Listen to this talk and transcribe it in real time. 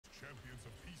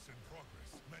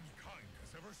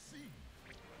ever seen.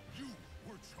 You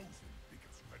were chosen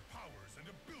because you had powers and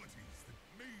abilities that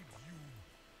made you.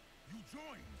 You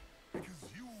joined because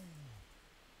you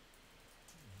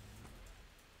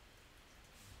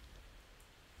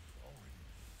already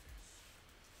knew this.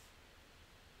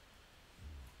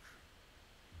 Look,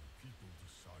 people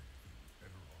decided they were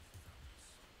better off without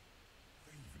us.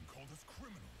 They even called us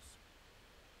criminals.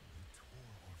 They tore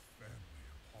our family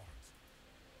apart.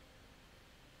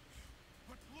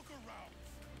 But look around.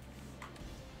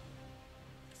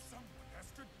 Someone has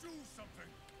to do something.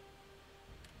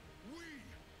 We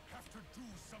have to do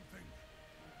something.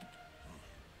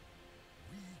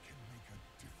 We can make a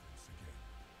difference again.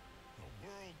 The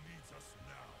world needs us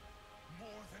now,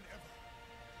 more than ever.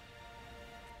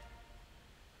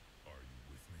 Are you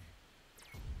with me?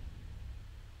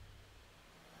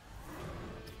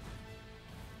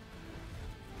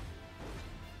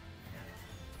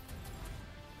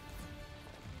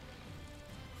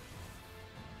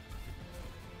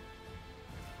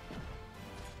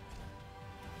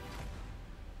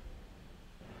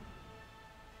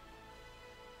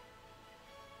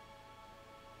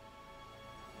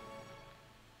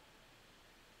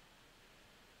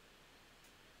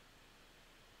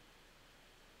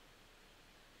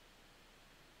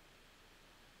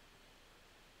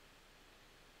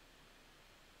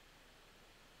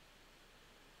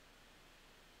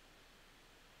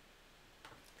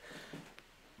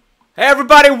 Hey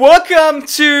everybody, welcome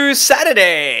to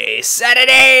Saturday.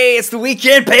 It's the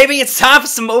weekend, baby. It's time for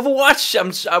some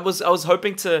Overwatch. I was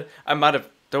hoping to. I might have.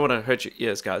 Don't want to hurt your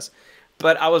ears, guys,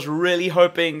 but I was really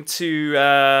hoping to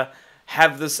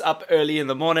have this up early in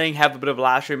the morning, have a bit of a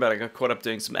live stream, but I got caught up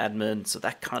doing some admin, so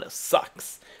that kind of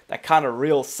sucks. That kind of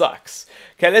real sucks.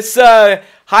 Okay, let's.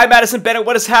 Hi Madison Bennett,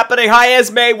 what is happening? Hi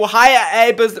Esme. Well, hi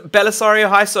Abe Belisario.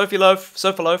 Hi Sophie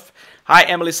Loaf. Hi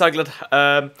Emily Suglet.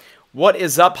 What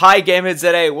is up? Hi Gamehead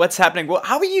ZA, what's happening? Well,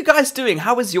 how are you guys doing?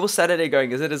 How is your Saturday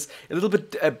going? Is it a little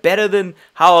bit better than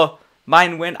how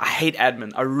mine went? I hate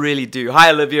admin, I really do.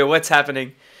 Hi Olivia, what's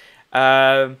happening?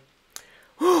 Hi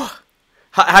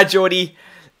Jordy.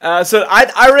 So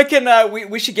I reckon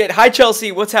we should get... Hi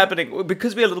Chelsea, what's happening?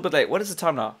 Because we're a little bit late. What is the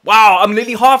time now? Wow, I'm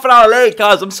nearly half an hour late,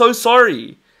 guys. I'm so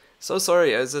sorry. So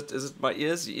sorry. Is it my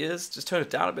ears? Just turn it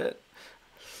down a bit.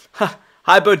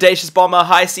 Hi Bodacious Bomber.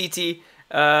 Hi CT.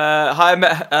 Hi,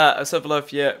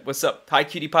 Sophilof, yeah, what's up? Hi,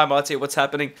 Cutie Pie Marty, what's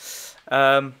happening?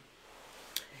 Yep,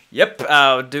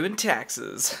 doing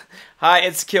taxes. Hi,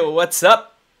 it's Kill, what's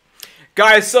up?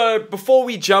 Guys, so before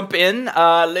we jump in,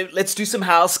 let's do some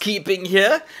housekeeping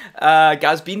here.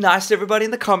 Guys, be nice to everybody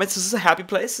in the comments. This is a happy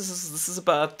place. This is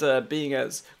about being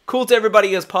as cool to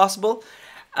everybody as possible.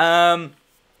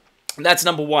 That's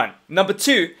number one. Number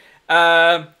two,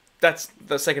 that's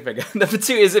the second figure. Number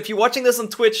two is if you're watching this on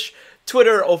Twitch,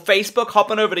 Twitter or Facebook, hop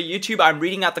on over to YouTube. I'm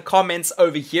reading out the comments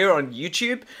over here on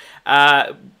YouTube.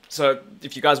 So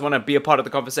if you guys want to be a part of the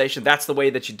conversation, that's the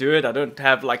way that you do it. I don't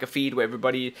have like a feed where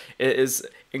everybody is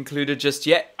included just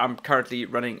yet. I'm currently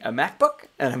running a MacBook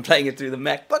and I'm playing it through the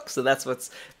MacBook. So that's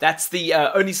the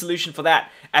only solution for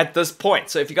that at this point.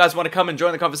 So if you guys want to come and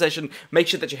join the conversation, make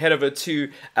sure that you head over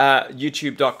to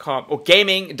youtube.com or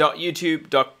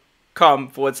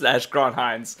gaming.youtube.com/Grant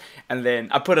Hinds, and then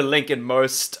I put a link in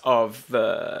most of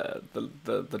the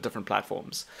different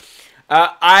platforms.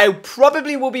 I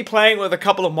probably will be playing with a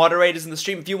couple of moderators in the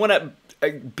stream. If you want to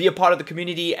be a part of the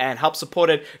community and help support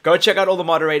it, go check out all the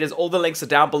moderators. All the links are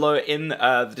down below in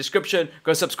the description.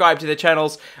 Go subscribe to their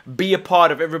channels. Be a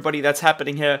part of everybody that's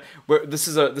happening here. This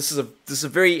is a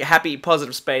very happy,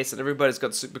 positive space, and everybody's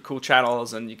got super cool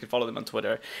channels, and you can follow them on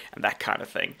Twitter and that kind of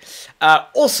thing.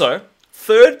 Also.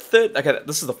 Third, okay,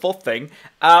 this is the fourth thing.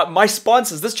 My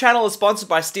sponsors. This channel is sponsored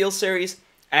by SteelSeries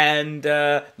and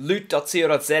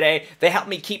loot.co.za. They help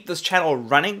me keep this channel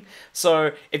running.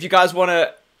 So if you guys want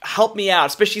to help me out,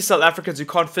 especially South Africans who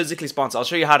can't physically sponsor, I'll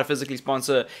show you how to physically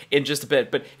sponsor in just a bit.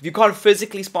 But if you can't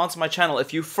physically sponsor my channel,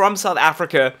 if you're from South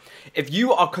Africa, if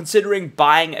you are considering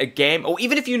buying a game, or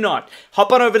even if you're not,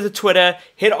 hop on over to Twitter,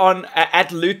 hit on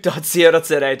at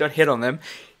loot.co.za. Don't hit on them.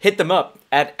 Hit them up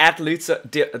at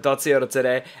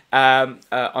loot.co.za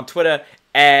on Twitter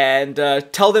and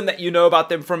tell them that you know about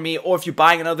them from me, or if you're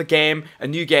buying another game, a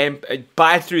new game,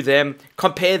 buy it through them,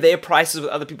 compare their prices with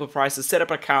other people's prices, set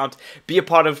up an account, be a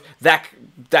part of that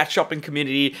shopping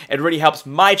community. It really helps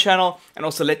my channel, and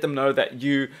also let them know that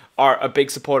you are a big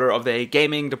supporter of their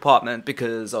gaming department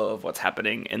because of what's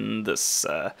happening in this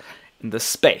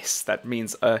space. That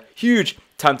means a huge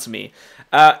ton to me.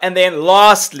 And then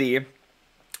lastly,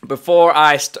 before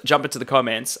I jump into the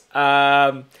comments,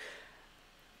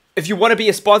 if you want to be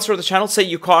a sponsor of the channel, say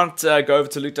you can't go over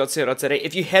to loot.co.za,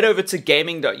 if you head over to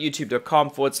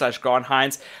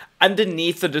gaming.youtube.com/GrantHinds,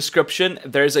 underneath the description,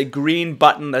 there's a green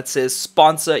button that says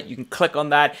sponsor. You can click on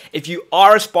that. If you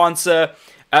are a sponsor,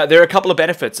 there are a couple of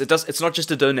benefits. It's not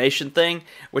just a donation thing,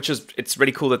 it's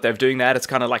really cool that they're doing that. It's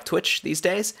kind of like Twitch these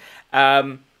days.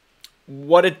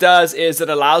 What it does is it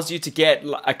allows you to get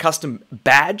a custom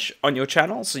badge on your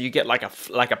channel, so you get like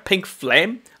a pink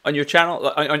flame on your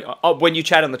channel when you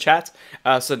chat in the chat.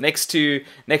 So next to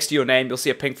your name, you'll see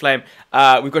a pink flame.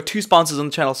 We've got 2 sponsors on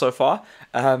the channel so far,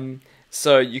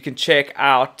 so you can check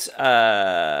out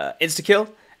Instakill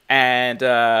and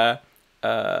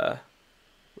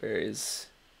where's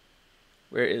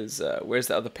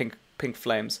the other pink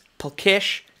flames?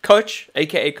 Polkesh, Coach,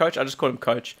 aka Coach. I just call him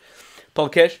Coach.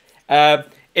 Polkesh.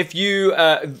 If you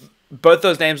both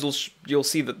those names, you'll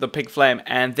see the pink flame,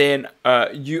 and then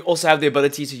you also have the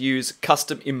ability to use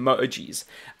custom emojis.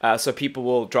 So people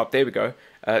will drop. There we go.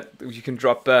 You can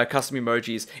drop custom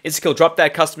emojis. Instakill, drop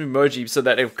that custom emoji so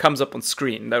that it comes up on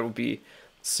screen. That will be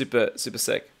super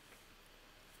sick.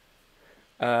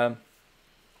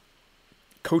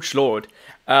 Coach Lord.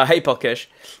 Hey Polkesh.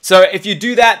 So if you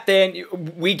do that, then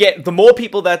we get the more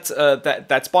people that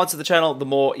sponsor the channel, the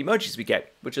more emojis we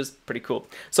get, which is pretty cool.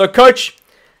 So Coach,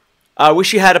 I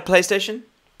wish you had a PlayStation.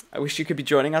 I wish you could be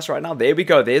joining us right now. There we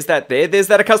go. There's that. There's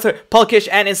that. A custom. Polkesh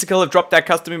and Instakill have dropped that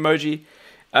custom emoji,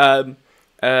 and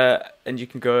you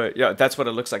can go. Yeah, that's what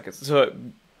it looks like. So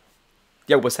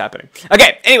yeah, what's happening?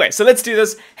 Okay. Anyway, so let's do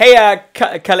this. Hey,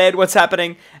 Khaled, what's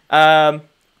happening? Hey,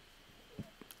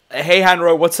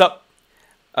 Hanro, what's up?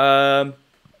 Hey,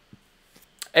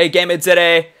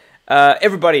 GameZA,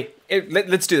 everybody,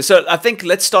 let's do this. So I think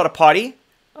let's start a party.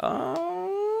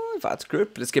 Invite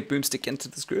group. Let's get Boomstick into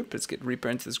this group. Let's get Reaper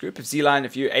into this group. If Z-Line,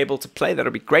 if you're able to play,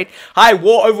 that'll be great. Hi,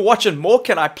 War, Overwatch, and more.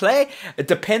 Can I play? It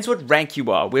depends what rank you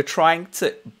are. We're trying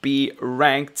to be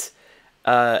ranked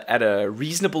at a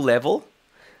reasonable level.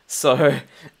 So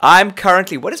I'm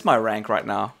currently, what is my rank right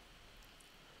now?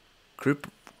 Group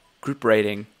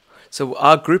rating. So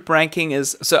our group ranking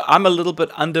is, so I'm a little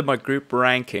bit under my group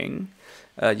ranking.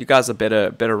 You guys are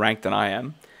better ranked than I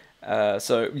am.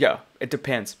 So yeah, it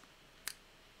depends.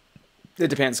 It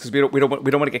depends because we don't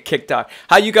want to get kicked out.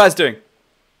 How you guys doing?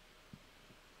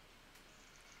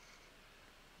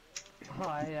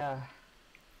 Hi.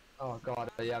 Oh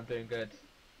god, yeah, I'm doing good.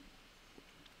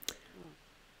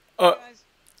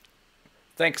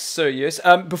 Thanks, Sir. Yes.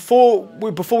 Before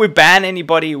we ban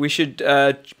anybody, we should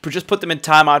just put them in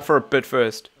timeout for a bit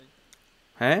first.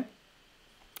 Hey?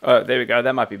 Oh, there we go.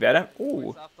 That might be better.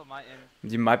 Ooh.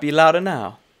 You might be louder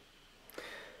now.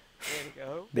 There we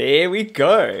go. There we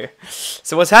go.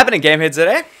 So what's happening, Gameheads,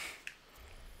 today?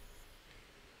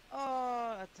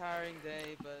 Oh, a tiring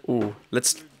day, but ooh,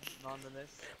 let's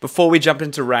nonetheless. Before we jump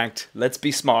into ranked, let's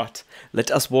be smart. Let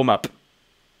us warm up.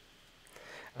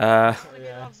 Yeah.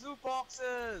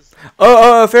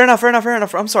 Oh, fair enough.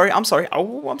 I'm sorry.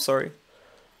 Oh, I'm sorry.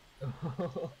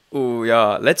 Ooh,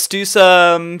 yeah. Let's do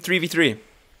some 3v3.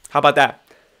 How about that?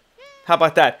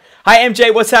 Hi,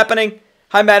 MJ. What's happening?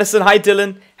 Hi, Madison. Hi,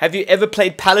 Dylan. Have you ever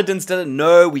played Paladins, Dylan?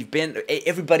 No, we've been.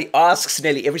 Everybody asks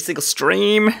nearly every single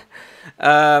stream.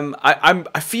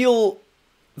 I feel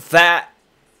that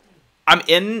I'm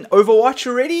in Overwatch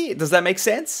already. Does that make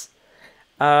sense?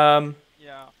 Yeah.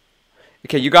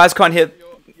 Okay, you guys can't hear.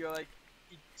 You're like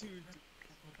you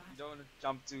don't want to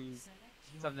jump to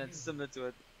something similar to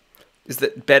it. Is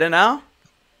that better now?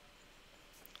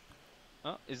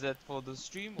 Huh? Is that for the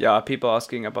stream? Yeah, people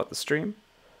asking about the stream.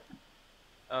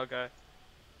 Okay.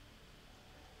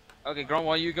 Okay, Grom,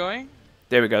 where are you going?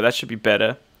 There we go. That should be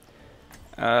better.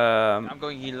 I'm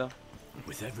going healer.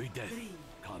 With every death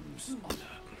comes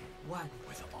honor.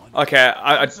 Okay,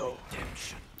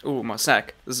 ooh, my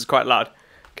snack. This is quite loud.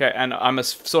 Okay, and I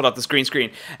must sort out this green screen.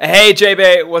 Hey,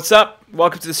 JB, what's up?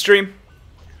 Welcome to the stream.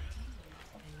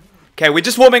 Okay, we're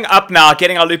just warming up now,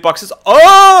 getting our loot boxes.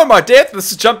 Oh, my death! This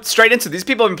has jumped straight into. These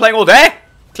people have been playing all day.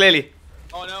 Clearly.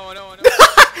 Oh no, I know.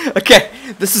 Okay,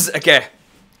 this is okay.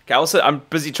 Okay, also I'm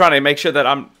busy trying to make sure that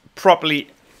I'm properly.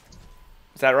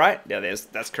 Is that right? Yeah,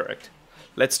 that's correct.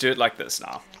 Let's do it like this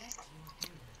now.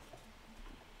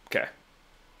 Okay.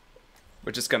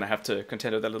 We're just gonna have to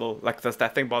contend with that little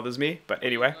that thing bothers me. But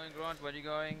anyway. Where are you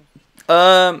going?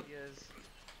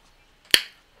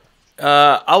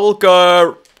 I will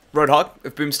go Roadhog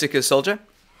if Boomstick is soldier.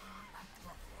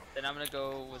 Then I'm gonna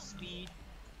go with speed.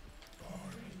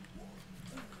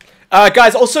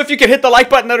 Guys, also if you could hit the like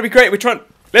button, that'd be great. We're trying.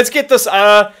 Let's get this.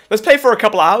 Let's play for a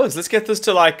couple hours. Let's get this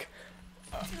to like.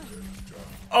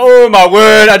 Oh my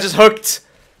word! I just hooked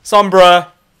Sombra,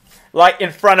 like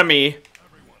in front of me.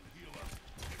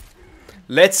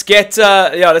 Let's get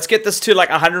let's get this to like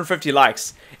 150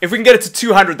 likes. If we can get it to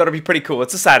 200, that'll be pretty cool.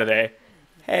 It's a Saturday.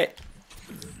 Hey.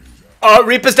 Oh,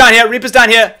 Reaper's down here. Reaper's down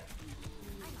here.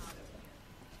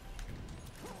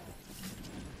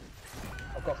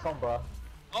 I've got Sombra.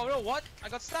 Oh no, what? I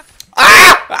got stuck.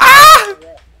 Ah! Ah!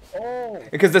 Oh!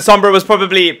 Because the Sombra was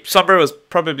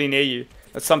probably near you.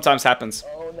 That sometimes happens.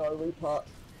 Oh no, Reaper.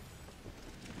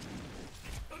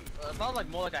 It felt like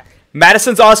more like a.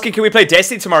 Madison's asking, can we play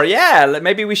Destiny tomorrow? Yeah,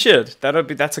 maybe we should.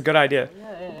 That's a good idea.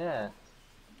 Yeah.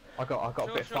 I got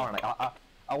a bit far. Like,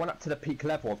 I went up to the peak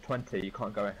level of 20. You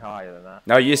can't go any higher than that.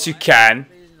 No, yes you can.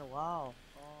 Wow.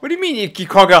 What do you mean you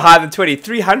can't go higher than 20?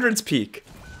 300's peak.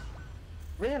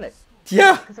 Really?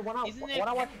 Yeah. Because when I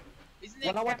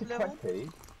went to 20,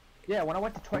 yeah, when I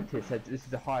went to 20, it said this is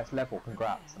the highest level.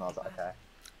 Congrats, and I was like, okay.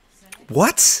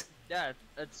 What? Yeah,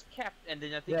 it's capped, and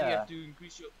then I think you have to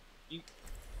increase your.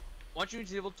 Once you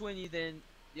reach level 20, then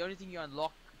the only thing you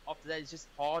unlock after that is just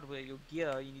hardware, your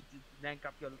gear. You need to rank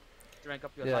up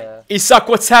your life. Isak,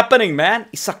 what's happening, man?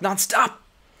 Isak non-stop.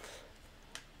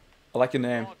 I like your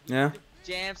name. Yeah.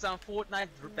 Jam some Fortnite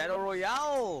Battle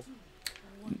Royale.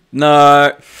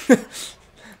 No.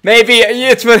 Maybe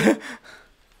it's.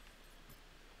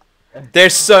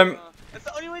 There's some. That's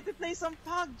the only way to play some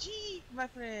PUBG, my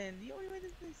friend. The only way to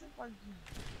play some PUBG.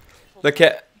 Look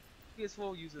at.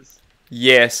 PS4 users.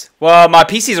 Yes. Well, my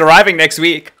PC's arriving next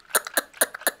week.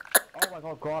 Oh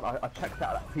my god, I checked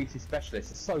out that PC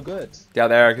Specialist. It's so good. Yeah,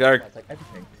 they're Like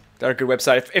everything. a good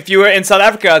website. If you were in South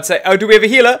Africa, I'd say, oh, do we have a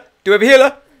healer? Do we have a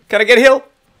healer? Can I get a heal?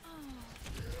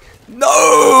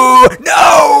 No!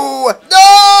 No!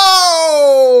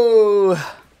 No!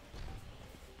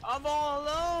 I'm all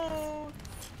alone.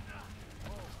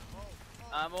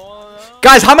 I'm all alone.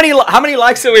 Guys, how many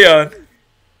likes are we on?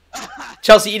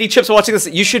 Chelsea eating chips watching this.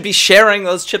 You should be sharing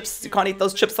those chips. You can't eat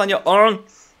those chips on your own.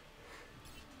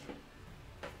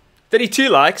 32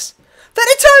 likes.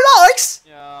 32 likes.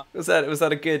 Yeah. Was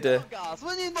that a good? Guys,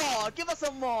 we need more. Give us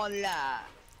some more love.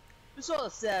 Be sure the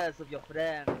status of your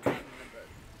friends. Be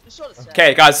sure the status.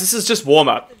 Okay, guys, this is just warm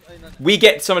up. We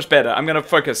get so much better. I'm gonna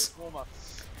focus.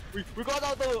 We got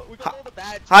all the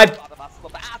badges. Hi,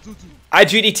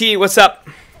 GDT. What's up?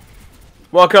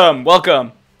 Welcome,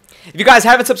 welcome. If you guys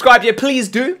haven't subscribed yet, please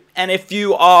do. And if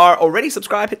you are already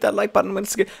subscribed, hit that like button.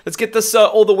 Let's get this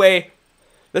all the way.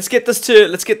 Let's get this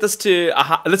to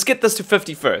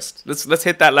 50 first. Let's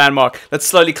hit that landmark. Let's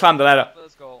slowly climb the ladder.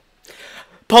 Let's go.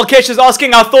 Polkesh is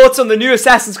asking our thoughts on the new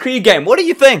Assassin's Creed game. What do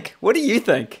you think? What do you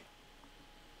think?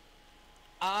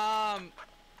 I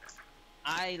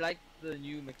like the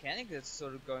new mechanic that's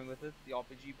sort of going with it, the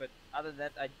RPG. But other than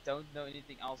that, I don't know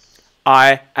anything else.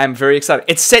 I am very excited.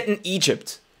 It's set in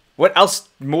Egypt. What else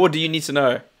more do you need to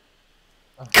know?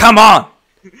 Come on!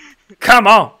 Come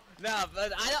on! Nah,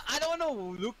 but I don't want to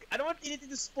look. I don't want anything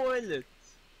to spoil it.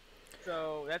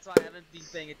 So that's why I haven't been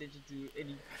paying attention to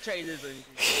any trailers or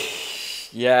anything.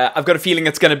 Yeah, I've got a feeling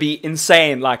it's going to be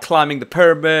insane. Like climbing the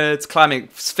pyramids, climbing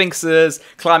sphinxes,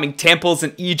 climbing temples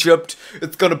in Egypt.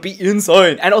 It's going to be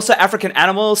insane. And also African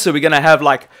animals. So we're going to have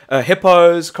like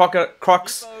hippos,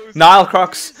 crocs, Nile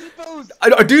crocs.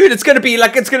 Dude, it's going to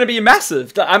be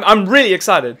massive. I'm really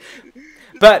excited.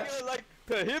 But like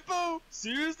the hippo?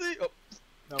 Seriously? Oh.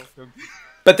 No.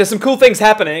 But there's some cool things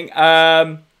happening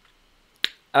on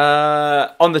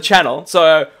the channel.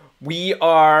 So we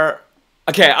are...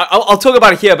 Okay, I'll talk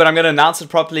about it here, but I'm going to announce it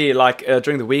properly like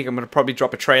during the week. I'm going to probably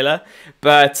drop a trailer.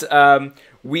 But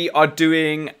we are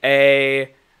doing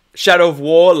a Shadow of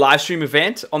War livestream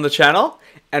event on the channel.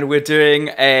 And we're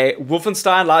doing a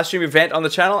Wolfenstein livestream event on the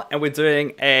channel. And we're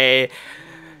doing a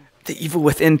The Evil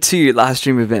Within 2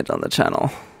 livestream event on the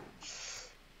channel.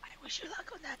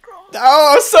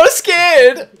 Oh, I'm so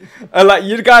scared! Like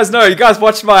you guys know, you guys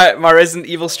watched my Resident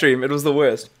Evil stream. It was the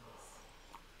worst.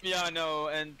 Yeah, I know,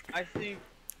 and I think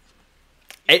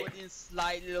Hey. put in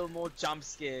slight little more jump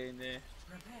scare in there.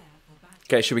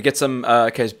 Okay, should we get some?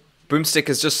 Okay, Boomstick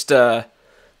is just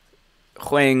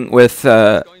playing with.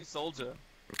 Going soldier.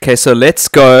 Okay, so let's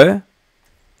go.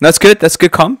 That's good. That's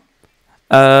good.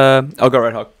 I'll go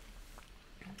right hog.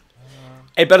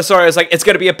 Hey, but sorry, it's like it's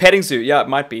gonna be a petting zoo. Yeah, it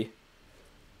might be.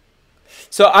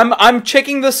 So I'm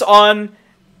checking this on.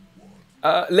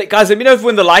 Guys, let me know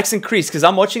when the likes increase because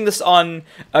I'm watching this on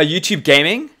YouTube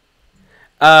Gaming.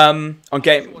 On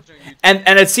game,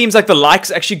 and it seems like the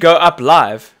likes actually go up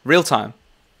live, real time.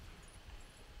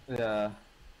 Yeah.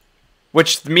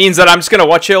 Which means that I'm just gonna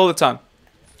watch it all the time.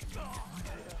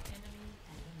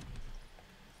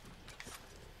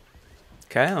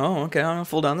 Okay. Oh, okay. I'm gonna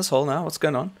fall down this hole now. What's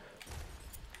going on?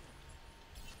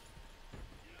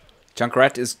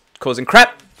 Junkrat is causing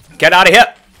crap. Get out of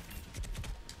here.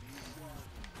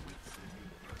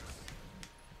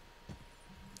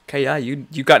 Okay, yeah,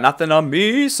 you got nothing on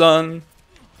me, son.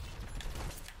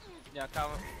 Yeah,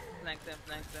 cover. Flank them,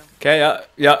 flank them. Okay,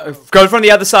 yeah. Go from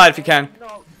the other side if you can.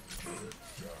 No.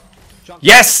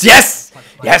 Yes, yes,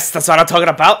 yes. That's what I'm talking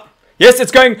about. Yes,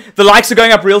 it's going. The likes are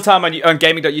going up real time on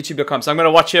gaming.youtube.com. So I'm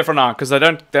gonna watch here for now because they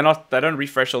don't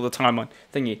refresh all the time on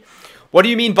thingy. What do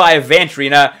you mean by event,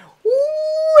 Rena?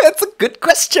 Ooh, that's a good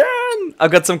question.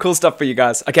 I've got some cool stuff for you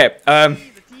guys. Okay.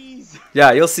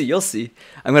 Yeah, you'll see.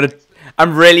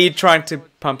 I'm really trying to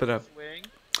pump it up.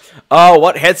 Oh,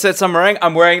 what headsets I'm wearing?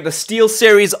 I'm wearing the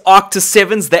SteelSeries Arctis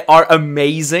 7s. They are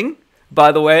amazing,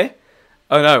 by the way.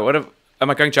 Oh no, am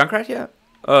I going Junkrat here?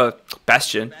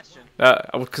 Bastion.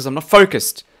 Because I'm not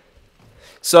focused.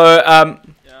 So,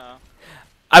 yeah.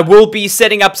 I will be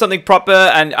setting up something proper,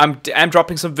 and I'm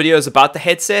dropping some videos about the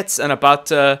headsets and about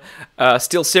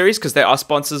SteelSeries because they are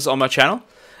sponsors on my channel.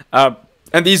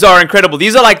 And these are incredible.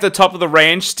 These are like the top of the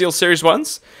range SteelSeries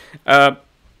ones.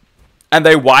 And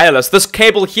they're wireless. This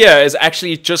cable here is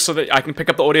actually just so that I can pick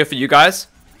up the audio for you guys.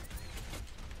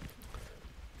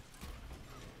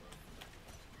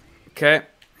 Okay.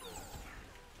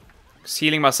 Just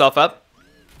healing myself up.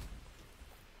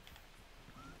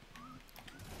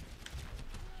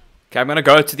 Okay, I'm gonna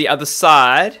go to the other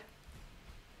side.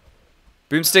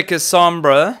 Boomstick is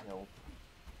Sombra.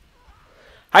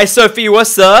 Hi Sophie,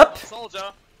 what's up?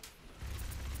 Soldier.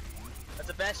 That's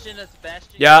a Bastion,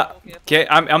 Yeah. Okay,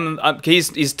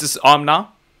 he's disarmed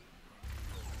now.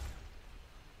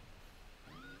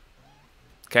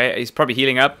 Okay, he's probably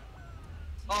healing up.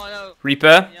 Oh no.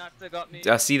 Reaper. Got me.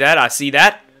 I see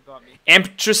that.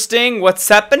 Interesting. What's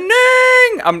happening?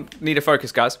 I need to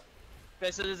focus, guys.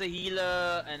 Okay, so there's a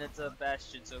healer and it's a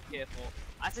Bastion, so careful.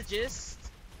 I suggest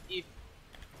if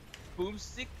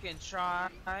Boomstick can try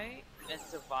and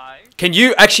survive. Can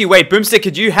you actually wait? Boomstick,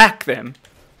 could you hack them?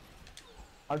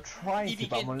 I'm trying to,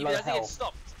 but I'm on if low he doesn't get health.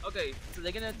 stopped. Okay, so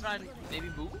they're gonna try and maybe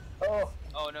move. Oh.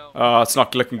 Oh no. Oh, it's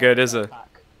not looking good, is it?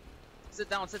 Sit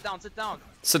down. Sit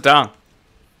down.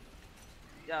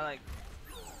 Yeah, like.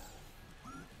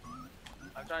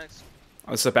 I'm trying to.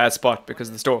 Oh, it's a bad spot because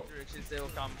of the store. Directions they will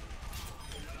come.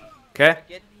 Okay.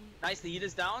 Nice, the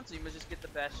healer's down, so you must just get the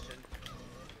Bastion.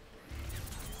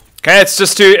 Okay, it's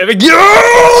just too.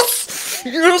 Yes!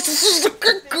 Yes! This is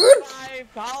looking good!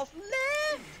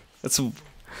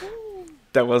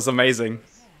 That was amazing.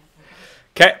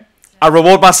 Okay. I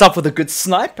reward myself with a good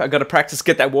snipe. I gotta practice,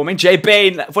 get that warming. J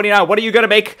Bane 49, what are you gonna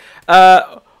make?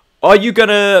 Are you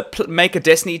gonna make a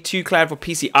Destiny 2 clan for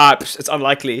PC? It's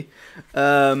unlikely.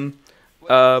 Isn't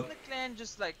the clan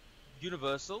just like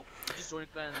universal? You just join a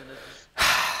clan and then it's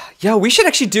Yeah, we should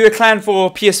actually do a clan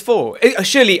for PS4.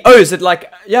 Surely, is it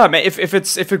like, yeah, man, if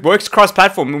it works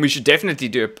cross-platform, then we should definitely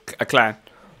do a clan.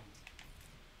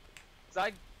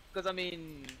 Because I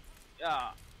mean, yeah,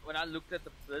 when I looked at the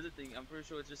Blizzard thing, I'm pretty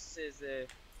sure it just says there,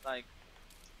 like.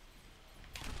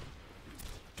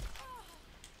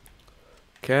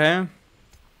 Okay.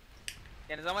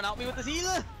 Can someone help me with this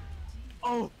healer?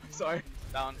 Oh, sorry.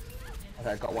 Down.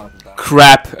 Okay, I got one of them down.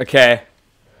 Crap. Okay.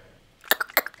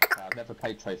 I've never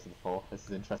played Tracer before. This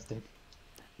is interesting.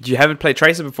 You haven't played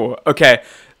Tracer before? Okay.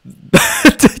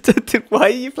 Why are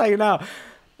you playing now?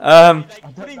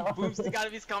 Like putting Boomstick out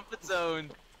of his comfort zone.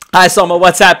 Hi, Summer.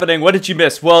 What's happening? What did you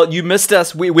miss? Well, you missed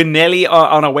us. We're nearly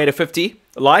on our way to 50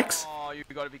 likes. Oh, you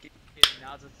gotta be kidding.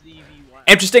 Now it's a 3v1.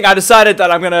 Interesting. I decided that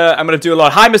I'm gonna do a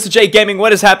lot. Hi, Mr. J Gaming.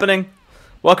 What is happening?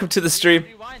 Welcome to the stream.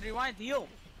 Rewind, heal.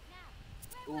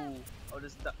 Ooh. Oh,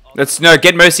 No,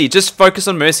 get Mercy. Just focus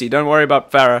on Mercy. Don't worry about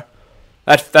Farah.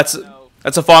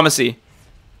 That's a pharmacy.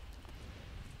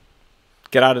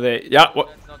 Get out of there. Yeah.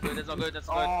 What? That's not good.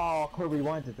 Oh, could have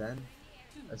rewinded then.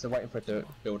 I was waiting for it to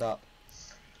build up.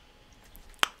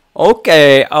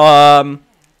 Okay.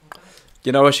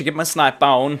 You know, I should get my snipe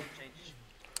on.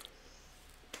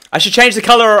 I should change the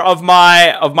color of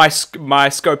my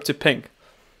scope to pink.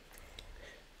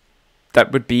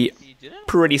 That would be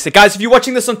pretty sick. Guys, if you're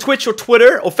watching this on Twitch or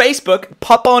Twitter or Facebook,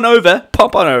 pop on over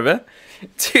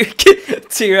to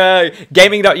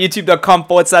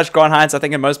gaming.youtube.com/GrantHinds. I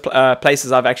think in most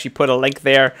places I've actually put a link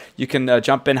there. You can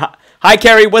jump in. Hi,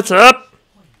 Carrie, what's up?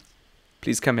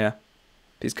 Please come here.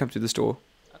 Please come to the store.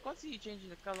 I can't see you changing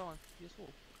the color on PS4.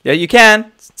 Yeah, you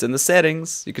can. It's in the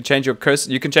settings. You can change your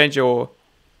cursor. You can change your...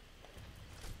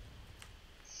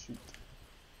 Shoot.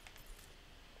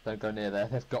 Don't go near there.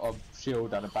 They've got a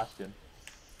shield and a bastion.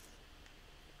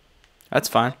 That's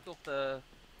fine. Off the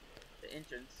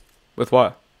entrance. With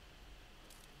what?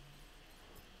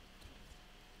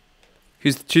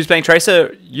 Who's playing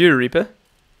Tracer? You, Reaper?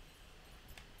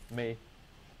 Me.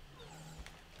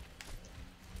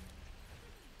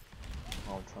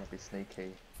 Oh, I'm trying to be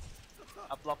sneaky.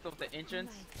 I blocked off the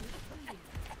entrance.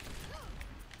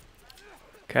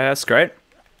 Okay, that's great.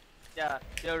 Yeah,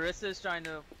 your Orisa is trying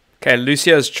to. Okay,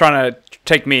 Lucia's trying to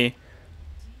take me.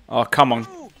 Oh, come on.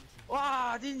 Ooh!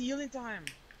 Wow, I didn't heal in time.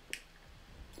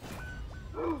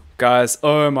 Guys,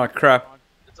 oh my crap.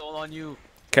 It's all on you.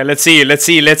 Okay, let's see. This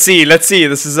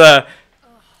is I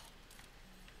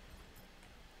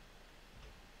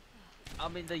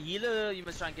mean, the healer you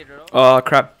must try and get rid of. oh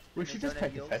crap. We should just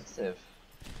take defensive.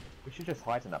 We should just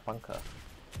hide in that bunker.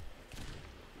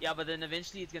 Yeah, but then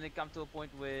eventually it's gonna come to a point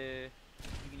where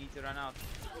you need to run out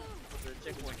for the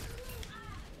checkpoint.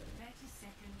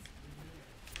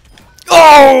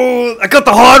 Oh, I got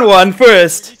the hard one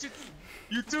first.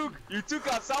 You took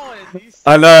out someone at least.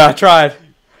 I know, I tried.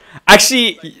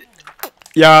 Actually,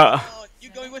 yeah. Oh,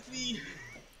 you're going with me.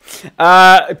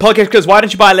 Podcast, because why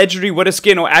don't you buy a legendary with a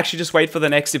skin, or actually just wait for the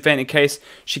next event in case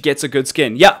she gets a good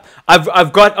skin? Yeah,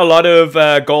 I've got a lot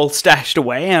of gold stashed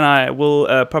away, and I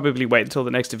will probably wait until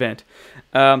the next event.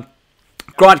 Grant,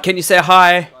 can you say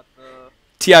hi?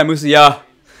 Ti Musa, yeah.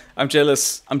 I'm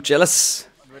jealous.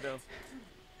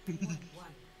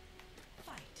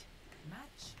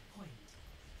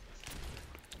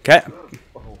 Okay.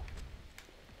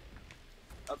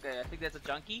 Okay, I think that's a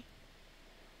junkie.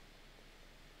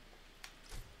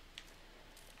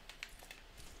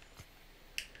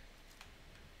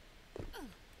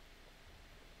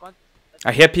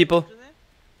 I hear people.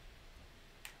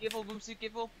 Careful, Boomsy,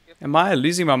 careful. Am I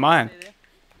losing my mind?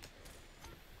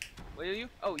 Where are you?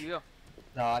 Oh, you go.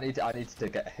 No, I need to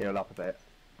get heal up a bit.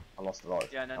 I lost a lot.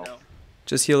 Yeah, no.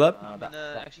 Just heal up. I'm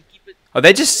gonna actually keep it. Are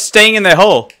they just staying in their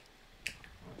hole?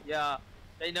 Yeah,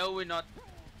 they know we're not.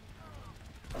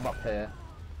 I'm up here.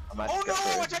 Oh no!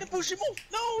 I tried to push him off.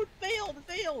 No, it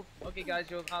failed. Okay, guys,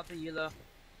 you're out the healer.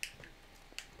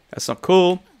 That's not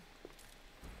cool.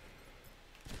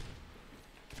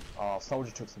 Oh,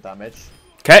 soldier took some damage.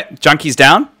 Okay, junkie's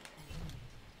down.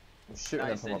 I'm shooting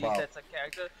Nice, them at from least above. that's a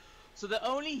character. So the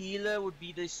only healer would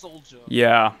be the soldier.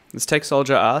 Yeah, let's take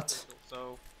soldier out.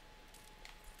 So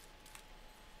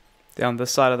Down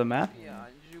this side of the map. yeah,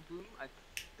 you boom. I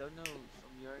don't know.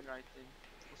 From your right then.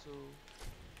 Also,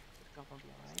 come from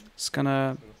behind. Just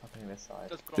gonna. What's happening this side?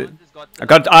 Because Grant has got. I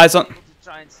got eyes on. able to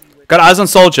try and see where Got eyes on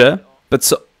soldier, but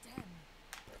so.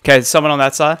 Okay, someone on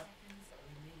that side.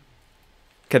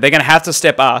 Okay, they're gonna have to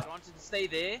step out. Grant to stay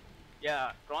there.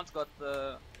 Yeah, Grant's got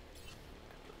the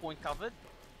point covered.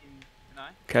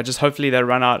 Okay, just hopefully they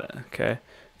run out. Okay,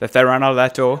 if they run out of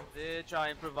that door, They try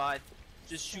and provide.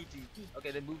 Just shooting.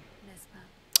 Okay, they move.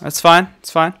 that's fine.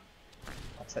 It's fine.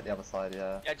 I'll take the other side,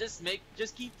 yeah. Yeah,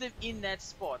 just keep them in that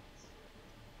spot.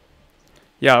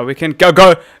 Yeah, we can go.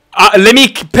 Let me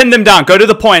pin them down. Go to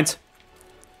the point.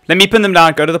 Let me pin them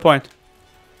down. Go to the point.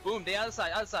 Boom, the other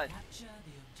side.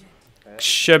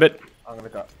 Shibbit. I'm gonna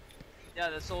go. Yeah,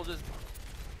 the soldiers.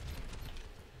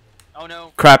 Oh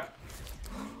no. Crap.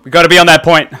 We gotta be on that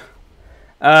point.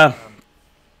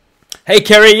 Hey,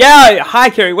 Kerry. Yeah,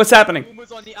 hi, Kerry. What's happening? Boom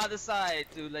was on the other side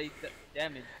to like the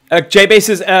damage. J-Base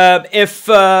says, if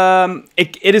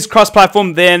it is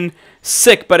cross-platform, then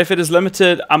sick. But if it is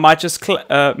limited, I might just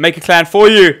make a clan for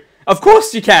you. Of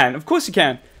course you can. Of course you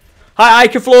can. Hi,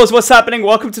 Ike Floors. What's happening?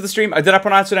 Welcome to the stream. Did I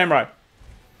pronounce your name right?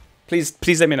 Please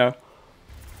let me know.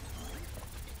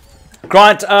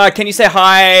 Grant, can you say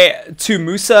hi to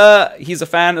Musa? He's a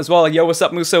fan as well. Yo, what's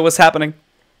up, Musa? What's happening?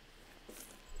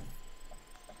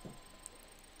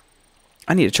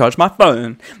 I need to charge my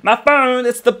phone. My phone,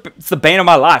 it's the bane of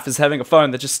my life, is having a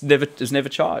phone that just is never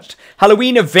charged.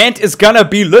 Halloween event is gonna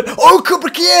be lit. Oh,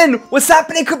 Kubrikian! What's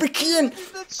happening, Kubrikian?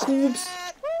 Koobs.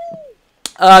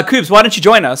 Koobs, why don't you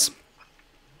join us?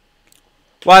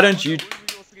 Why don't you?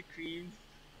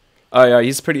 Oh yeah,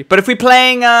 he's pretty. But if we're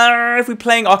playing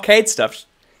arcade stuff,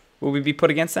 will we be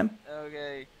put against them?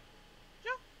 Okay.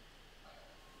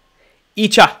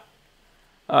 Icha.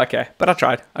 Okay, but I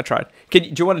tried. Do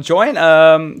you want to join?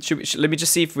 Let me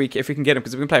just see if we can get him,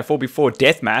 because we can play a 4v4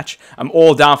 deathmatch. I'm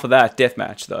all down for that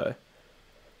deathmatch though.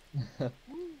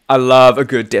 I love a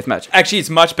good deathmatch. Actually, it's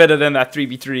much better than that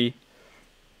 3v3.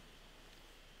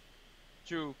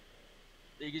 True.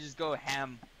 You can just go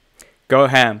ham. Go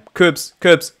ham. Kubs.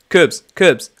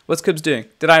 What's Kubs doing?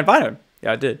 Did I invite him?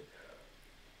 Yeah, I did.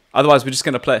 Otherwise, we're just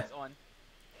gonna play. It's on.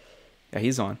 Yeah,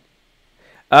 he's on.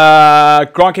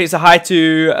 Grant, can you say hi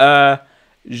to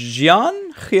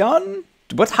Gian?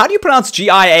 What? How do you pronounce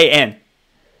Gian?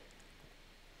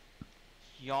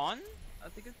 Yon? I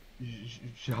think it's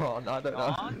Sean, I don't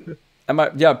know.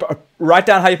 Yon? Yeah, write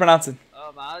down how you pronounce it.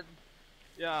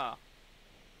 Yeah.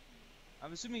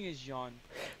 I'm assuming it's Yon.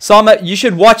 Sama, you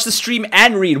should watch the stream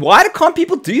and read. Why can't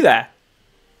people do that?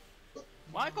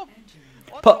 Why can't...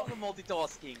 What's wrong with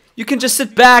multitasking? You can just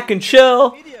sit back and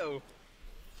chill. Video.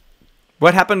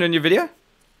 What happened in your video?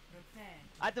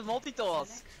 I had to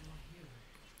multitask.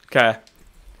 Okay.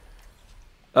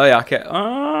 Oh yeah, okay.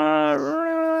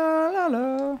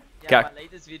 Yeah, my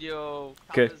latest video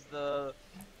covers the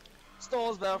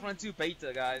Star Battlefront 2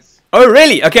 beta, guys. Oh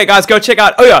really? Okay guys, go check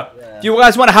out. Oh yeah. Do you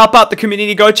guys want to help out the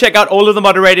community? Go check out all of the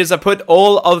moderators. I put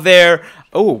all of their...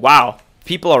 Oh wow.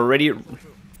 People are already...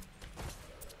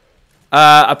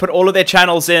 I put all of their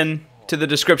channels in to the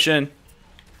description.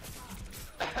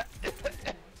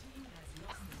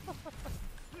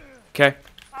 Okay.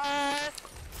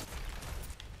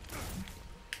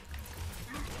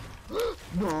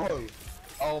 No!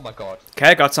 Oh my god.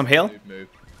 Okay, got some heal. Noob move.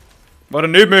 What a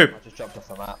noob move. I just jumped off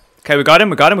the map. Okay, we got him,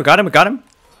 we got him, we got him, we got him.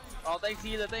 Oh, thanks,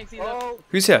 healer, thanks, healer. Oh!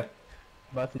 Who's here?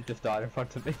 Murphy just died in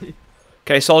front of me.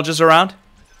 Okay, soldiers around.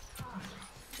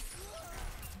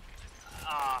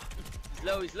 Ah,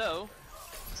 he's low.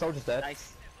 Soldier's dead.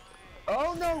 Nice.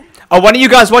 Oh no! Oh, one of you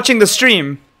guys watching the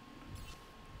stream?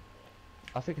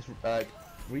 I think it's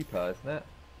Reaper, isn't it?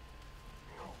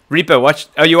 Reaper, watch.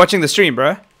 Are you watching the stream,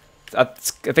 bro? I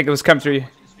think it was coming through.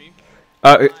 Watching the stream.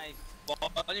 Oh,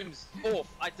 My volume's off.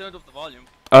 I turned off the volume.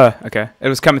 okay. It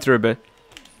was coming through a bit.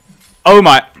 Oh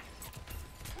my.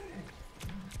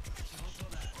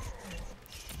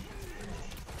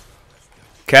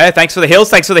 Okay, thanks for the heals.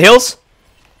 Thanks for the heals.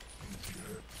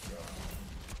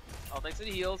 Oh, thanks for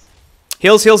the heals.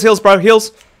 Heals, heals, heals, bro.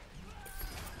 Heals.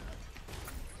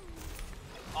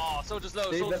 Oh, soldier's low,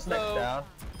 Steve, soldier's let's next low. down.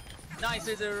 Nice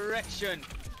resurrection.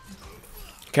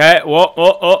 Okay. Whoa,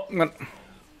 whoa, whoa.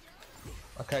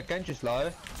 Okay, Genji's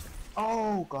low.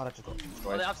 Oh god, I just got Are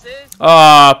destroyed. they upstairs?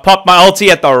 Popped my ulti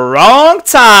at the wrong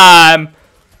time.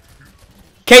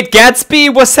 Kate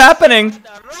Gatsby, what's happening? At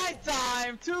the right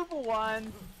time, 2 for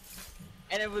 1.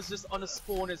 And it was just on a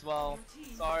spawn as well.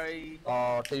 Sorry.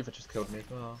 Oh, Diva just killed me as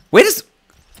well. Where does...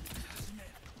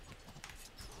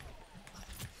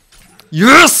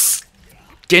 Yes!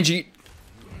 Genji.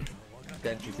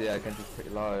 Genji's pretty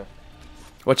low.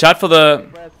 Watch out for the...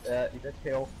 He did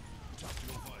kill.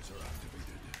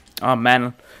 Oh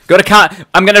man. Gotta count.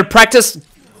 I'm gonna practice...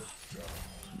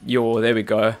 Yo, there we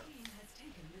go.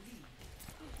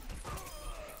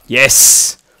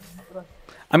 Yes!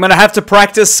 I'm gonna have to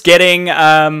practice getting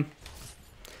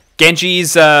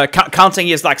Genji's counting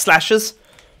his like slashes.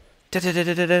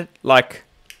 Like,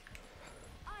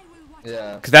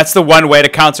 Yeah. because that's the one way to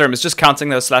counter him, is just counting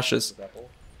those slashes.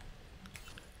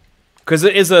 Because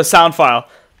it is a sound file.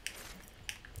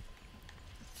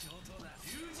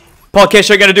 Paul Kesh,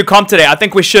 are you gonna do comp today? I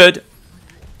think we should.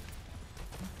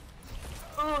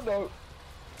 Oh no.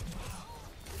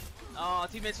 Oh,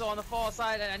 teammates are on the far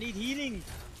side and I need healing.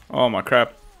 Oh my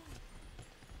crap.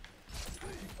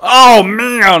 Oh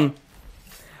man.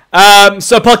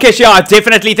 So Paul Kesh, yeah, I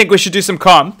definitely think we should do some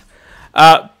comp.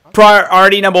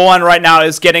 Priority number 1 right now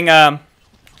is getting there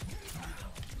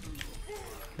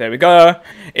we go.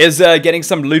 Is getting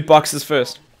some loot boxes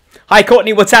first. Hi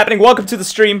Courtney, what's happening? Welcome to the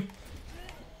stream.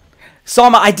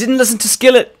 Sama, I didn't listen to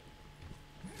Skillet.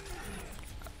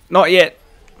 Not yet.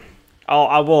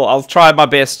 I will. I'll try my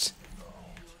best.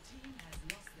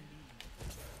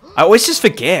 I always just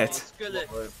forget. Skillet.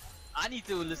 I need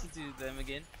to listen to them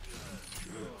again.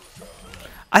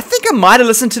 I think I might have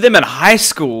listened to them in high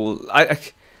school.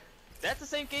 That's the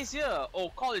same case here. Oh,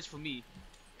 college for me.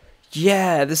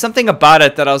 Yeah, there's something about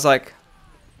it that I was like...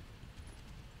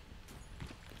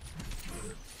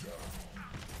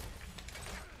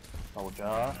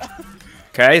 Soldier.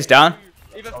 Okay, he's down.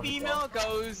 If a female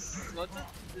goes... What's it?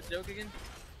 The joke again?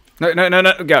 No, no, no,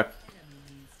 no, go.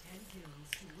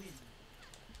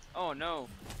 Oh no.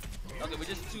 Okay, we're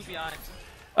just 2 behind.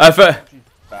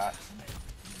 Back.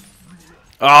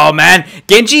 Oh man,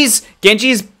 Genji's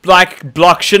like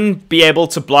block shouldn't be able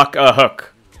to block a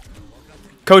hook.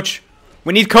 Coach,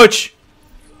 we need coach.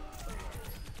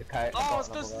 Okay. Oh, it's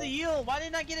supposed to heal. Why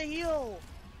didn't I get a heal?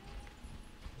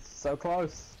 So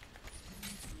close.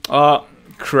 Oh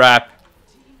crap.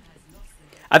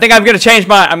 I think I'm gonna change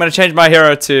my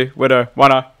hero to Widow. Why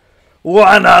not?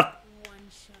 Why not?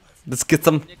 Let's get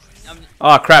some.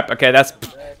 Oh crap. Okay, that's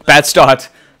bad start.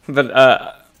 But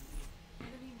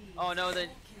Oh no, then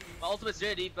my ultimate's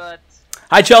ready, but...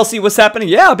 hi Chelsea, what's happening?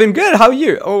 Yeah, I've been good. How are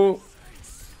you? Oh,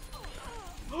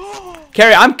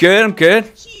 Carrie, I'm good. I'm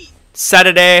good.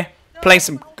 Saturday, playing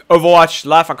some Overwatch.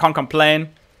 Life, I can't complain.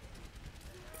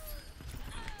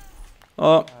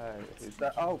 Oh, Who's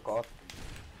that? Oh god.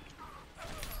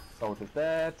 Soldier's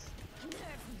dead.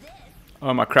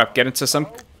 oh my crap! Get into some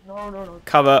No, no, no.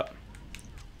 cover.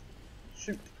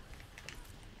 Shoot.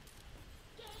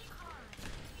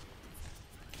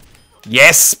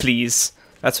 Yes, please.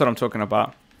 That's what I'm talking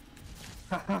about.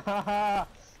 I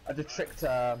just tricked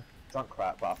drunk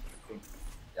rat, but I think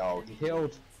oh, he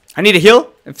healed. I need a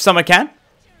heal if someone can.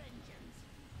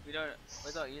 We don't.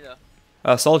 We're not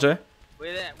either. Soldier.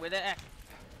 Where they at?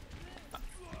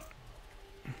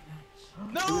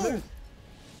 No!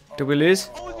 Did we lose?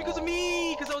 Oh, it's because of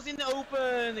me! Because I was in the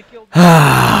open. They killed me.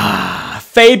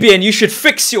 Fabian, you should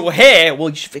fix your hair. Well,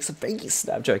 you should fix the face.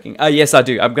 No, I'm joking. Yes, I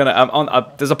do. I'm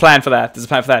on. There's a plan for that. There's a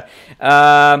plan for that.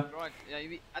 Right.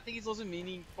 Yeah, I think it's also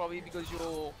meaning probably because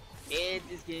your head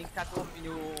is getting cut off in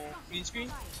your green screen.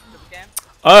 Of the cam.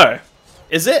 Oh,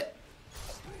 is it?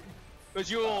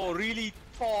 Because you're really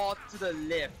far to the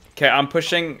left. Okay, I'm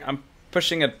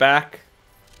pushing it back.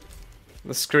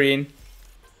 The screen.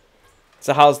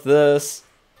 So how's this?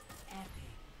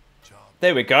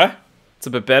 There we go. It's a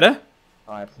bit better.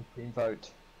 I have some team vote.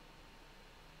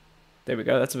 There we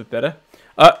go. That's a bit better.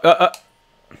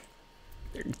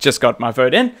 Just got my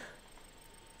vote in.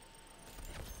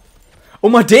 Oh,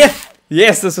 my death!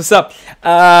 Yes, this was up.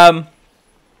 Are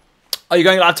you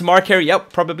going live tomorrow, Kerry?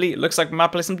 Yep, probably. It looks like we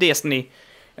might play some Destiny.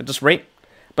 And just rate.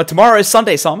 But tomorrow is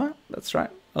Sunday, Sama. That's right.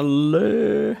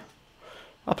 Hello.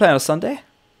 I'll play on a Sunday.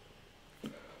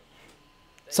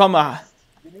 Sama.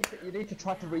 You need to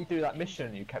try to redo that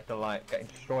mission you kept on like getting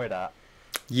destroyed at.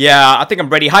 Yeah, I think I'm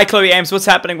ready. Hi, Chloe Ames. What's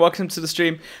happening? Welcome to the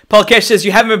stream. Paul Kesh says,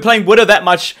 you haven't been playing Widow that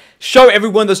much. Show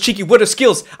everyone those cheeky Widow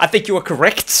skills. I think you are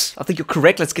correct. I think you're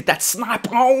correct. Let's get that snipe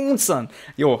on, son.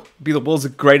 Yo, be the world's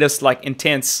greatest, like,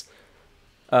 intense,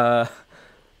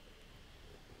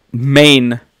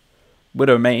 main.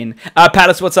 Widow main.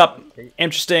 Palace, what's up?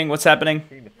 Interesting. What's happening?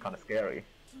 Team is kind of scary.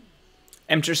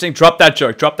 Interesting. Drop that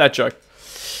joke. Drop that joke.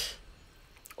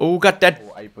 Oh, got that.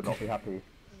 Oh, Abe would not be happy.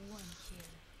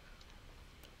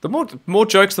 The more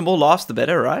jokes, the more laughs, the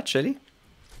better, right, Shelly?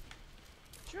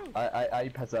 True.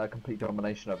 Abe has a complete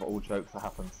domination over all jokes that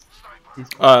happens. He's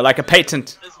Like a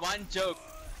patent. There's one joke.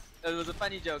 It was a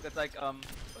funny joke. It's like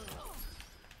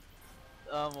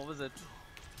what was it?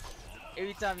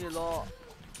 Every time you laugh,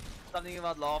 something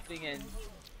about laughing and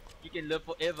you can live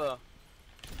forever.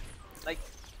 Like.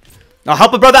 Now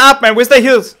help a brother out, man. Where's the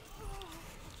heels?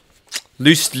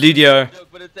 Loose Ludio. Joke,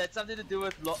 but it had something to do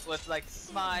with like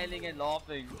smiling and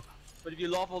laughing. But if you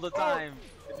laugh all the time,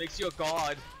 it makes you a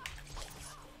god.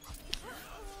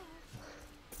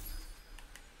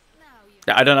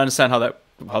 Yeah, I don't understand how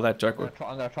that joke I'm works.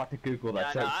 gonna try to Google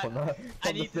that Yeah, joke no, from the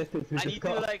I need snippets we I just need to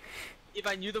got. like, if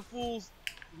I knew the fools,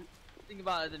 think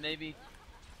about it, then maybe.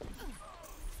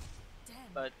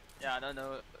 But yeah, I don't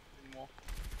know anymore.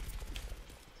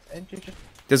 And you just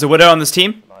There's a widow on this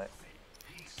team. like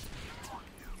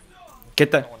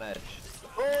Get that. on edge.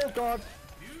 Oh god!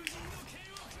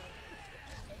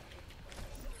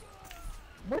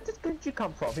 Where did Genji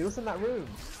come from? He was in that room.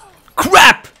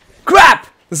 Crap! Crap!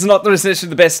 This is not essentially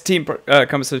the best team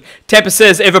conversation. Tampa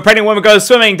says, if a pregnant woman goes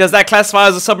swimming, does that classify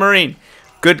as a submarine?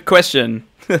 Good question.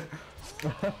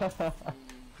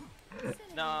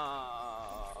 No.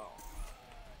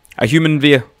 A human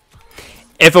vehicle.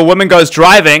 If a woman goes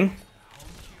driving...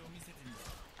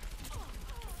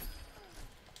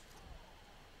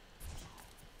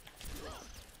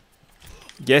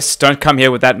 Yes, don't come here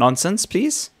with that nonsense,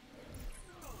 please.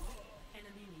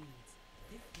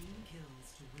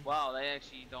 Wow, they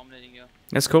actually dominating you.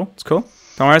 That's cool. It's cool.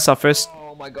 Don't worry, it's our first...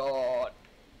 Oh my god!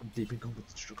 I'm deep in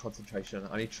concentration.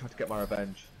 I need to try to get my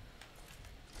revenge.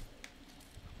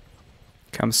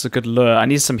 Comes a good lure. I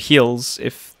need some heals.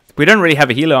 If we don't really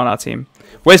have a healer on our team.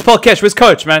 Where's Paul Kesh? Where's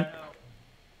Coach, man?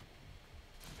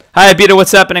 Hi, Peter.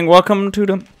 What's happening? Welcome to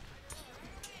the...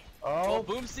 Oh,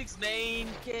 Boomstick's main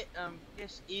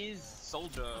Kesh is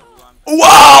Soldier.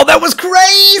 Wow, that was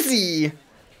crazy!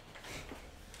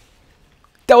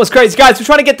 That was crazy. Guys, we're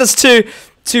trying to get this to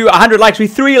 100 likes. We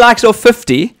 3 likes or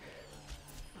 50.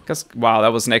 Because, wow, that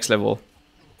was next level.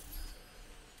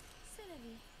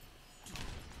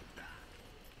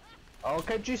 Oh,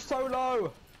 Genji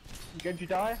solo! Genji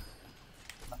die?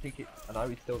 I think it. I know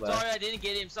he's still there. Sorry, I didn't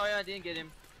get him. Sorry, I didn't get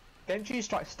him.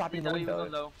 Genji's like stabbing the He was on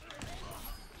window. low.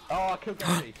 Oh, I killed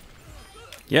Genji.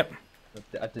 Yep.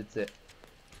 I did it.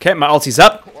 Okay, my ulti's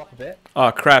up. Caught up a bit.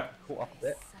 Oh, crap. Caught up a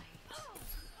bit.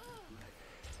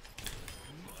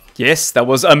 Yes, that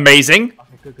was amazing.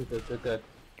 Okay, good.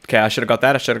 Okay, I should have got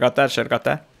that. I should have got that. I should have got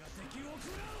that.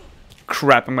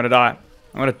 Crap, I'm gonna die.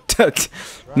 I'm gonna...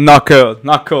 Not cool.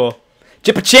 Not cool.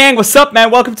 Jippa Chang, what's up,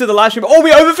 man? Welcome to the live stream. Oh,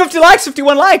 we're over 50 likes.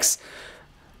 51 likes.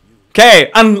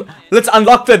 Okay, let's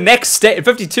unlock the next stage.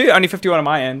 52, only 51 on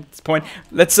my end. That's the point.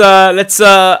 Let's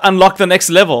unlock the next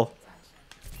level.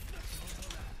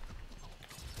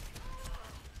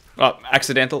 Oh,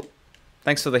 accidental.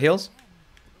 Thanks for the heals.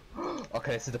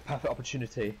 Okay, this is the perfect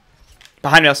opportunity.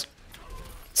 Behind us.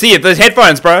 See it, those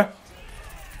headphones, bro.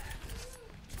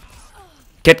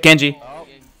 Get Genji. Oh.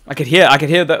 I could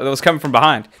hear that was coming from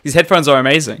behind. These headphones are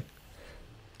amazing.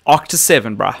 Octa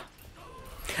 7, bruh.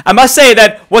 I must say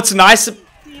that what's nice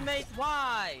Teammate,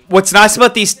 why? what's nice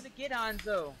about these Gonna get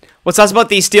Hanzo. what's nice about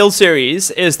these Steel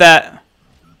series is that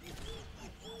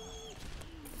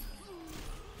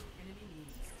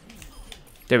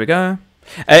there we go.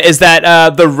 Is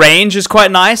that the range is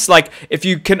quite nice. Like if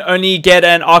you can only get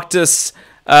an Octus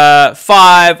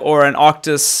 5 or an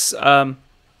Octus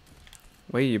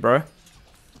where are you, bro?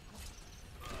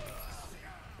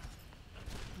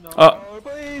 No. Oh,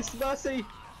 Please, mercy.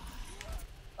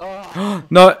 Oh,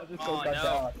 no. Oh,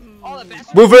 no. Oh, the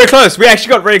best We're very close. We actually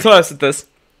got very close at this.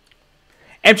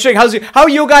 Amsterdam, how are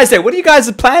your guys there? What are you guys'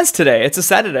 plans today? It's a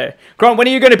Saturday. Grant, when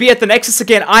are you going to be at the Nexus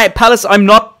again? Palace, I'm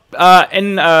not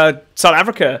in South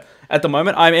Africa at the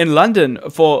moment. I'm in London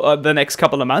for the next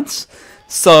couple of months.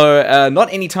 So,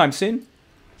 not anytime soon.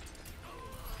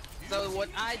 So what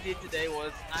I did today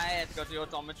was I had to go to the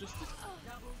optometrist to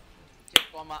check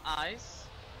on my eyes.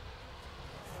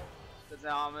 Because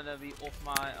now I'm gonna be off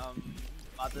my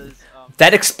mother's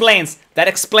That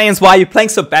explains why you're playing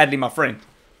so badly, my friend.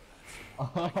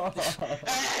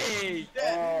 Hey!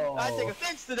 Oh. I take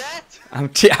offense to that! I'm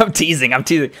teasing.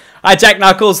 Hi, Jack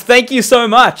Knuckles. Thank you so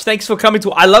much. Thanks for coming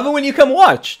to. I love it when you come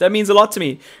watch. That means a lot to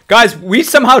me. Guys, we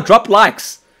somehow dropped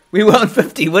likes. We were on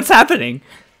 50. What's happening?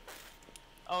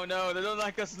 Oh no, they don't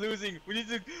like us losing. We need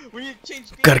to change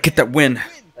things. Gotta get that win.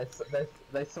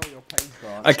 they saw your pain,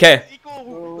 Grant. Okay.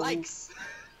 Equal likes.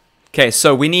 Okay,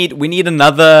 so we need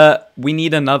another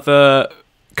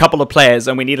couple of players,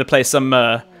 and we need to play some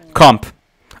comp.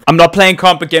 I'm not playing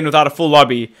comp again without a full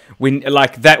lobby.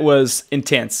 That was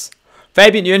intense.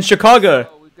 Fabian, you're in Chicago.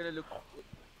 Oh, we're gonna look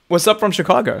What's up from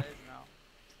Chicago? now.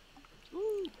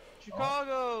 Woo!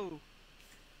 Chicago!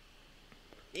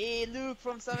 Hey, Luke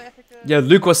from South Africa. Yeah,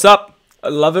 Luke, what's up? I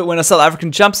love it when a South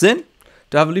African jumps in.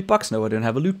 Do I have a loot box? No, I don't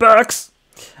have a loot box.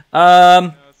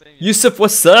 Same here. Yusuf,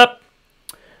 what's up?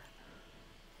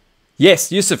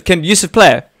 Yes, Yusuf. Can Yusuf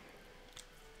play?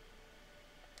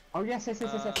 Oh yes.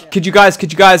 Could you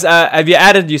guys have you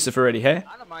added Yusuf already, hey?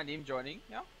 I don't mind him joining.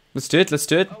 Yeah. Let's do it.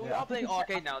 Oh, we're all playing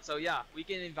arcade now, so yeah, we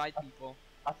can invite people.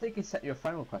 I think he sent you a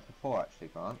friend request before, actually,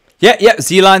 Grant. Yeah.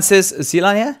 Zeline says, is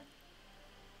Zeline here?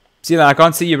 Zeline, I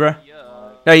can't see you, bro. Yeah.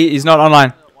 No, he's not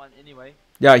online. One anyway.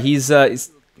 Yeah, he's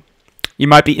he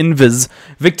might be invis.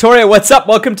 Victoria, what's up?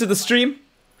 Welcome to the stream.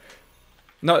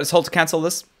 No, let's hold to cancel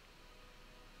this.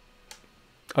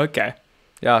 Okay.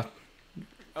 Yeah.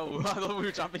 Oh, I thought we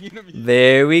were jumping into me.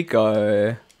 There we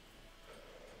go.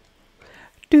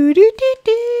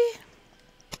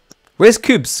 Where's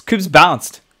Coops? Coops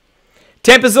bounced.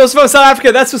 Tempest also from South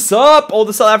Africa. That's what's up. All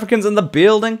the South Africans in the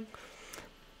building.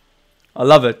 I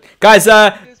love it. Guys,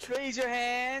 Just raise your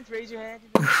hands. Raise your hand.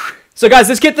 so guys,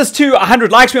 let's get this to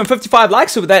 100 likes. We're on 55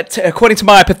 likes. So that, according to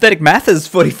my pathetic math, is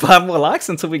 45 more likes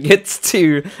until we get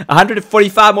to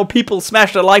 145 more people.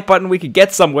 Smash the like button. We could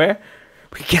get somewhere.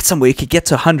 We could get somewhere. We could get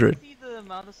to 100. See the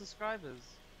amount of subscribers.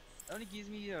 It only gives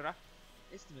me a rough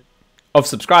estimate. Of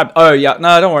subscribe. Oh, yeah.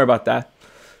 No, don't worry about that.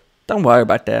 Don't worry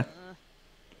about that.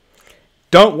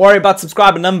 Don't worry about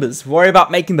subscriber numbers. Worry about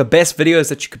making the best videos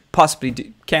that you could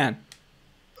possibly can.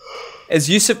 Is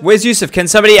Yusuf? Where's Yusuf? Can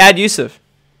somebody add Yusuf?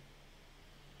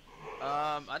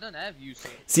 I don't have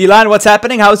Yusuf. Zeline, what's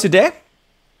happening? How's your day?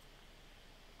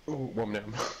 Oh, 1 minute.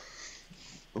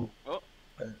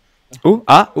 Ooh,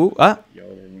 ah.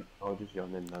 Yawning. I'll just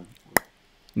yawn in then.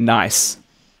 Nice.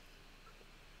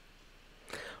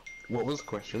 What was the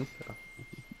question?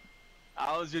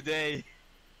 How was your day?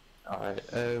 Alright,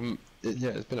 yeah,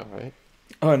 it's been alright.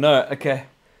 Oh no. Okay.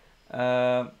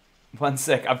 1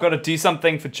 sec. I've got to do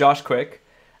something for Josh quick.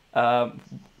 Oh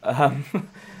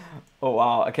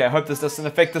wow. Okay. I hope this doesn't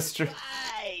affect the stream.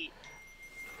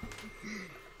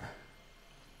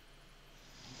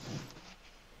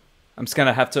 I'm just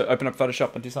gonna have to open up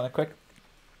Photoshop and do something quick.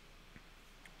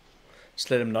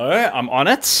 Just let him know I'm on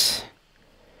it.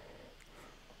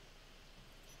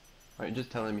 Right, just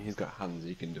tell him he's got hands,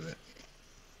 he can do it.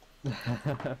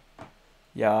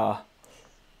 Yeah.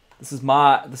 This is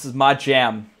my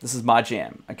jam. This is my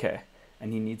jam. Okay.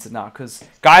 And he needs it now. Because,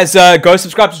 guys, go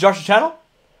subscribe to Josh's channel.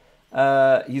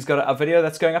 He's got a video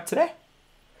that's going up today.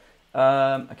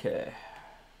 Okay.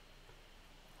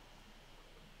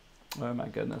 Oh my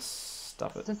goodness.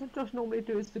 Stop it. Doesn't Josh normally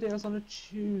do his videos on a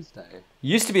Tuesday?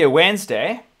 Used to be a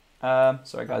Wednesday.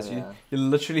 Sorry guys, Oh, yeah. you're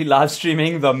literally live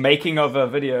streaming the making of a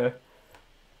video.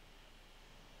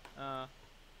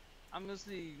 I'm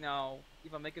mostly now.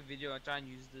 If I make a video, I try and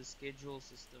use the schedule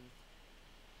system.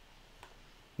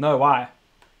 No, why?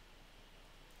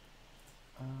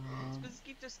 It's supposed to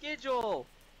keep the schedule.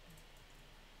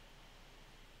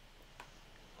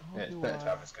 Yeah, it's better to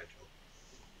have a schedule.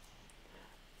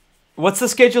 What's the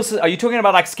schedule? Are you talking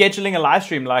about like scheduling a live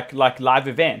stream, like live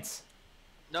events?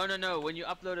 No, no, no. When you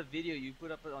upload a video, you put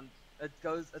up it on. It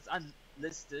goes. It's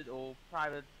unlisted or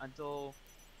private until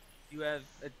you have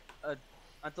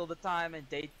until the time and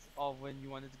date of when you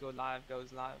want it to go live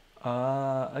goes live.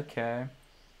 Okay.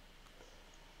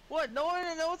 What? No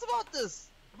one knows about this.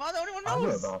 Am I the only one I know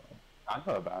knows? about it. I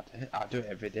know about it. I do it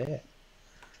every day.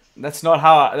 That's not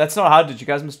how. That's not how. Did you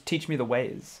guys must teach me the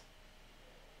ways?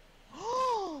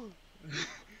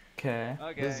 Okay.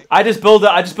 Okay. I just build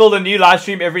a new live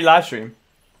stream every live stream,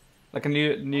 like a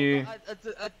new. I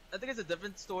think it's a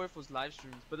different story for live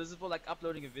streams, but this is for like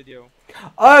uploading a video.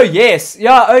 Oh yes,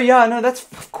 yeah. Oh yeah. No, that's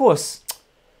of course.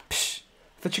 Psh.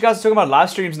 I thought you guys were talking about live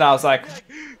streams now. It's like.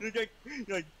 You're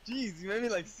like, geez, you made me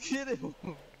like scared it.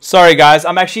 Sorry guys,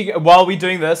 I'm actually while we're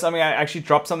doing this, I actually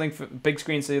dropped something for big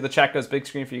screen so the chat goes big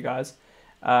screen for you guys.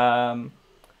 I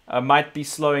might be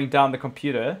slowing down the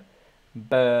computer,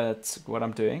 but what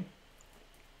I'm doing.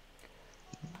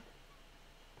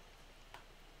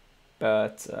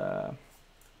 But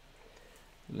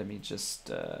let me just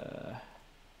there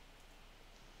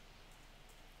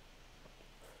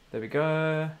we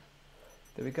go.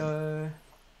 There we go.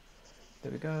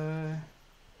 There we go.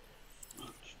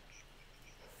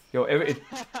 Yo,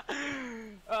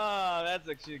 Oh, that's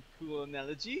actually a cool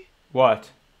analogy. What?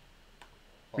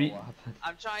 What happened?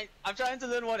 I'm trying to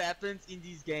learn what happens in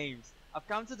these games. I've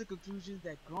come to the conclusion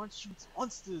that Grant shoots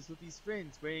monsters with his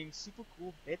friends wearing super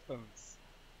cool headphones.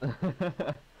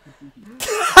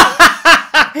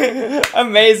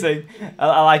 Amazing.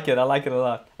 I like it. I like it a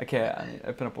lot. Okay, I need to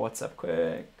open up WhatsApp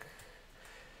quick.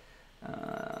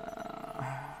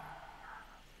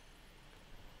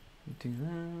 Do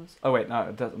this. Oh wait,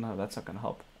 no, no, that's not gonna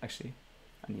help. Actually,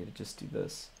 I need to just do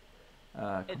this.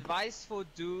 Advice for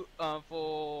doing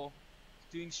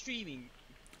streaming.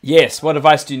 Yes. What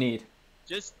advice do you need?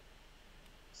 Just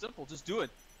simple. Just do it.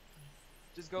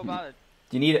 Just go about it.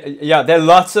 You need. Yeah, there are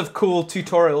lots of cool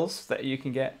tutorials that you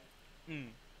can get.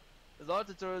 There's a lot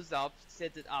of tutorials to help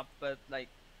set it up, but like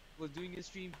for doing a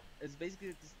stream, it's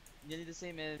basically nearly the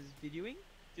same as videoing.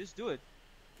 Just do it.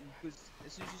 Because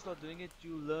as soon as you start doing it,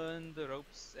 you learn the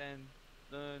ropes and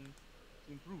learn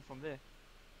to improve from there.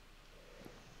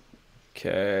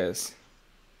 Okay.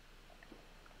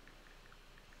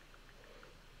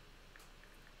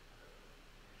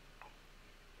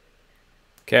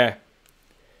 Okay.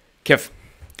 Kif.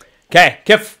 Okay,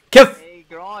 Kif. Hey,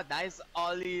 Grant, nice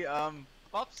Ollie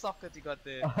pop socket you got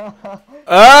there.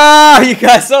 Ah, you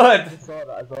guys saw it. I saw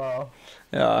that as well.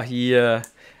 Yeah,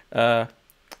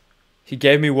 he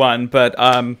gave me one, but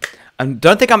I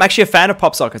don't think I'm actually a fan of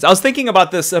pop sockets. I was thinking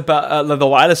about this about the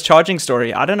wireless charging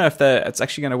story. I don't know if it's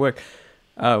actually gonna work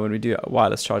when we do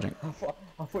wireless charging. I thought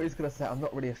he was gonna say I'm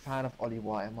not really a fan of Ollie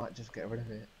White. I might just get rid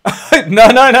of it. No.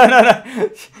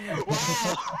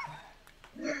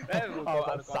 Oh,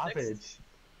 that's savage.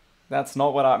 That's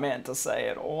not what I meant to say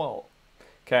at all.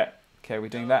 Okay, we're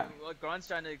doing that. What Grant's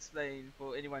trying to explain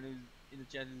for anyone who's in the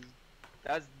chat who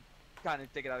does kind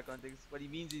of take it out of context, what he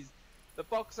means is the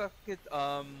pop socket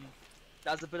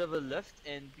does a bit of a lift,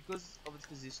 and because of its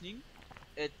positioning,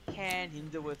 it can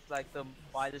hinder with like the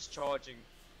wireless charging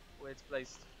where it's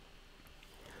placed.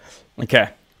 Okay,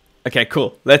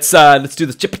 cool. Let's do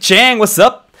this. Jippa-chang, what's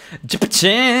up?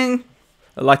 Jippa-chang.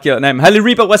 I like your name. Hello,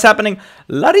 Reaper, what's happening?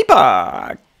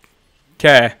 Laripa.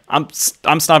 Okay, I'm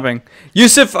sniping.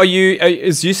 Yusuf,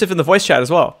 is Yusuf in the voice chat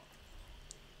as well?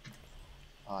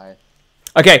 Hi.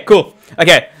 Okay, cool.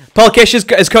 Okay, Palkesh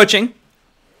is coaching.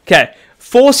 Okay,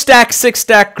 4-stack,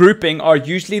 6-stack grouping are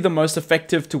usually the most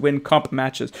effective to win comp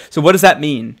matches. So what does that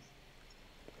mean?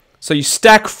 So you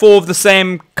stack 4 of the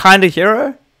same kind of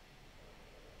hero?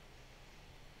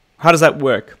 How does that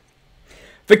work?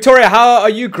 Victoria, how are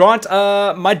you, Grant?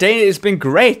 My day has been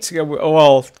great.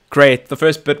 Well, great. The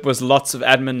first bit was lots of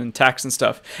admin and tax and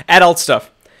stuff. Adult stuff.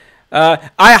 I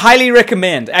highly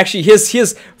recommend. Actually,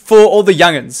 here's for all the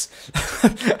youngins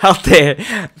out there.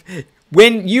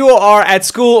 When you are at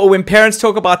school or when parents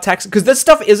talk about tax, because this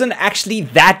stuff isn't actually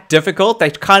that difficult.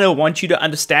 They kind of want you to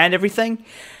understand everything.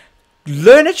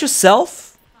 Learn it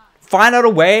yourself. Find out a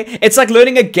way. It's like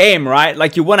learning a game, right?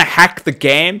 Like you want to hack the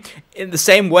game. In the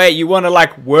same way, you want to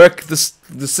like work the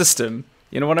system.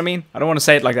 You know what I mean? I don't want to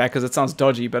say it like that because it sounds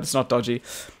dodgy, but it's not dodgy.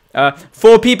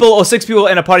 4 people or 6 people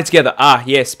in a party together. Ah,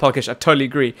 yes, Palkish, I totally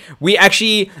agree.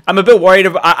 I'm a bit worried.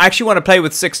 I actually want to play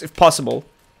with 6 if possible.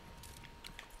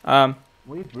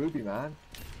 We need Ruby, man.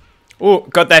 Oh,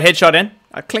 got that headshot in.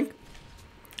 Clink.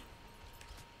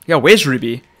 Yeah, where's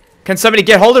Ruby? Can somebody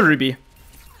get hold of Ruby? Is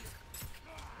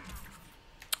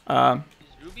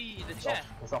Ruby in the chat?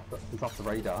 He's off the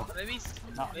radar. Maybe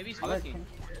he's working.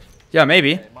 Yeah,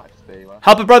 maybe. Yeah, it might just be. Well.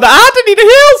 Help a brother. Ah, I need the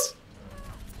heals!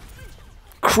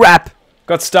 Crap.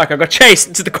 Got stuck. I got chased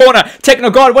into the corner. Techno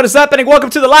God, what is happening? Welcome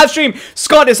to the live stream.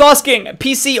 Scott is asking,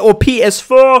 PC or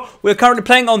PS4? We're currently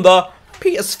playing on the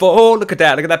PS4. Look at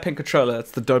that. Look at that pink controller.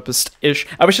 That's the dopest-ish.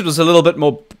 I wish it was a little bit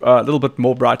more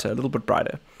brighter. A little bit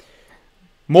brighter.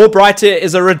 More brighter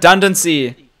is a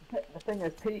redundancy. The thing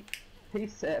is, PC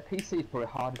is probably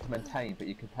harder to maintain, but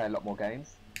you can play a lot more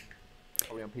games.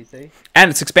 Probably on PC.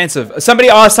 And it's expensive. Somebody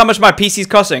asked how much my PC's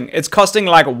costing. It's costing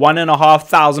like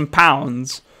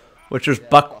 £1,500, which is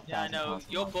buck. Yeah, I know.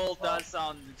 Your gold does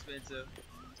sound expensive.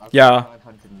 Yeah.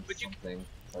 900 and something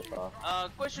so far.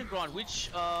 Question, Grant. Which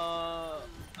I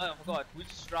forgot. Which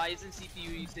Ryzen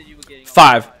CPU you said you were getting?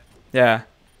 5. Yeah.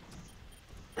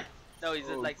 No, is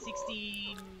it like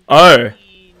 16? Oh.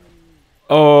 15?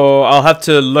 Oh, I'll have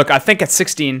to look. I think it's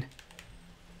 16.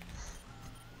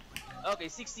 Okay,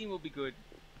 16 will be good.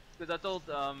 Because I told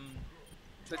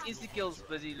because InstaKill's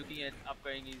busy looking at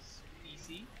upgrading his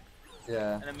PC.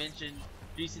 Yeah. And I mentioned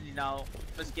recently now,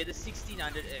 let's get a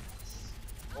 1600X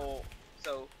or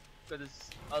so, because it's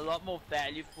a lot more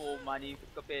value for money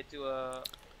compared to a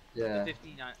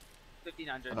 1500.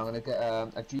 And I'm gonna get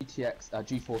a GTX,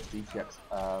 GeForce GTX,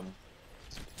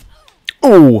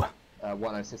 Ooh.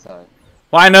 1060.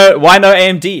 Why no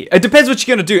AMD? It depends what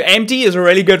you're gonna do. AMD is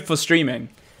really good for streaming.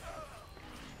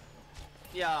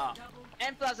 Yeah,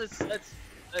 and plus it's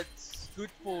good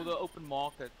for the open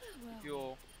market. If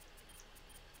you're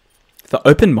The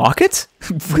open market?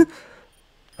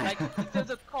 like in terms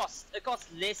of cost, it costs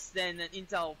less than an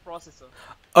Intel processor.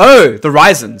 Oh, the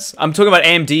Ryzen's. I'm talking about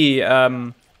AMD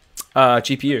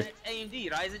GPU. That's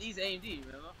AMD. Ryzen is AMD.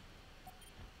 Remember?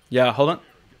 Yeah, hold on.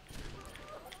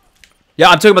 Yeah,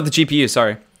 I'm talking about the GPU.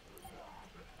 Sorry.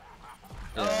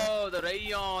 Oh, the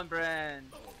Radeon brand.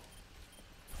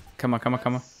 Come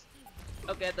on.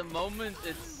 Okay, at the moment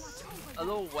it's a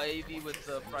little wavy with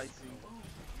the pricing.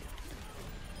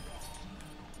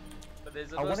 But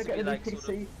there's I want to supposed to get be a new like sort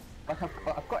PC. Like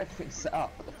I've got everything set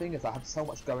up, but the thing is I have so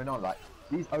much going on. Like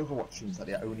these Overwatch streams are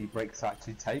the only breaks I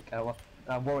actually take, and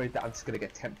I'm worried that I'm just gonna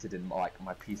get tempted and like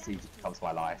my PC just becomes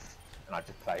my life, and I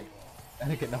just play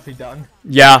and I get nothing done.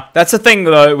 Yeah, that's the thing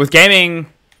though with gaming.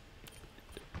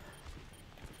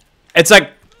 It's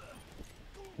like,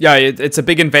 yeah, it's a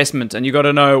big investment, and you got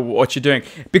to know what you're doing.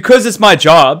 Because it's my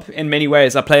job in many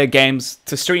ways. I play games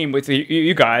to stream with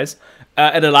you guys.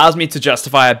 It allows me to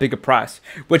justify a bigger price,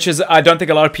 which is I don't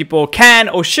think a lot of people can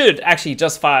or should actually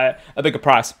justify a bigger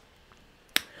price.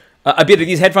 A bit of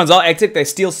these headphones are hectic. They're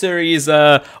SteelSeries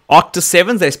Octa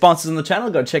 7s. They're sponsors on the channel.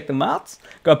 Go check them out.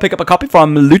 Go pick up a copy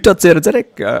from Luta.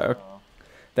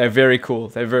 They're very cool.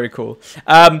 They're very cool.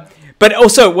 But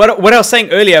also, what I was saying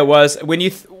earlier was when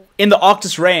you in the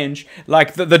Octus range,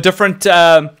 like the different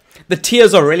the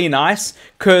tiers are really nice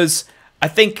because I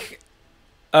think.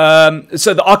 So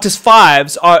the Octus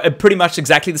 5s are pretty much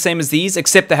exactly the same as these,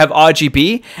 except they have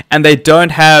RGB and they don't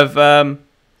have. Oh,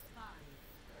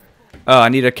 I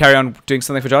need to carry on doing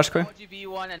something for Josh quick. RGB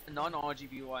one and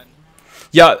non-RGB one.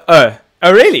 Yeah. Oh,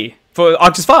 really? For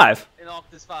Octus 5? In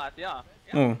Octus 5, yeah.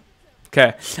 Oh,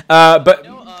 okay. But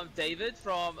you know, David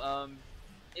from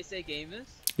SA Gamers.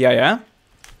 Yeah.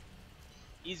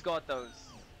 He's got those.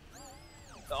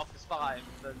 The Octus 5,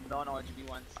 the non-RGB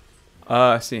ones.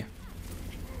 I see.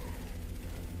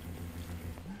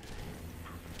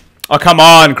 Oh, come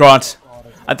on, Grant.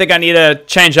 I think I need to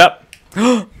change up.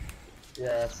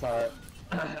 Yeah, so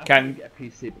Can get a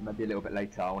PC, but maybe a little bit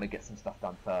later. I want to get some stuff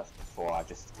done first before I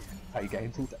just play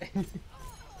games all day.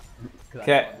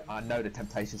 Okay. I know the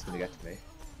temptation's going to get to me.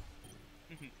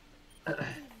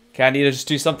 Okay, I need to just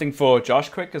do something for Josh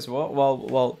quick as well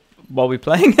while we're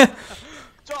playing.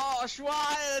 Josh,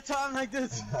 why at a time like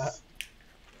this?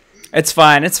 It's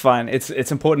fine.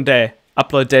 It's important day.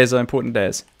 Upload days are important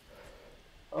days.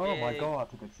 Oh my god,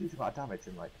 I took a huge amount of damage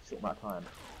in like a short amount of time.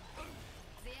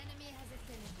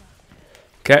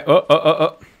 Okay.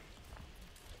 Oh.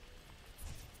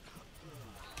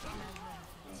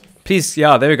 Please,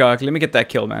 yeah, there we go. Let me get that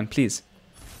kill, man. Please.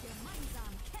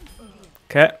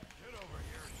 Okay.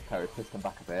 Okay, we pushed them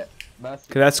back a bit. Mercy.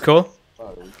 Okay, that's cool.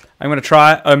 I'm gonna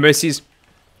try. Oh, Mercy's.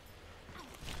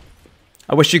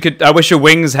 I wish your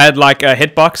wings had like a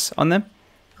hitbox on them.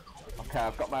 Okay,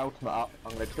 I've got my ultimate up.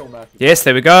 I'm gonna kill Mercy. Yes,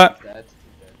 there we go. Dead.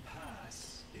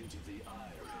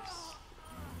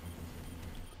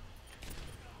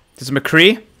 There's a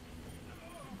McCree.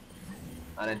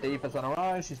 And then Diva's on her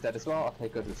own, she's dead as well. Okay,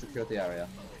 good, we secured the area.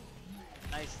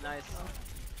 Nice, nice.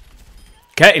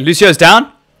 Okay, Lucio's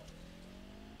down.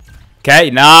 Okay,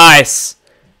 nice.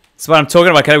 That's what I'm talking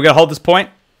about. Okay, we're gonna hold this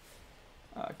point.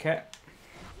 Okay.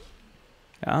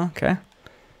 Yeah, okay.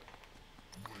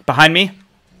 Behind me.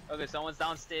 Okay, someone's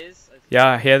downstairs. Yeah,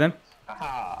 I hear them.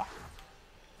 Aha!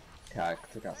 Okay, I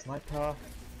took out sniper.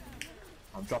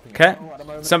 I'm dropping Okay. it at the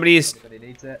moment. Somebody's Everybody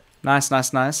needs it. nice,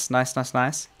 nice, nice, nice, nice,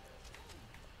 nice.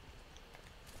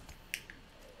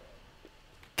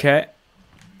 Okay.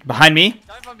 Behind me.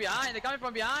 Coming from behind, they're coming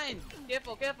from behind.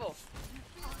 Careful, careful.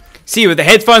 See, with the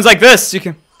headphones like this, you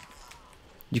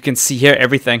can see here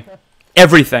everything.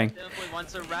 Everything. 7.1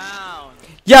 surround.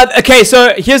 Yeah, okay,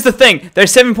 so here's the thing. They're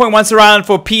 7.1 surround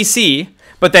for PC,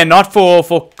 but they're not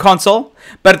for console.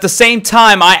 But at the same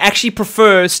time, I actually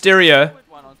prefer stereo.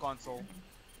 7.1 on console.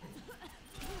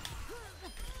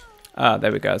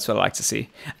 There we go. That's what I like to see.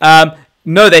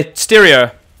 No, they're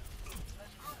stereo.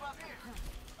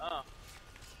 Oh.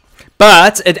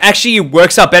 But it actually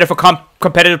works out better for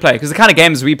competitive play, because the kind of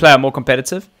games we play are more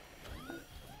competitive.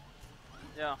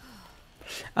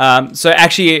 Yeah. So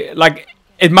actually, like,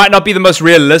 it might not be the most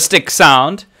realistic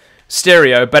sound,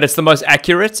 stereo, but it's the most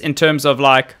accurate in terms of,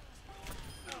 like...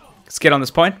 Let's get on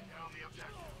this point.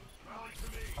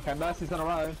 Okay, Mercy's on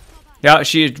her own. Yeah,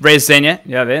 she raised Xenia.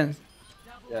 Yeah, there.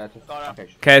 Yeah, just... Okay,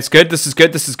 Okay, it's good. This is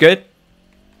good. This is good.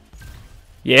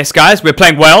 Yes, guys, we're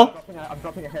playing well. I'm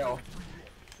dropping a hill.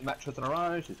 Metra's on her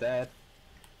own, she's dead.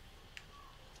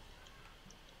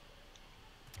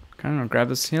 Okay, I'm gonna grab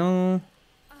this hill.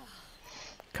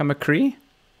 Kamakri.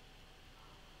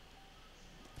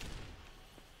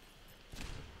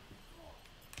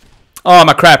 Oh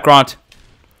my crap, Grant.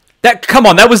 That, come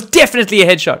on, that was definitely a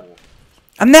headshot.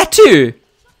 And that too.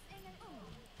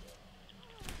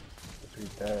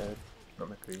 McCree's dead. Not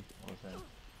McCree. What was that?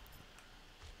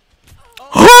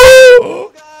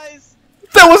 Oh, Guys!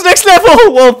 that was next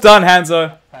level. Well done,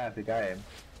 Hanzo. Play of the game.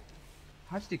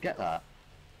 How did you get that?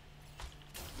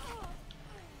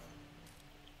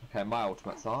 Okay, my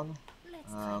ultimate's on.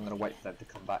 I'm gonna wait for them to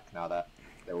come back now that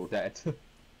they're all dead.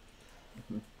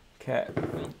 Okay.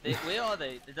 Where are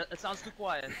they? It sounds too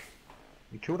quiet.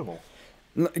 You killed them all.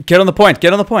 Get on the point.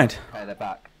 Get on the point. Okay, they're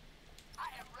back.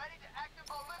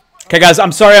 Okay, guys,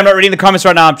 I'm sorry I'm not reading the comments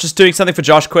right now. I'm just doing something for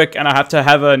Josh quick, and I have to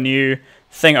have a new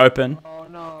thing open. Oh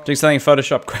no. Doing something in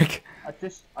Photoshop quick. I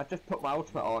just put my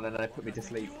ultimate on and then they put me to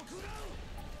sleep.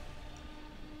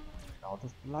 Oh,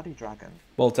 this bloody dragon.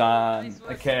 Well done. Nice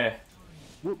work. Okay.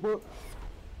 Whoop, whoop.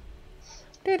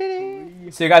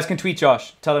 So you guys can tweet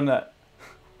Josh. Tell him that.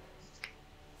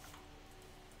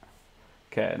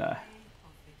 Okay, no.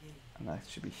 And that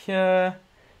should be here.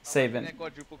 Saving. That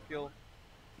quadruple kill.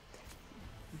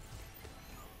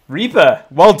 Reaper,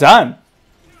 well done.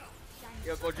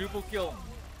 Yeah, quadruple kill.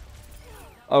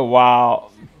 Oh,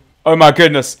 wow. Oh, my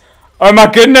goodness. Oh, my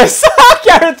goodness.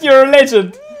 Gareth, you're a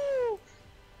legend.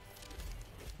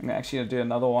 I'm actually going to do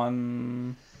another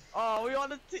one. Oh, we on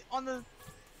the.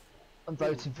 I'm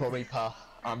voting for Reaper.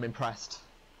 I'm impressed.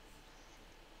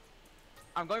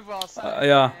 I'm going for our side.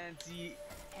 Yeah. And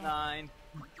D9.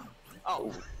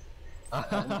 Oh.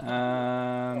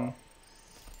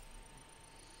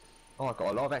 Oh, I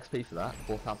got a lot of XP for that.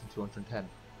 4,210.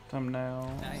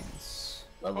 Thumbnail. Nice.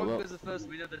 Level Probably up. was the first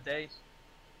win of the day.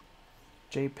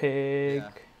 JPEG. Yeah.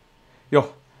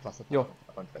 Yo. Plus a, Yo.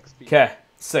 a bunch of XP. Okay,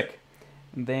 sick.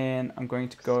 And then I'm going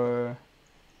to go...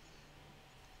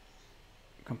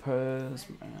 Compose.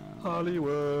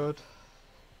 Hollywood.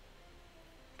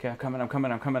 Okay, I'm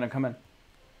coming.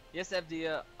 Yes,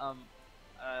 FD,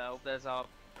 I hope that's how I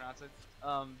pronounce it.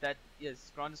 That,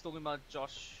 yes, Grant is talking about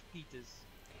Josh Peters.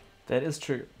 That is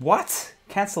true. What?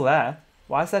 Cancel that.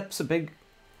 Why is that so big?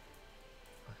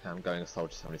 Okay, I'm going a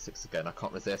Soldier 76 again. I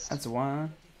can't resist. That's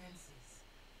one.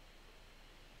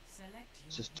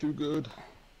 It's just too good.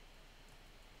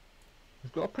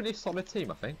 We've got a pretty solid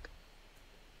team, I think.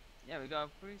 Yeah, we got a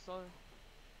pretty solid.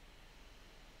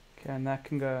 Okay, and that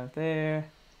can go there.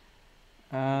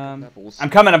 Levels. I'm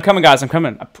coming, guys. I'm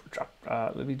coming.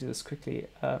 Let me do this quickly.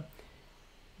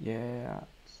 Yeah.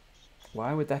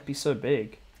 Why would that be so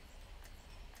big?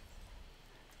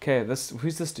 Okay,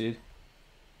 who's this dude?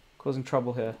 Causing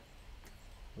trouble here.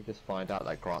 We'll just find out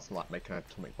that Grant's like making an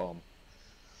atomic bomb.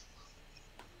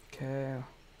 Okay.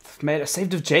 I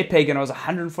saved a JPEG and it was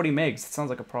 140 megs. That sounds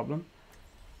like a problem.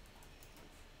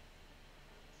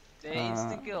 They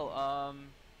insta kill.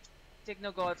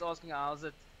 Techno God's asking how's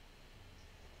it.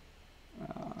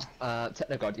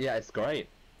 Technogod, yeah, it's great.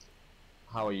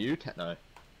 How are you, Techno?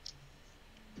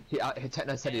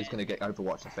 Techno said he was going to get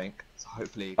Overwatch, I think. So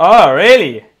hopefully. Oh,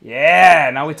 really? Yeah,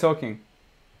 now we're talking.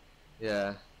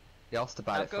 Yeah. He asked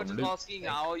about it Coach from is Luke. asking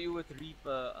how are you with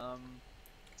Reaper,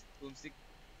 Boomstick.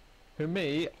 Who,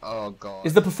 me? Oh god.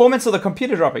 Is the performance of the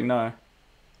computer dropping? No.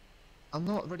 I'm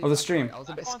not really. Of the that stream. great. I was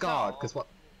a bit I can't scarred tell. because when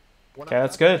Okay, I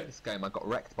that's first played good. this game, I got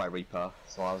wrecked by Reaper,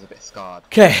 so I was a bit scarred.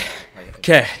 Okay.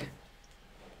 Okay.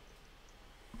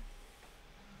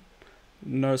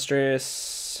 No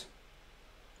stress.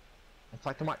 In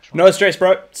fact, I might try. No stress,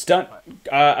 bro. It's done.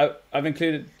 I've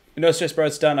included. No stress, bro.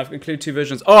 It's done. I've included 2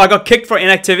 versions. Oh, I got kicked for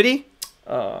inactivity.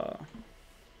 I'll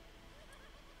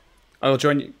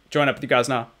join up with you guys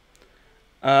now.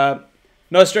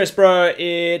 No stress, bro.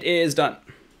 It is done.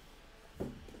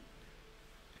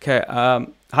 Okay.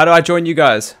 How do I join you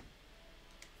guys?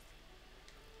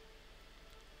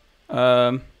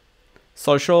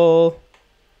 Social.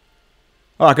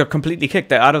 Oh, I got completely kicked.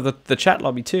 They're out of the chat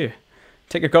lobby too.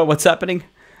 Take a go. What's happening?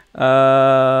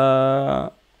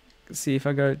 See if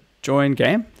I go join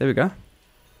game. There we go.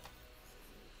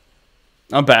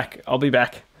 I'm back. I'll be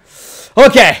back.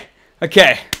 Okay.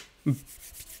 Okay.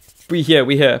 We here.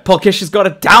 Polkish has got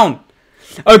it down.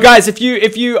 Oh, guys, if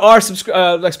you are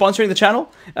like sponsoring the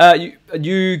channel,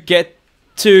 you get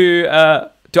to.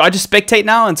 Do I just spectate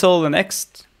now until the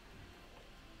next?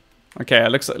 Okay,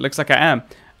 it looks like I am.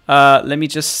 Let me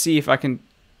just see if I can.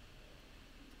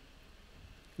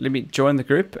 Let me join the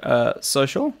group.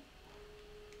 Social.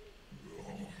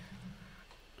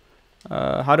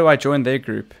 How do I join their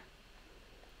group?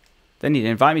 They need to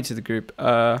invite me to the group.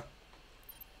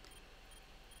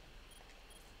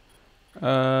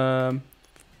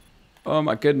 Oh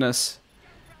my goodness.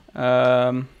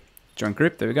 Join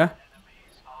group. There we go.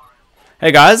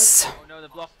 Hey guys. Oh no, they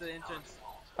blocked the entrance.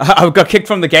 I got kicked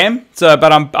from the game, so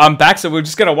but I'm back. So we're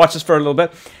just gonna watch this for a little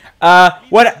bit.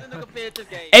 What?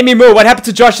 Amy Moore, what happened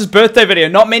to Josh's birthday video?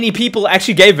 Not many people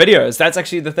actually gave videos. That's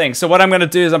actually the thing. So what I'm gonna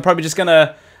do is I'm probably just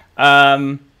gonna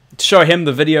show him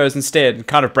the videos instead and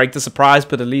kind of break the surprise.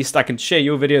 But at least I can share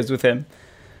your videos with him.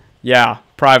 Yeah,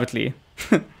 privately.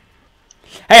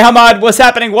 Hey Hamad, what's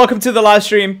happening? Welcome to the live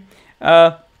stream.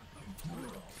 Yeah.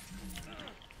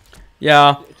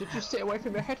 Did you sit away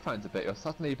from your headphones a bit? You're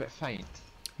suddenly a bit faint.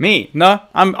 Me? No,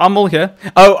 I'm all here.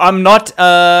 Oh, I'm not.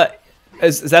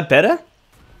 Is that better?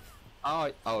 Oh,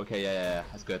 okay, yeah,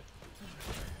 that's good.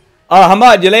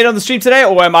 Hamad, you're late on the stream today,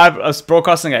 or am I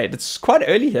broadcasting late? It's quite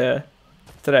early here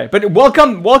today. But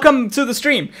welcome to the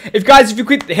stream. If you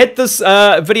could hit this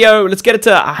video, let's get it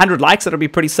to 100 likes. That'll be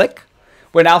pretty sick.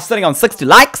 We're now sitting on 60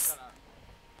 likes.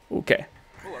 Okay.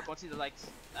 Oh, I can't see the likes.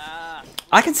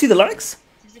 I can see the likes.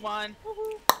 61.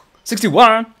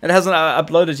 61. It hasn't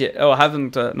uploaded yet. Oh, I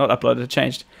haven't not uploaded. It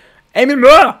changed. Amy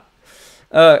Moore.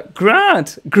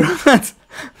 Grant.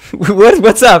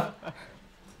 What's up?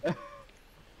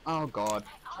 Oh god,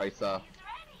 Tracer.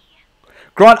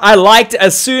 Grant, I liked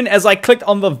as soon as I clicked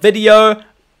on the video.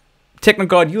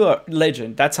 Technogod, you are a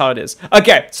legend. That's how it is.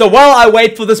 Okay, so while I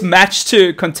wait for this match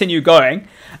to continue going,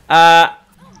 I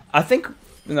think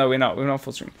no, we're not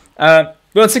full stream. We're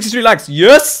on 63 likes.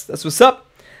 Yes, that's what's up.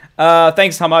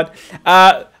 Thanks, Hamad.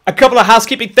 A couple of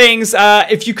housekeeping things.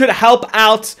 If you could help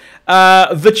out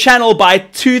the channel by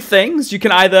 2 things, you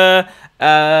can either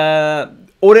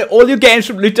order all your games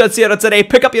from loot.co.za,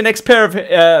 pick up your next pair of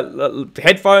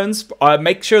headphones,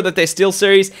 make sure that they're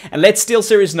SteelSeries, and let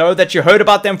SteelSeries know that you heard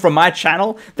about them from my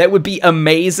channel. That would be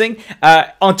amazing.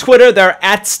 On Twitter, they're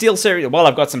at SteelSeries. Well,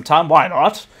 I've got some time. Why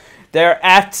not? They're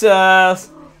at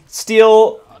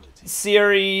SteelSeries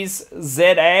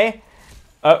ZA.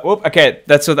 Okay,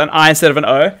 that's with an I instead of an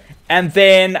O. And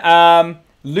then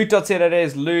loot.co.za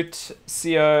is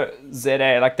loot.co.za,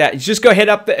 like that. You just go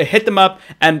hit them up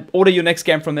and order your next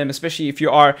game from them, especially if you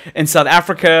are in South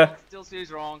Africa. Still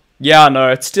series wrong. Yeah, no,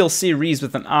 it's still series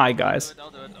with an I, guys.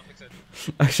 I'll do it. I'll fix it.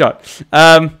 Oh, shot.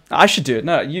 I should do it.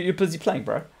 No, you're busy playing,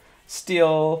 bro.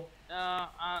 Steel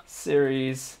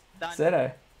series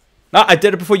ZA. No, I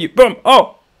did it before you. Boom.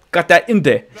 Oh, got that in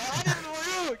there. No, I did it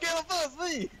for you. Came first,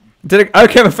 me. Did it?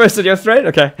 Okay, my first at your thread.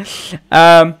 Okay.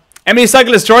 Emily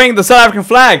Suggle is drawing the South African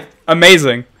flag.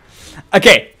 Amazing.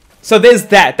 Okay, so there's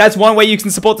that. That's one way you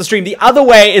can support the stream. The other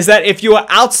way is that if you are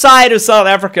outside of South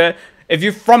Africa, if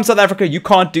you're from South Africa, you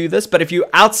can't do this. But if you're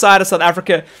outside of South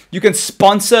Africa, you can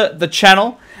sponsor the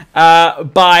channel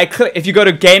if you go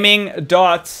to gaming.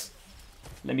 Let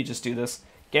me just do this.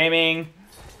 Gaming.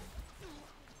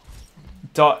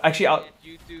 Actually,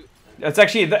 it's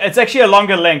actually a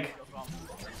longer link.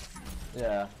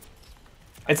 Yeah.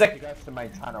 It's If like, you go to the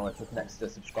main channel, it's just next to the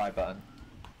subscribe button.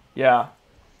 yeah,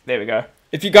 there we go.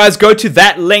 If you guys go to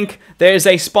that link, there is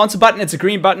a sponsor button. It's a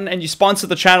green button, and you sponsor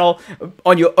the channel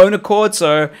on your own accord.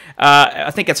 So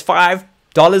I think it's $5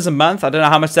 a month. I don't know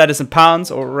how much that is in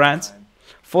pounds or rands.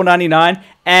 $4.99.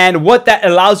 And what that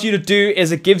allows you to do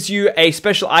is it gives you a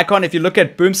special icon. If you look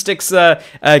at Boomstick's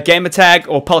gamer tag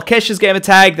or Palkesh's gamer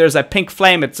tag, there's a pink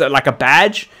flame. It's like a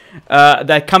badge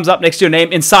that comes up next to your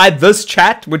name inside this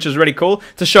chat, which is really cool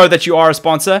to show that you are a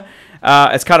sponsor.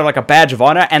 It's kind of like a badge of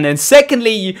honor. And then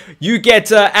secondly, you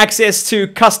get access to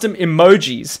custom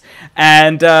emojis.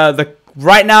 And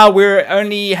right now we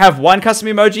only have one custom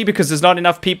emoji because there's not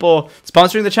enough people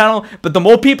sponsoring the channel. But the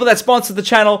more people that sponsor the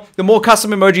channel, the more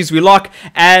custom emojis we lock.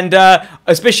 And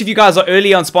especially if you guys are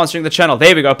early on sponsoring the channel,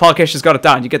 there we go. Palkesh has got it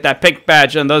down. You get that pink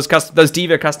badge and those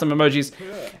Diva custom emojis.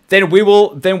 Then we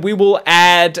will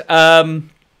add custom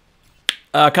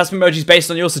emojis based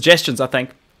on your suggestions. I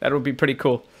think that would be pretty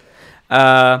cool.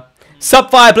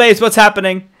 Sup Fireblades, what's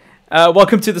happening?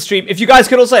 Welcome to the stream. If you guys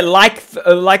could also like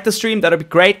the stream, that would be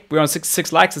great. We're on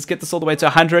 66 likes. Let's get this all the way to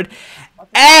 100.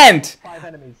 And 5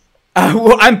 enemies.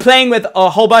 I'm playing with a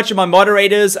whole bunch of my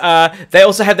moderators. They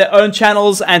also have their own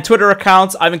channels and Twitter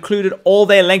accounts. I've included all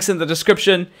their links in the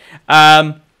description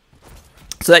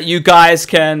so that you guys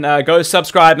can go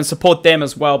subscribe and support them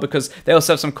as well, because they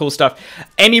also have some cool stuff.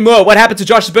 Amy Moore, what happened to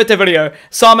Josh's birthday video?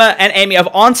 Sama and Amy, I've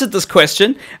answered this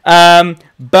question,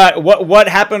 but what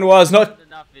happened was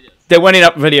there weren't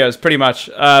enough videos, pretty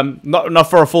much. Not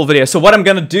for a full video. So what I'm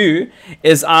going to do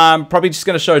is I'm probably just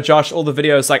going to show Josh all the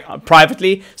videos like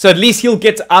privately. So at least he'll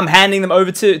get, I'm handing them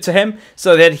over to him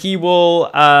so that he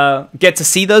will get to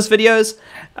see those videos.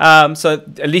 So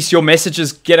at least your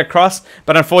messages get across.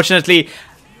 But unfortunately,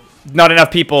 not enough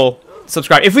people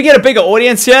subscribe. If we get a bigger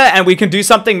audience here and we can do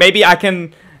something, maybe I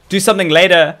can do something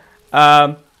later.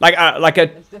 It's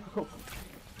difficult.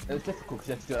 It was difficult because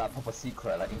you have to do it like proper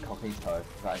secret, like incognito,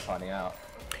 without finding out.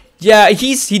 Yeah,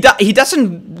 he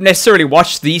doesn't necessarily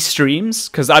watch these streams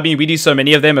because I mean we do so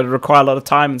many of them. It require a lot of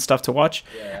time and stuff to watch.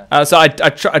 Yeah. So I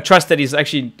trust that he's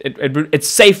actually it's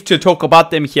safe to talk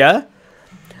about them here.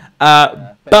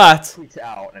 But tweet it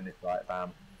out and it's like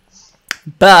bam.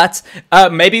 But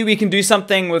maybe we can do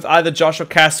something with either Josh or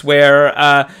Cass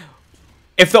where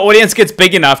if the audience gets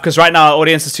big enough, because right now our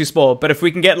audience is too small, but if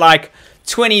we can get like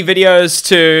 20 videos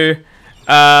to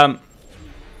I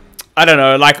don't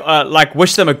know, like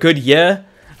wish them a good year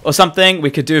or something, we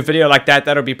could do a video like that.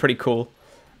 That would be pretty cool.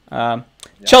 Yeah.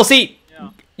 Chelsea,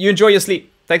 you enjoy your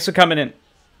sleep. Thanks for coming in.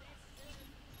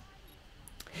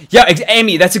 Yeah,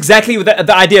 Amy, that's exactly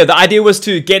the idea. The idea was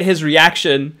to get his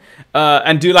reaction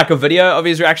and do like a video of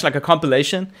his reaction, like a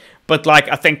compilation. But like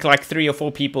I think like 3 or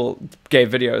 4 people gave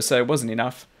videos, so it wasn't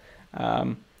enough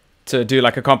to do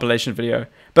like a compilation video.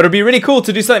 But it'd be really cool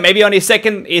to do something maybe on his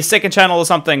second channel or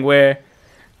something where,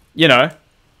 you know,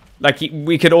 like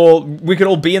we could all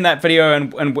be in that video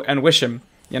and wish him,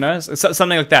 you know,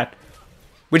 something like that.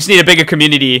 We just need a bigger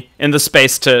community in the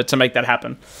space to make that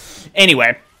happen.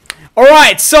 Anyway. All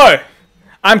right, so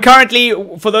I'm currently,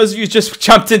 for those of you who just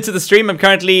jumped into the stream, I'm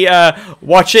currently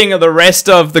watching the rest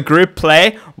of the group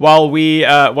play while we,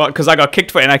 because I got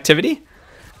kicked for inactivity,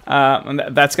 and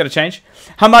that's gonna change.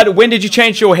 Hamad, when did you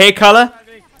change your hair color?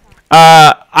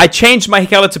 I changed my hair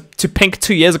color to pink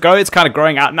 2 years ago. It's kind of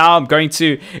growing out now. I'm going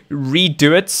to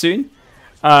redo it soon.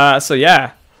 So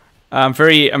yeah, I'm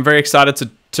very excited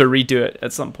to redo it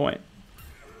at some point.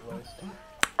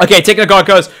 Okay, Technogod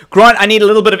goes, Grant, I need a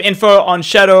little bit of info on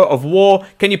Shadow of War.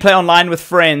 Can you play online with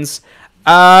friends?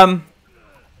 There's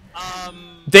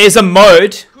a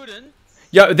mode.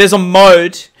 Yeah, there's a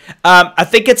mode. I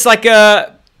think it's like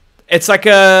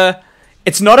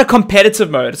it's not a competitive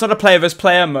mode. It's not a player versus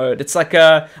player mode. It's like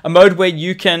a mode where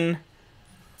you can.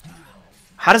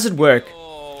 How does it work?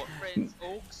 Friends,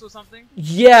 orcs or something?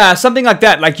 Yeah, something like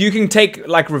that. Like you can take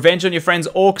like revenge on your friends'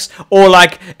 orcs, or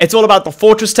like it's all about the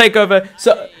fortress takeover.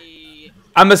 So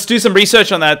I must do some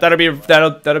research on that.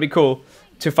 That'll be cool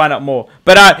to find out more.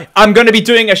 But I'm going to be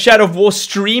doing a Shadow of War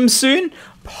stream soon,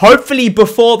 hopefully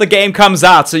before the game comes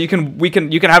out, so you can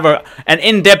have an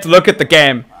in-depth look at the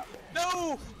game.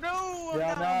 No.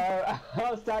 Yeah,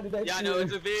 no. Yeah, no,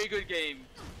 it's a very good game.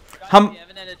 Guys, if you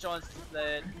haven't had a chance to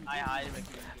play it, I highly recommend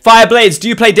it. Fireblades, do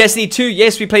you play Destiny 2?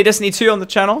 Yes, we play Destiny 2 on the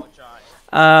channel.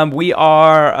 We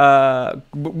are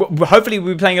hopefully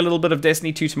we'll be playing a little bit of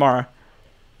Destiny 2 tomorrow.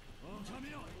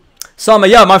 Sama,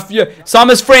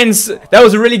 Sama's friends, that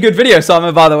was a really good video,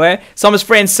 Sama, by the way. Sama's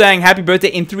friends sang happy birthday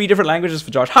in 3 different languages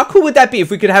for Josh. How cool would that be if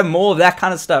we could have more of that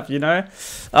kind of stuff, you know?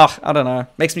 Oh, I don't know.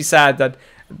 Makes me sad that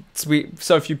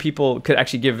so few people could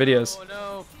actually give videos. Oh,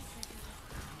 no.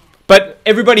 But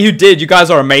everybody who did, you guys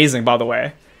are amazing, by the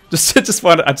way. I just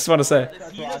want to say. The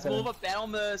healer's more of a battle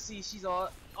mercy. She's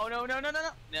all. Oh no.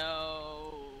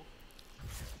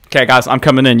 Okay, guys, I'm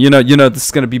coming in. You know this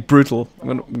is gonna be brutal.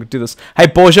 I'm gonna do this. Hey,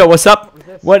 Borgia, what's up?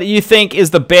 What do you think is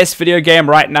the best video game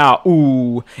right now?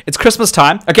 Ooh, it's Christmas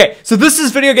time. Okay, so this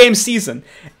is video game season.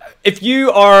 If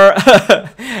you are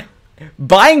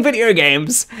buying video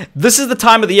games, this is the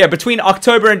time of the year between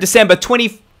October and December.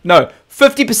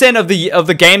 50% of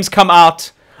the games come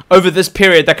out over this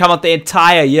period. That come out the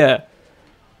entire year.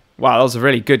 Wow, that was a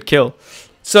really good kill.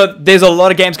 So there's a lot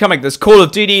of games coming. There's Call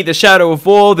of Duty, there's Shadow of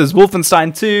War, there's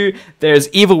Wolfenstein 2, there's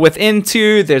Evil Within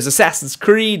 2, there's Assassin's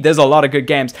Creed. There's a lot of good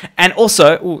games. And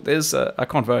also, ooh, there's I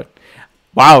can't vote.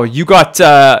 Wow, you got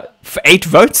 8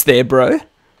 votes there, bro.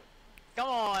 Come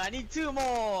on, I need 2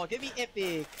 more. Give me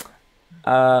epic.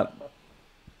 I'm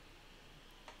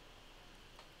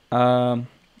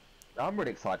really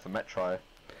excited for Metro.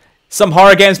 Some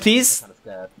horror games, please. I'm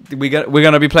kind of We're scared.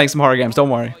 gonna be playing some horror games.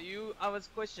 Don't worry. I was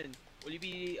question. Will you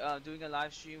be doing a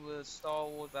live stream with Star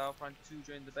Wars Battlefront 2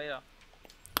 during the beta?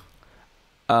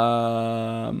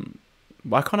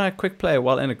 Why can't I quick play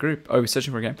while in a group? Oh, we're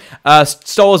searching for a game.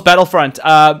 Star Wars Battlefront.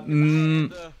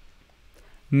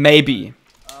 Maybe.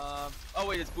 Oh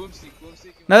wait, it's Boomstick.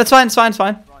 No, that's fine. It's fine. It's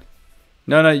fine.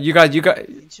 No, you got.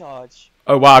 In charge.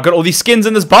 Oh wow, I got all these skins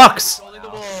in this box. Controlling the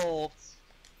world.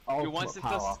 You Ultimate want to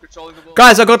power. controlling the world.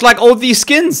 Guys, I got like all these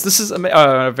skins. This is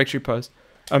victory pose.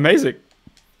 Amazing.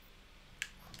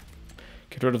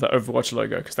 Get rid of the Overwatch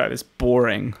logo because that is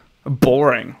boring.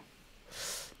 Boring.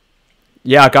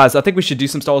 Yeah, guys, I think we should do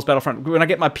some Star Wars Battlefront when I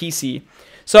get my PC.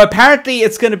 So apparently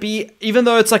it's going to be, even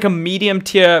though it's like a medium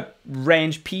tier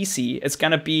range PC, it's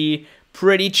going to be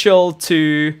pretty chill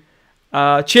to...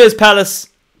 cheers, Palace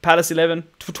 11,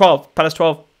 12, Palace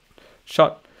 12.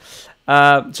 Shot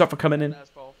for coming in.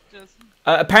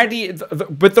 Apparently,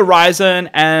 with the Ryzen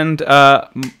and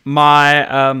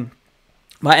my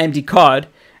AMD card,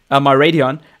 my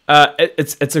Radeon,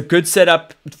 it's a good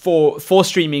setup for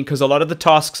streaming because a lot of the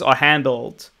tasks are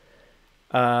handled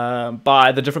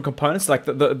by the different components. Like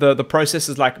the process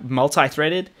is like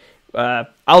multi-threaded.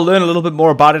 I'll learn a little bit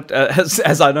more about it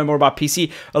as I know more about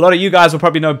PC. A lot of you guys will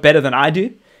probably know better than I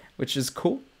do, which is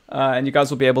cool. And you guys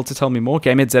will be able to tell me more.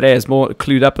 GameHeadZA is more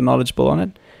clued up and knowledgeable on it.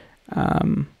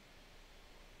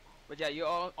 But yeah,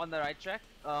 you're on the right track.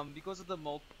 Because of the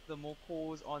more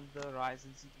cores on the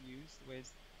Ryzen CPUs, the way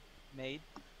it's made,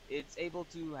 it's able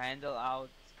to handle out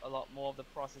a lot more of the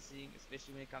processing,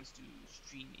 especially when it comes to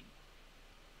streaming.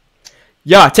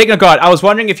 Yeah, taking a guard. I was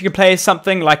wondering if you could play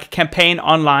something like campaign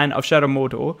online of Shadow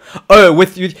Mordor. Oh,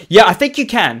 with you? Yeah, I think you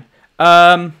can.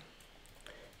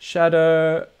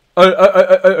 Shadow.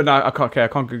 Oh, no, I can't. Okay, I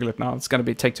can't Google it now. It's gonna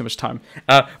take too much time.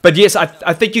 But yes,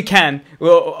 I think you can.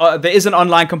 Well, there is an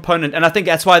online component, and I think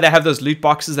that's why they have those loot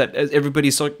boxes that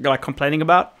everybody's sort of like complaining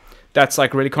about. That's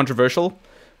like really controversial.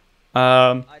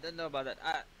 I don't know about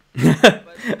that.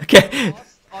 Okay.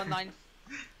 Online.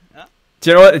 Huh?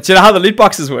 Do you know how the loot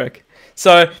boxes work?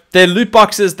 So they're loot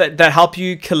boxes that help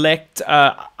you collect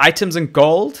items and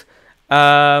gold,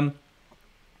 and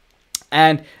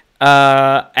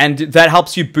that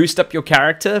helps you boost up your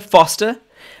character faster.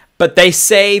 But they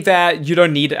say that you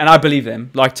don't need it, and I believe them.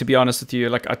 Like, to be honest with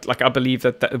you, I believe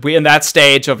that we're in that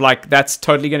stage of like that's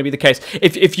totally going to be the case.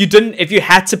 If you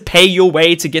had to pay your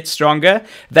way to get stronger,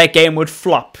 that game would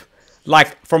flop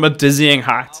like from a dizzying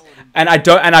height. And I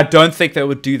don't think they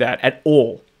would do that at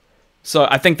all. So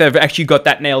I think they've actually got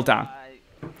that nailed down.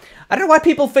 I don't know why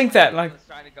people think that. Like,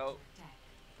 trying to go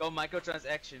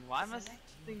microtransaction. Why must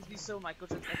things be so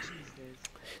microtransaction these days?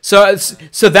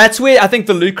 So that's where I think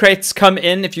the loot crates come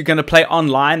in. If you're going to play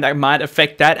online, that might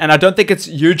affect that. And I don't think it's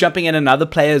you jumping in another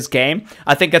player's game.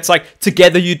 I think it's like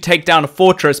together you take down a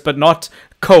fortress, but not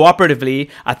cooperatively.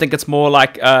 I think it's more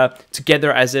like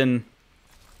together as in,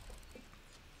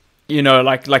 you know,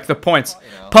 like the points.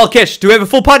 Palkesh, do we have a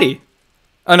full party?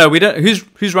 Oh no, we don't.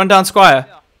 Who's Rundown Squire?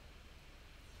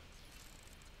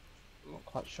 Not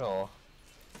quite sure.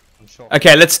 I'm sure.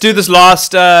 Okay, let's do this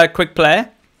last quick play.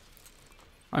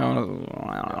 And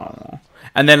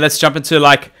then let's jump into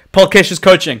like Palkesh's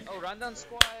coaching. Oh, Rundown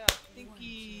Squire, I think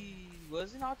he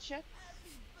was in our chat.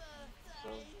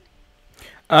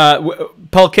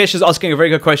 Palkesh is asking a very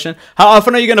good question. How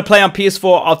often are you going to play on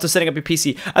PS4 after setting up your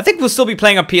PC? I think we'll still be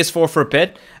playing on PS4 for a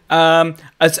bit.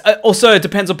 Also, it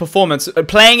depends on performance.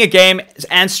 Playing a game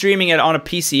and streaming it on a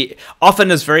PC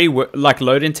often is very like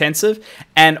load intensive.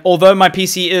 And although my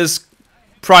PC is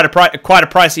quite a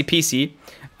pricey PC,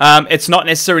 it's not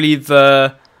necessarily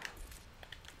the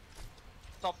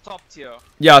top tier.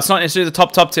 Yeah, it's not necessarily the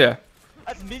top tier.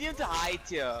 That's medium to high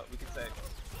tier, we could say.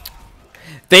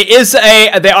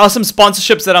 There are some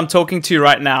sponsorships that I'm talking to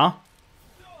right now.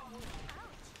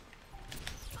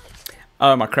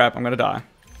 Oh my crap, I'm gonna die.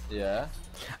 Yeah.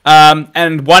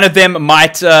 and one of them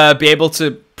might be able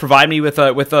to provide me with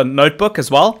a notebook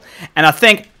as well. And I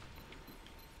think,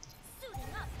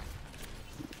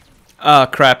 oh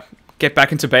crap, get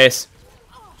back into base.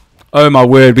 Oh my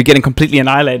word, we're getting completely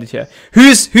annihilated here.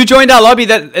 Who joined our lobby?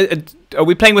 That are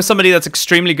we playing with somebody that's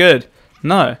extremely good?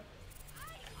 No.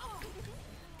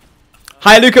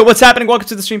 Hi Luca, what's happening? Welcome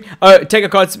to the stream. Oh, take a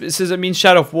card. It says it means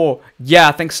Shadow of War. Yeah,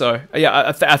 I think so.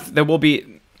 Yeah, there will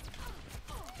be.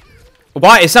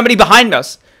 Why is somebody behind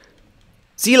us?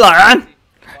 Zilan.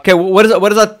 Okay, what is it?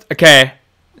 What is that? Okay.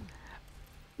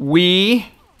 We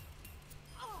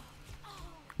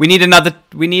need another.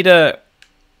 We need a.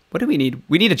 What do we need?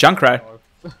 We need a Junkrat.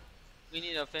 We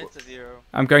need an offensive hero.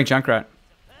 I'm going Junkrat.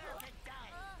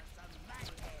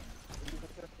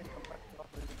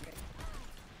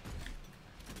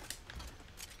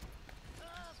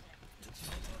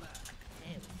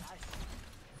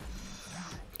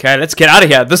 Okay, let's get out of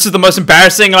here. This is the most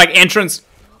embarrassing like entrance.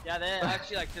 Yeah, they're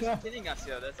actually like just killing us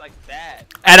here. That's like bad.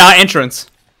 At our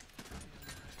entrance.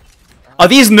 Are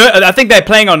these I think they're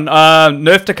playing on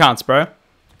nerfed accounts, bro.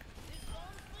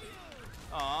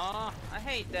 Aw, I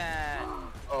hate that.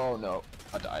 Oh no,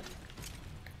 I died.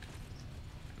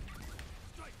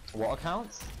 What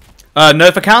accounts?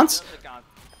 Nerf accounts?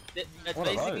 It's What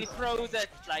are basically those? pros that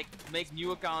like make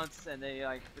new accounts and they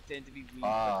like pretend to be weak.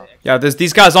 Ah. But they Yeah,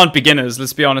 these guys aren't beginners.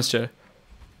 Let's be honest here.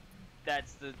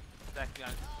 that's the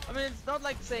I mean, it's not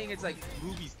like saying it's like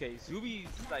Ruby's case. Ruby's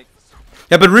like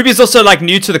Yeah, but Ruby's also like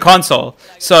new to the console,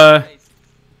 so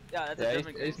yeah, that's a Yeah,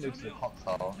 different he's case. new to the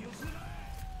console.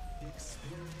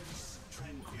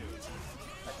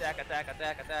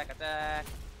 Attack.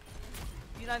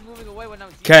 He's not moving away when I'm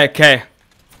okay.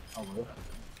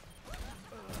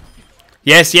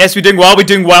 Yes, we're doing well. We're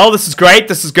doing well. This is great.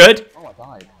 This is good. Oh, I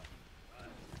died.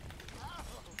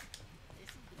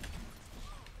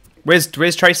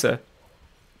 Where's Tracer?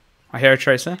 I hear a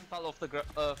Tracer. Fall off the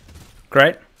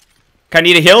Great. Can I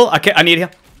need a heal? I need a heal.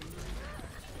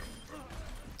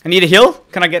 I need a heal.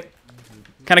 Can I get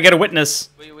a witness?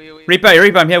 wait.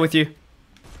 Reaper, I'm here with you.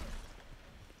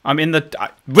 I'm in the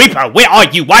Reaper. Where are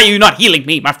you? Why are you not healing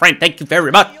me, my friend? Thank you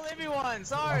very much. Heal everyone.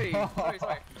 Sorry. Sorry.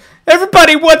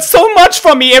 Everybody wants so much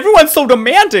from me. Everyone's so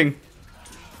demanding.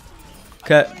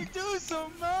 Okay. You do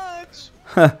so much.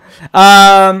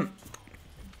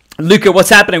 Luca, what's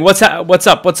happening? What's up?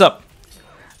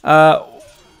 Not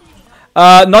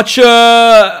sure.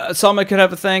 Salma could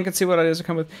have a think and see what ideas I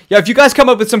come with. Yeah, if you guys come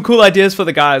up with some cool ideas for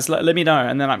the guys, let me know,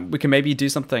 and then we can maybe do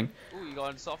something. Ooh, you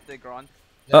got soft there, Grant.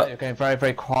 Yeah, you're going very,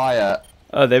 very quiet.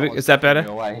 Oh, there is that better?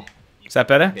 Away. Is that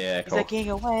better? Yeah, He's cool. like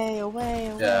getting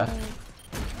away. Yeah.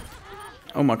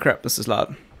 Oh my crap, this is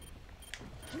loud.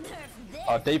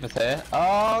 Oh, Diva's here.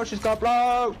 Oh, she's got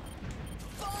blow.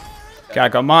 Okay, I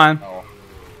got mine. Oh.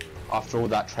 After all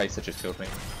that, Tracer just killed me.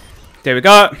 There we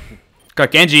go.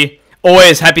 Got Genji.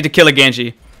 Always happy to kill a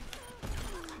Genji.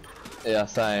 Yeah,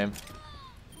 same.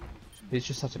 He's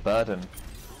just such a burden.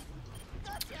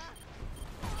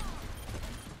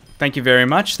 Thank you very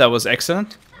much. That was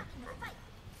excellent.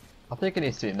 I think it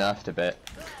needs to be nerfed a bit.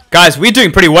 Guys, we're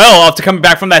doing pretty well after coming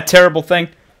back from that terrible thing.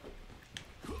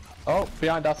 Oh,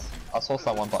 behind us. I saw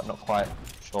someone, but not quite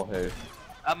sure who.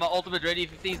 My ultimate ready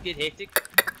if things get hectic.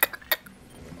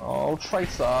 Oh,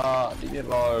 Tracer, leave me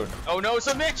alone. Oh no,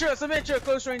 Symmetra,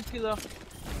 close range killer.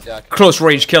 Yeah, okay. Close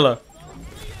range killer.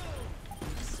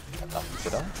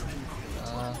 Should I?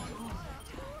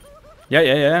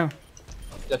 Yeah.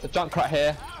 There's a Junkrat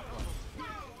here.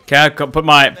 Okay, I got put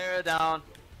my Bear down.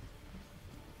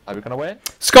 Are we gonna win?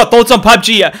 Scott, thoughts on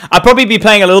PUBG? I'll probably be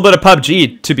playing a little bit of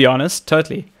PUBG, to be honest.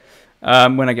 Totally.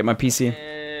 When I get my PC.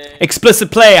 Explicit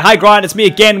play. Hi, Grant. It's me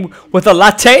again with a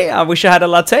latte. I wish I had a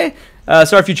latte.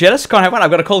 Sorry if you're jealous. Can't have one.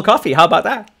 I've got a cold coffee. How about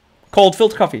that? Cold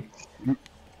filter coffee.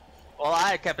 Well,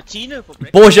 I had cappuccino for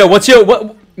breakfast. Borgia,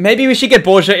 what? Maybe we should get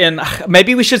Borgia in.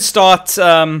 Maybe we should start.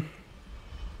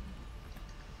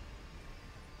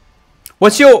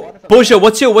 What's your Borgia?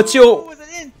 What's your Was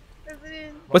it in?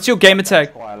 what's your gamer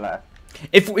tag? Why I left.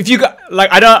 If you got like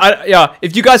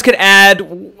if you guys could add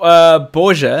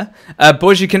Borgia,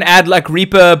 Borgia can add like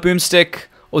Reaper, Boomstick,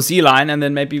 or Z-Line, and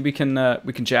then maybe we can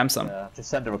jam some. Yeah, just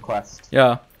send a request.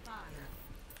 Yeah.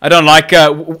 I don't like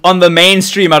on the main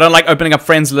stream. I don't like opening up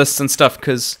friends lists and stuff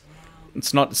because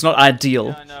it's not ideal.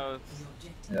 Yeah, I know.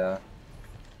 Yeah.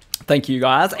 Thank you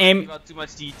guys. You got too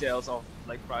much details of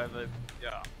like private.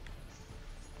 Yeah.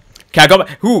 Okay, I got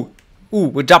my, ooh,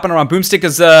 we're jumping around. Boomstick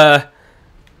is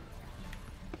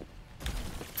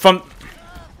from.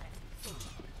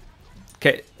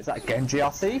 Okay. Is that Genji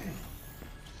RC?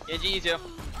 Genji easier.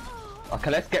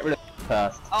 Okay, let's get rid of it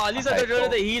first. Oh, at least I Okay, got rid of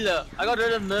cool. the healer. I got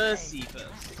rid of Mercy first.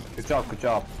 Good job, good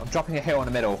job. I'm dropping a hill in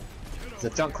the middle. There's a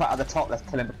Junkrat at the top. Let's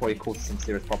kill him before he causes some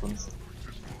serious problems.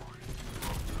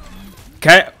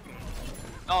 Okay.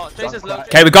 Oh, Tracer's low.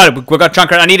 Okay, we got it. We got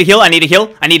Junkrat. I need a heal. I need a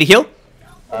heal. I need a heal.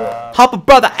 Help a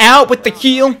brother out with the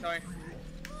heal.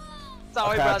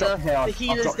 Sorry, Okay, I brother. dropped the hill. The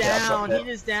healer's I've dropped it, I've down. dropped it.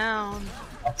 Healer's down.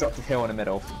 I've dropped a hill in the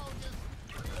middle.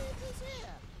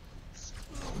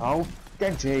 Oh,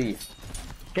 Genji.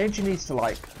 Genji needs to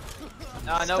like...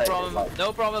 No stay, problem. like-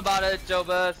 No problem about it, Joe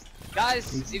Burst.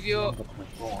 Guys, if you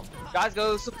guys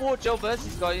go support Joe Burst,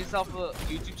 he's got himself a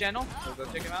YouTube channel. So go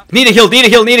check him out. Need a heal. Need a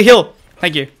heal. Need a heal.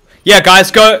 Thank you. Yeah,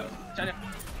 guys, go.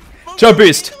 Joe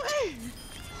Boost.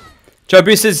 Joe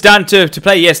Boost is done to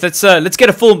play. Yes, let's get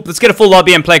a full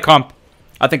lobby and play comp.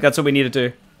 I think that's what we need to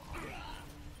do.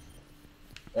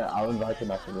 Yeah, I'll invite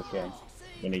him after this game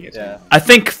when he gets in. I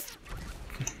think.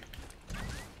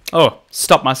 Oh,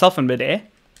 stop myself in midair.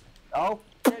 Oh,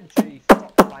 Genji,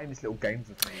 stop playing these little games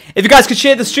with me. If you guys could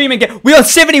share the stream and get, we are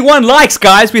 71 likes,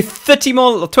 guys. We're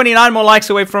 29 more likes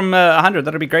away from 100.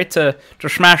 That'd be great to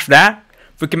smash that.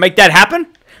 If we can make that happen,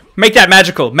 make that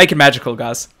magical. Make it magical,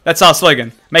 guys. That's our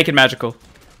slogan. Make it magical.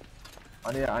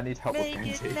 I need help with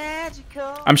Genji.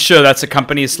 I'm sure that's a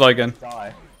company's slogan.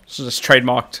 Die. It's just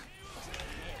trademarked.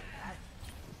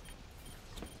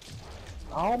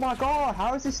 Oh my god,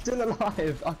 how is he still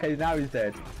alive? Okay, now he's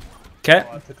dead. Okay,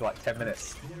 Oh, it took like 10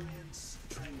 minutes.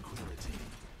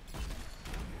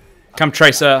 come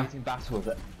Tracer. Fighting battle with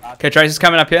it. Okay, Tracer's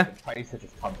coming up here. Tracer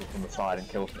just comes in from the side and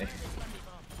kills me.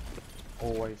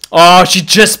 Always. Oh, she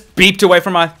just beeped away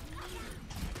from my.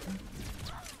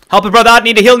 Help a brother out.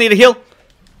 Need a heal. Need a heal.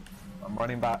 I'm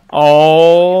running back.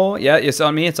 Oh, yeah, it's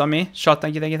on me. It's on me. Shot.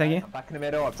 Thank you. Thank you. Thank you. I'm back in the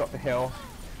middle. I've dropped the hill.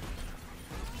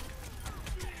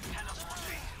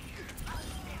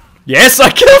 Yes, I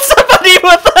killed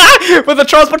somebody with a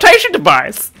transportation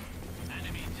device.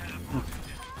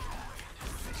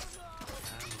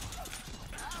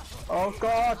 Oh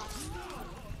god.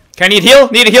 Okay, need a heal.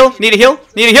 Need a heal. Need a heal.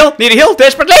 Need a heal. Need a heal.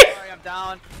 Desperately. Sorry, I'm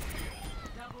down.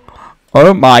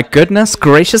 Oh my goodness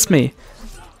gracious me.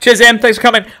 Cheers, Em. Thanks for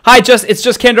coming. Hi, it's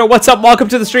just Kendra. What's up? Welcome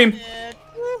to the stream.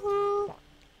 Woohoo!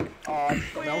 Oh,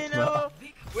 I've got an ultimate.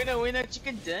 Winner,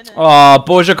 chicken dinner. Oh,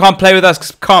 Borgia can't play with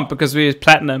us comp because we're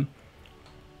platinum.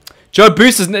 Joe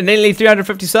Boost is nearly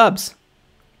 350 subs.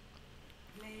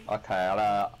 Okay,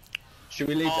 I'll, should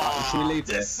we leave? Should we leave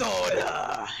this?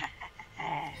 Disorder.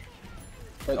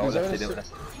 Wait, Oh, there's let's only see,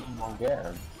 61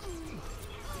 game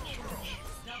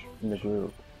in the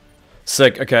group.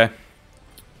 Sick. Okay.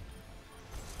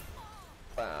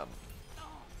 Bam.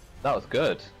 That was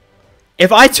good.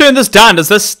 If I turn this down, does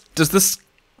this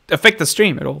affect the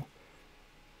stream at all?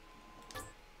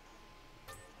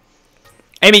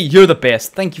 Amy, you're the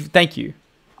best. Thank you. Thank you.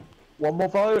 One more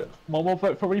vote. One more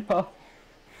vote for Reaper.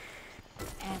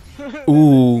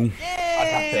 Ooh.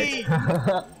 Yay!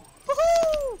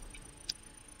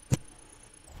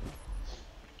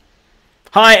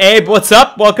 Hi, Abe. What's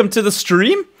up? Welcome to the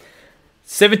stream.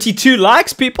 72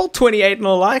 likes, people. 28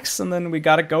 more likes, and then we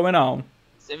got it going on.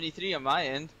 73 on my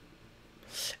end.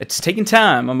 It's taking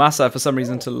time on my side for some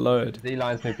reason to load.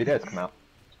 Z-Line's new video's come out.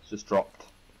 It's just dropped.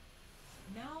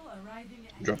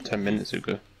 Dropped 10 minutes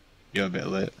ago. You're a bit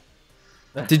late.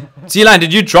 Z-Line,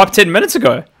 did you drop 10 minutes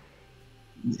ago?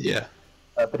 Yeah.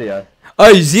 Video.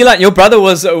 Oh, Z-Line, your brother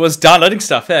was downloading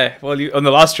stuff, eh? Well, on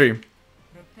the last stream.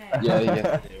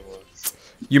 Yeah.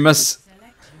 You must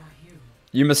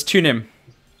tune him.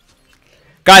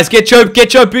 Guys, get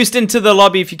Joe Boost into the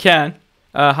lobby if you can.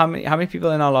 How many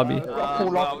people in our lobby?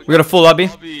 Full lobby. We got a full lobby.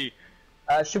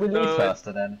 Should we leave first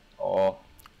and then, or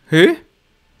Who?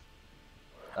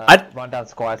 run down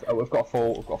squires? Oh, we've got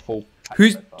a full.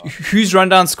 Who's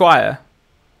Rundown Squire?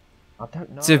 I don't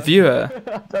know. It's a viewer.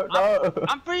 I don't know.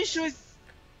 I'm pretty sure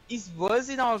it was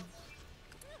in our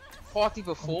party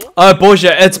before. Oh,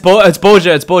 Borgia, it's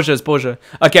Borgia.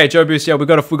 Okay, Joe Boost, yeah, we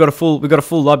got a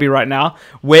full lobby right now.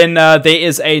 When there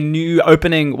is a new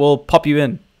opening, we'll pop you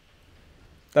in.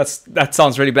 That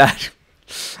sounds really bad.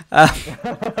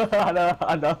 I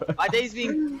know. My day's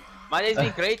been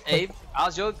great, Abe.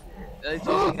 How's your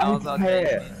how's our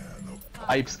day?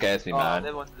 Abe scares me, Oh, man.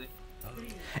 that one's the-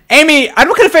 Amy, I'm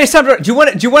not gonna FaceTime. Do you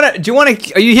want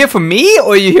to? Are you here for me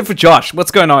or are you here for Josh?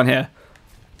 What's going on here?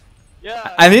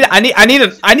 Yeah. I need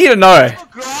to know.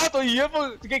 Grant, or you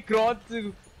ever to get Grant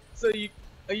to? Are you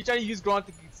trying to use Grant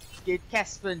to get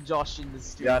Casper and Josh in the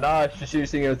stream? Yeah, no, she's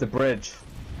using it as a bridge.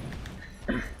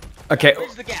 Okay.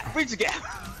 Bridge the gap. Bridge the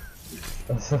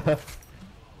gap.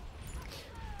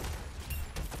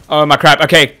 Oh my crap.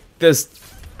 Okay, there's.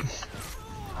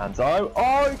 And so,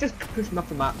 oh, you just pushed him off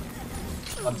the map.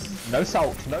 No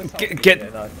salt, no salt. Get. Yeah,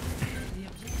 no.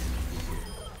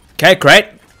 Okay, great.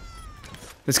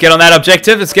 Let's get on that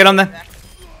objective. Let's get on that.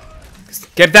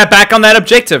 Get that back on that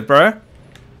objective, bro.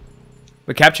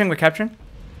 We're capturing. We're capturing.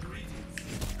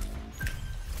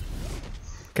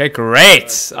 Okay,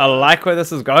 great. I like where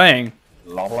this is going.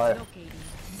 Lovely.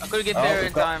 I couldn't get there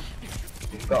in time.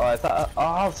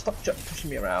 Oh, stop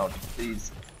pushing me around,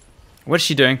 please. What's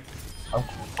she doing? I'm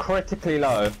critically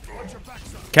low.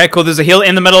 Okay, cool. There's a heal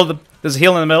in the middle. There's a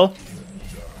heal in the middle.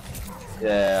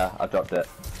 Yeah, I dropped it.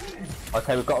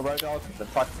 Okay, we've got a road dog.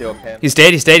 Let's try to deal with him. He's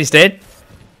dead. He's dead. He's dead.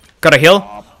 Got a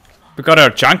heal. We got a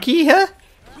junkie here.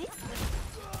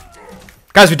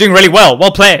 Guys, we're doing really well.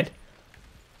 Well played.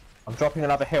 I'm dropping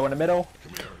another heal in the middle.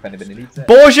 If anybody needs it.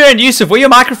 Borgia and Yusuf, where are your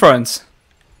microphones?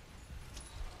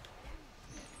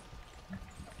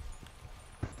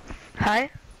 Hi.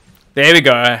 There we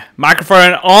go.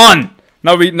 Microphone on.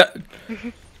 No, we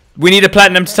need a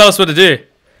platinum to tell us what to do.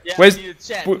 Yeah, Where's we need a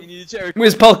chat. We need a chat.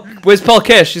 Where's Paul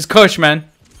Kish? He's coach, man.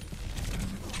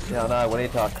 Yeah, I know. We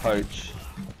need our coach.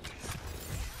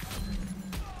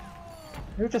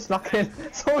 Who just snuck in?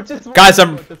 Someone just Guys,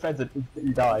 I'm. defense and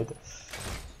he died.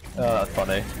 Oh, that's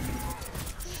funny.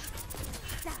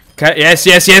 Okay. Yes.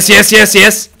 Yes. Yes. Yes. Yes.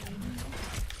 Yes.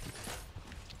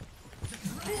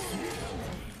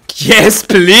 Yes,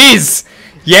 please.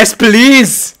 Yes,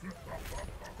 please.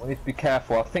 We need to be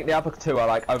careful. I think the other two are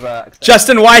like over.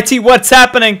 Justin Whitey, what's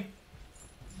happening?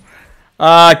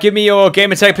 Give me your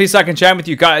gamer tag, please, so I can jam with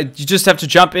you guys. You just have to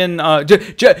jump in. Add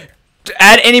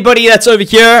anybody that's over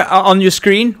here on your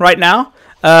screen right now,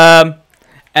 and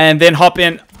then hop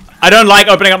in. I don't like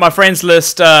opening up my friends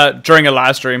list during a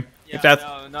live stream. Yeah,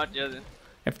 no, not just.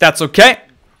 If that's okay.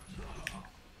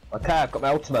 Okay, I've got my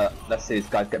ultimate. Let's see these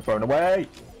guys get thrown away.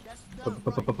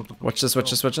 Watch this. Watch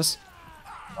this. Watch this.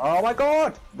 Oh my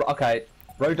god! Okay,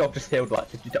 Road Dog just healed like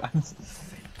 50 times.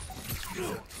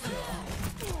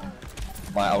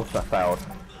 My ultra failed.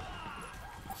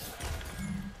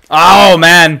 Oh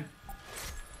man.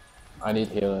 I need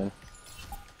healing.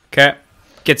 Okay.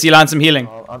 Get Zealand some healing.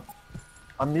 Oh,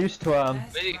 I'm used to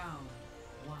Ready?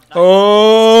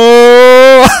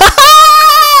 Oh!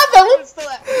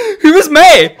 Who was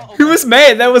May? Who was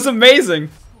May? That was amazing.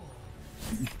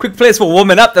 Quick place for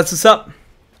warming up. That's what's up.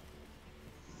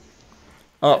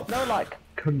 Oh. no like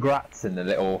congrats in the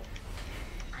little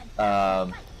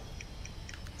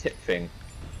tip thing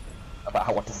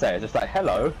about what to say. It's just like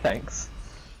hello, thanks.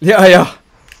 Yeah, yeah.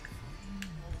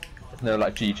 There's no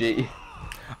like GG.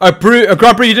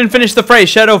 Grand Brew, you didn't finish the phrase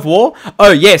Shadow of War?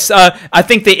 Oh yes, I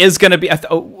think there is gonna be.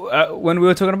 When we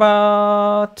were talking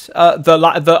about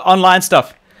the online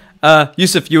stuff,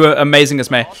 Yusuf, you were amazing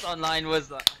as May. Online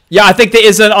was. Yeah, I think there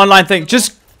is an online thing.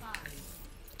 Just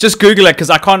Google it because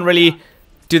I can't really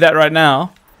do that right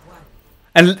now.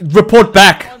 And report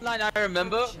back. Online, I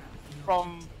remember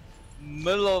from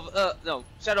middle of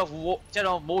Shadow of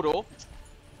Mordor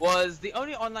was the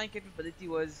only online capability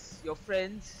was your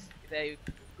friends. They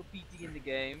competing in the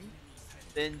game,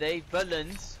 then they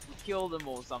villains who kill them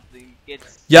or something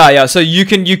gets. Yeah. So you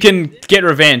can get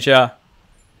revenge. Yeah.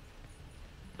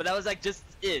 But that was like just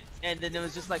it, and then there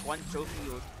was just like one trophy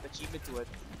or achievement to it.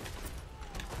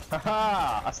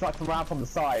 Haha! I sniped them around from the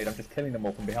side. I'm just killing them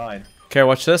all from behind. Okay,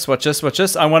 watch this. Watch this. Watch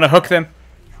this. I want to hook them.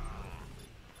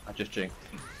 I just jinked,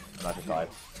 and I just died.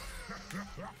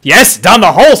 Yes, down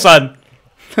the hole, son.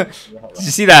 Did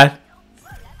you see that?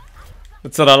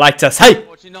 That's what I like to say.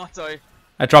 Unfortunately not, sorry.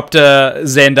 I dropped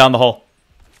Zen down the hole.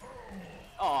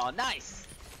 Oh, nice.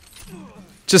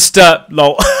 Just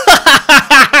lol.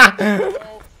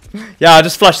 Yeah, I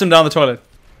just flushed him down the toilet.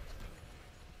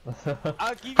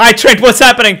 Hi Trent, what's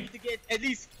happening? To get at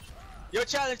least your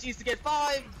challenge is to get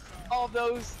 5 of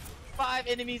those 5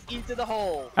 enemies into the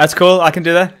hole. That's cool. I can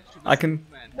do that. I can.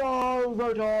 No,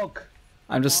 Road Dog.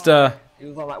 I'm just He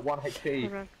was on like 1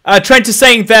 HP. Trent is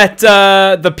saying that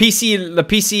the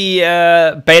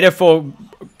PC beta for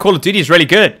Call of Duty is really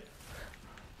good.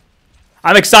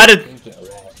 I'm excited.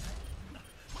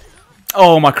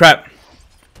 Oh my crap.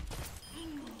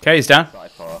 Okay, he's down.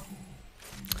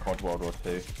 COD World War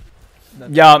 2.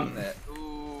 Yeah.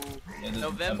 Ooh,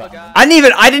 November, guys.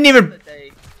 I didn't even.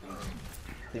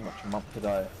 Pretty much a month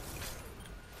ago.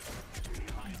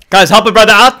 Guys, help a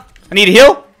brother out. I need a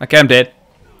heal. Okay, I'm dead.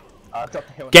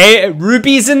 Okay,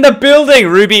 Ruby's in the building.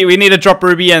 Ruby, we need to drop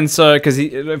Ruby in, so because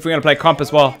if we're gonna play comp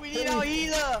as well. We need our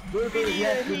healer. Ruby,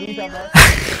 yes, we need our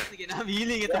I'm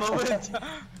healing at the moment.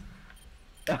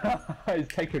 He's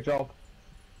take your job.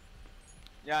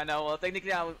 Yeah, no. Well,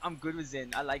 technically, I'm good with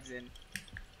Zen. I like Zen.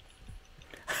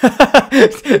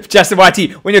 Justin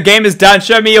YT, when your game is done,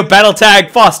 show me your battle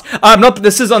tag fast. Not.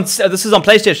 This is on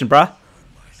PlayStation, bruh.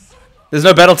 There's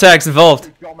no battle tags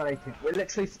involved. We're dominating. We're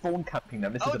literally spawn camping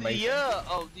them. This is amazing.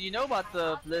 Oh, do you know about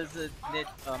the Blizzard Net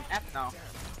app now?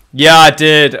 Yeah, I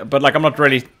did, but like I'm not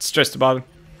really stressed about it.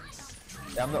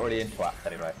 Yeah, I'm not really into apps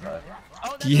anyway, so. Oh,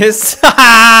 that's Yes,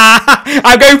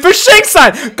 I'm going fishing,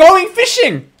 son. Going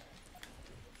fishing.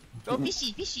 Go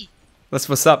fishy, fishy. That's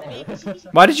what's up.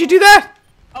 Why did you do that?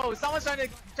 Oh, someone's trying to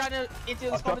enter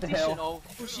this I've got the competition hill.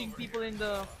 of pushing people in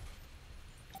the.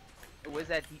 Where's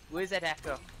that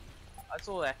hacker? I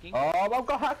saw hacking. Oh, I've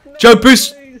got hacked. Joe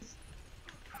Boost.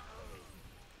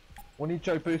 We need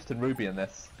Joe Boost and Ruby in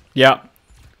this. Yeah.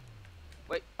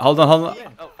 Wait. Hold on.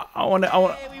 Oh. I want to.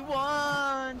 Hey, we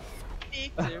won!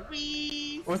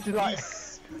 Victory! What'd you like?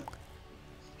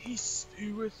 Peace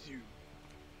be with you.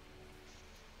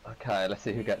 Okay, let's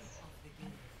see who gets.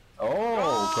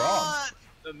 Oh, God.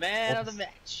 The man of the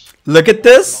match. Look at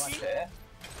this. Okay.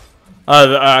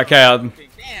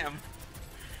 Damn.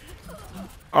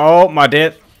 Oh my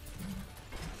dear.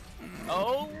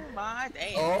 Oh my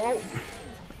damn. Oh.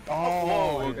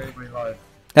 Oh. Okay.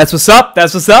 That's what's up.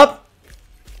 That's what's up.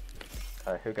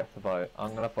 Okay, who gets the vote?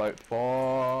 I'm gonna vote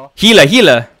for.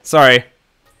 Healer. Sorry.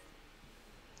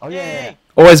 Oh yeah.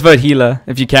 Always vote healer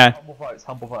if you can. Humble votes.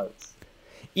 Humble votes.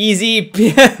 Easy.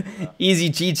 Easy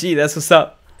GG. That's what's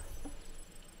up.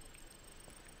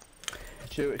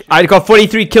 I got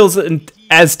 43 kills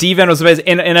as Steven was amazing.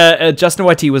 In a Justin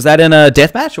YT, was that in a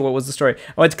deathmatch or what was the story?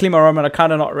 I went to clean my room and I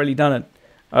kind of not really done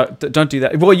it. Don't do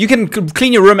that. Well, you can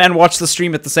clean your room and watch the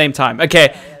stream at the same time.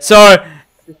 Okay, so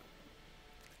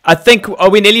I think are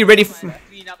we nearly ready?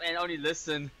 Clean up and only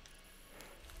listen.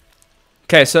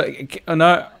 Okay, so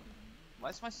no. Why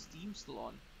is my Steam still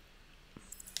on?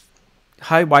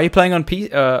 Hi, why are you playing on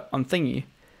on thingy?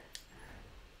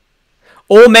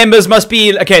 All members must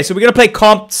be okay. So we're gonna play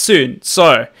comp soon.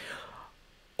 So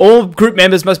all group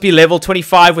members must be level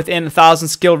 25 within 1,000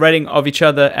 skill rating of each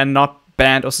other and not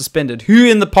banned or suspended. Who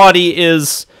in the party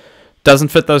doesn't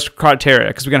fit those criteria?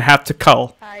 Because we're gonna have to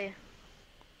cull. Hi.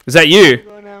 Is that you?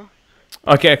 Go now.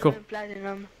 Okay, cool. I'm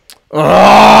platinum.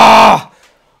 Oh,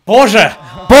 Boże.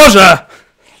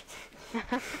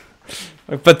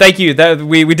 But thank you.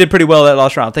 We did pretty well that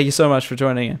last round. Thank you so much for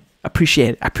joining in.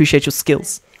 Appreciate it. I appreciate your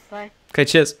skills. Bye. Okay,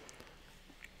 cheers.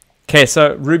 Okay,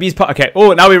 so Ruby's okay.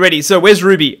 Oh, now we're ready. So where's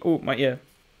Ruby? Oh, my ear.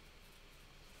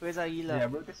 Where's our healer? Yeah,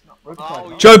 Ruby's not.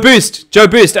 Oh, Joe Boost.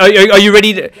 Are you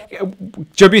ready?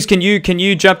 Joe Boost, can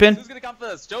you jump in? Who's gonna come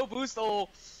first? Joe Boost or?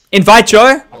 Invite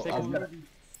Joe. It's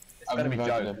gonna be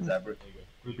Joe.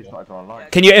 Ruby's not even online.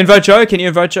 Can you invite Joe?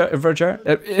 Invite Joe. Invite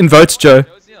Joe.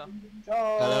 Joe's here.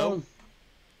 Hello?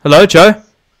 Hello, Joe.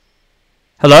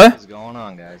 Hello. What's going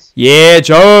on, guys? Yeah,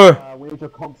 Joe. Where's your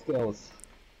comp skills?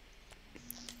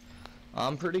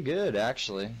 I'm pretty good,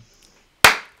 actually.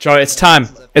 Joe, it's time.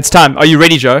 It's time. Are you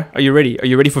ready, Joe? Are you ready? Are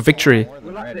you ready for victory? More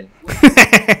than ready.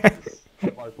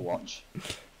 OVERWATCH.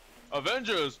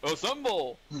 Avengers,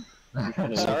 assemble!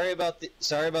 Sorry about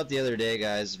the other day,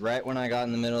 guys. Right when I got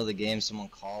in the middle of the game, someone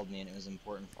called me and it was an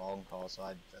important phone call, so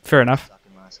that's Fair enough. stuck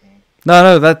in last game.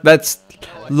 No, that's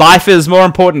life is more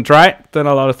important, right, than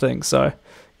a lot of things. So,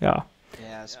 yeah.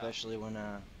 Yeah, especially when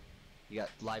you got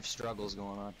life struggles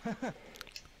going on.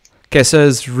 Okay, so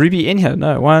is Ruby in here?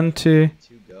 No, 1, 2. To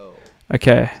go.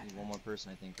 Okay. Just need one more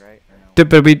person, I think, right? Or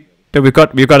no?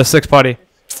 But we've got a 6 party,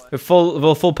 a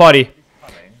full party.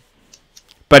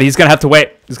 But he's gonna have to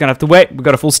wait. We've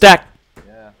got a full stack.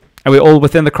 Yeah. And we're all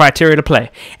within the criteria to play.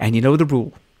 And you know the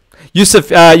rule. Yusuf,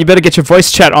 you better get your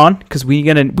voice chat on, because we're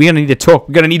gonna need to talk.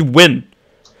 We're gonna need to win.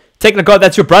 Technogod,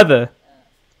 that's your brother.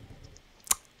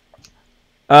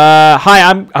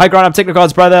 Hi Grant, I'm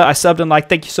Technogod's brother. I subbed and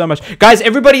thank you so much. Guys,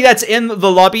 everybody that's in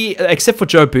the lobby, except for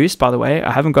Joe Boost, by the way.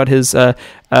 I haven't got his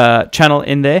channel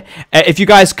in there. If you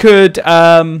guys could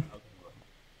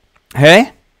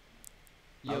hey?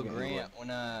 Yo, Grant,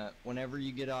 whenever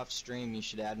you get off stream, you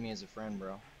should add me as a friend,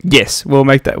 bro. Yes, we'll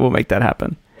make that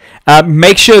happen.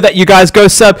 Make sure that you guys go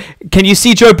sub. Can you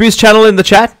see Joe Boost's channel in the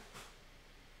chat?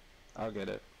 I'll get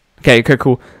it. Okay,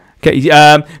 cool. Okay,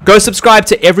 go subscribe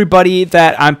to everybody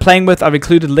that I'm playing with. I've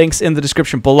included links in the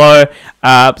description below.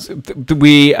 That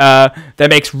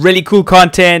makes really cool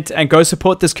content, and go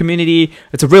support this community.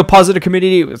 It's a real positive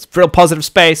community. It's a real positive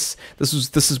space. This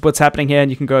is what's happening here, and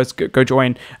you can go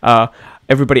join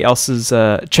everybody else's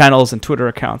channels and Twitter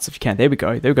accounts if you can. There we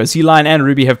go. Z-Line and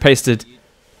Ruby have pasted.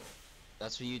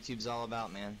 That's what YouTube's all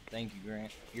about, man. Thank you,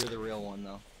 Grant. You're the real one,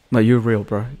 though. No, you're real,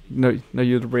 bro. No,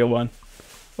 you're the real one.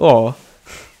 Oh.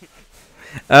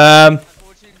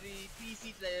 Unfortunately,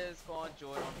 PC players can't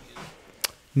join on here.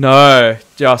 No.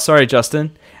 Yeah, sorry,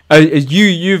 Justin.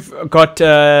 You've got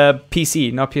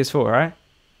PC, not PS4, right?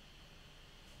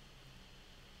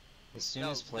 As soon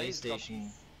No, as Blaze got PlayStation,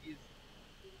 he's-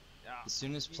 yeah. as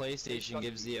soon as He's PlayStation got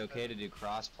gives the okay to do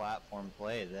cross-platform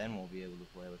play, then we'll be able to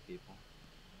play with people.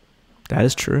 That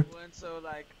is true. We weren't so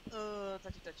like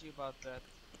touchy about that.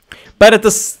 But at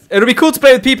this, it'll be cool to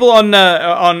play with people on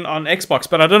Xbox.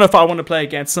 But I don't know if I want to play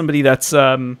against somebody that's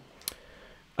on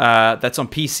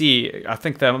PC. I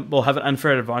think they will have an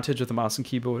unfair advantage with the mouse and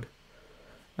keyboard.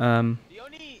 The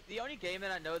only game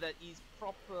that I know that is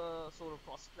proper sort of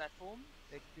cross-platform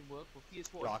that can work for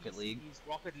PS4 Rocket League. is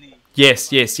Rocket League. Yes.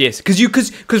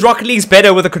 Because Rocket League's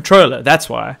better with a controller. That's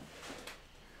why.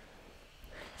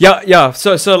 Yeah.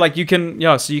 So like you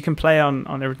can play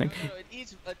on everything. No, it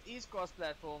is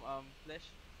cross-platform. Flesh.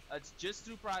 It's just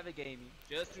through private gaming.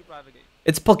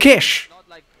 It's Polkish. Not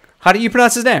like How do you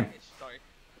pronounce his name? sorry.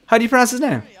 How do you pronounce his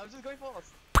name? Sorry, I was just going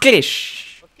fast.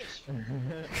 Polkish. Oh,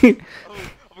 I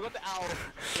forgot the owl.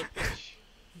 Fish.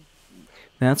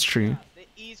 That's true. There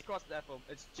is cross-platform.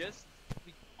 It's just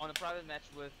on a private match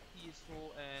with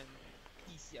PS4 and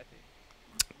PC, I think.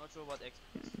 I'm not sure about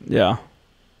Xbox. Yeah.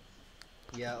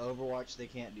 Yeah, Overwatch they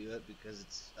can't do it because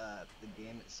it's the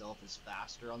game itself is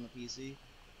faster on the PC,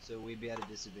 so we'd be at a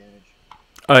disadvantage.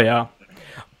 Oh yeah.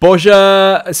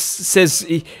 Borja says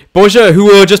Borja, who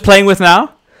we're just playing with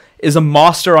now, is a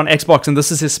master on Xbox, and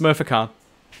this is his Smurf account.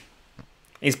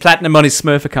 He's platinum on his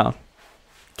Smurf account.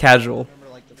 Casual. I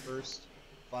remember like the first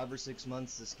 5 or 6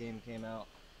 months this game came out,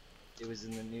 it was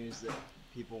in the news that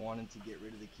people wanted to get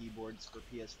rid of the keyboards for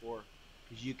PS4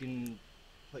 because you can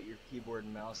put your keyboard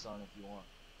and mouse on if you want,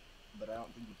 but I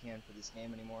don't think you can for this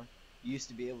game anymore. You used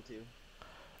to be able to.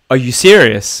 Are you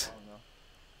serious? I don't know.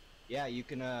 Yeah, you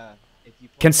can. If you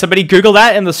Can somebody Google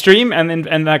that in the stream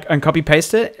and copy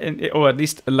paste it, or at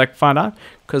least like find out?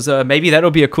 Because maybe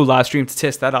that'll be a cool live stream to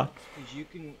test that out. Because you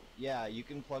can, yeah, you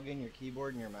can plug in your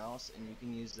keyboard and your mouse, and you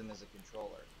can use them as a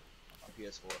controller on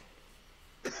PS4.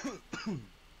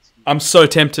 I'm so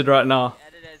tempted right now.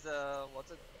 Added as a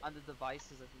what's it under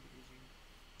devices? I think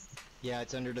it is. Yeah,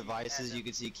 it's under devices. You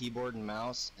can see keyboard and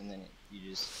mouse, and then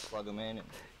you just plug them in.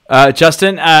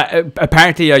 Justin,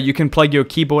 apparently you can plug your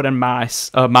keyboard and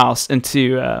mouse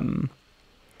into. Yeah,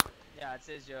 it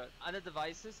says your under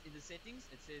devices in the settings.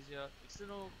 It says your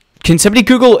external. Can somebody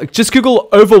Google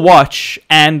Overwatch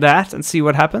and that and see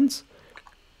what happens?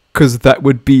 Because that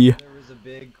would be. There was a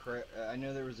big, I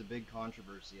know there was a big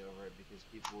controversy over it because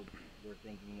people were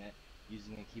thinking that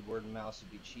using a keyboard and mouse would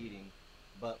be cheating,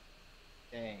 but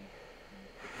dang,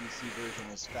 the PC version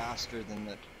is faster than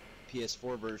the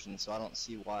PS4 version, so I don't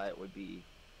see why it would be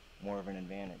more of an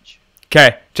advantage.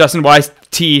 Okay, Justin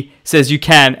YT says you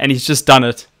can, and he's just done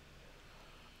it.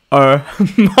 Oh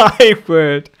my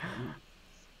word!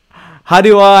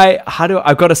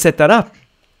 I've got to set that up.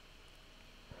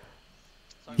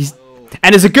 He's,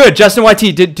 and is it good, Justin YT?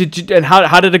 And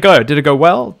how did it go? Did it go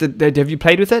well? Have you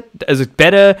played with it? Is it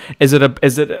better? Is it a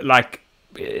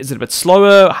bit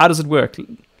slower? How does it work?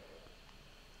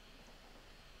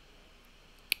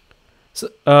 So,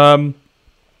 hey,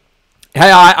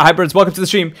 hybrids, welcome to the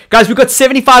stream, guys. We've got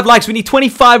 75 likes. We need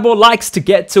 25 more likes to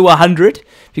get to 100. If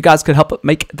you guys could help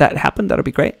make that happen, that'll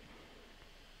be great.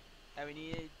 And we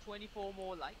need 24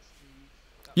 more likes.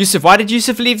 Yusuf, why did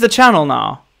Yusuf leave the channel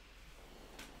now?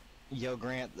 Yo,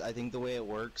 Grant, I think the way it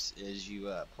works is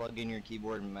you plug in your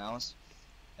keyboard and mouse,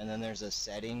 and then there's a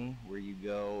setting where you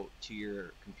go to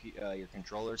your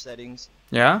controller settings.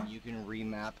 Yeah. You can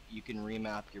remap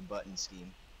your button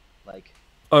scheme, like.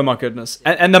 Oh my goodness.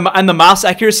 And the mouse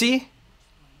accuracy.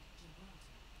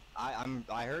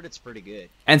 I heard it's pretty good.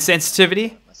 And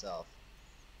sensitivity. Myself.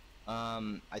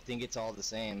 I think it's all the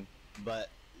same, but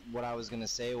what I was gonna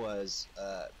say was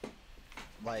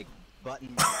like button.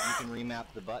 You can remap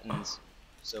the buttons.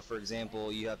 So for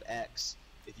example, you have X.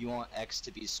 If you want X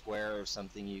to be square or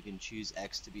something, you can choose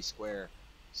X to be square.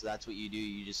 So that's what you do.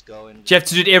 You just go in. Do you have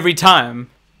to do it every time?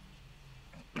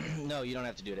 No, you don't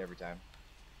have to do it every time.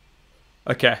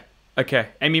 Okay.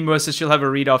 Amy Moore says she'll have a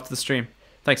read after the stream.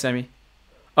 Thanks, Amy.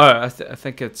 Oh, I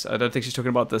think it's. I don't think she's talking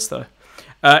about this though.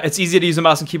 It's easier to use a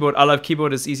mouse and keyboard. I love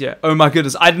keyboard. It's easier. Oh my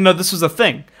goodness! I didn't know this was a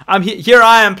thing. Here.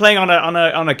 I am playing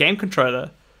on a game controller.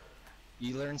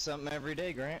 You learn something every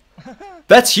day, Grant.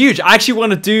 That's huge. I actually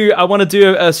want to do. I want to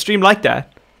do a stream like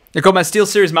that. I got my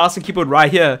SteelSeries mouse and keyboard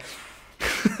right here.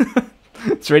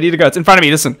 It's ready to go. It's in front of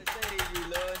me. Listen. You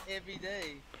learn every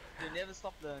day. You never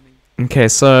stop learning. Okay,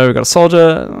 so we got a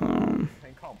soldier.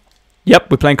 Playing comp.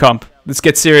 Yep, we're playing comp. Let's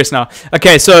get serious now.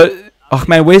 Okay, so oh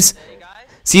man, where's Hey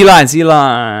guys,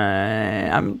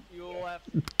 Z-Line? you all have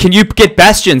Can you get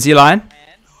Bastion, Z-Line? hands.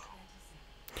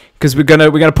 Because we're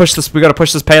gonna push this. We gotta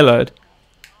push this payload.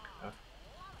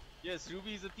 Yes,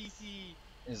 Ruby is a PC.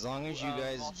 As long as you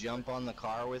guys jump on the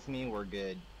car with me, we're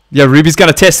good. Yeah, Ruby's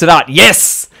gonna test it out.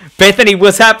 Yes! Bethany,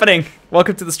 what's happening?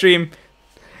 Welcome to the stream.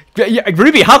 Yeah,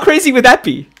 Ruby, how crazy would that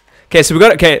be? Okay, so we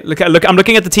got... Okay, look, I'm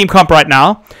looking at the team comp right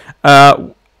now.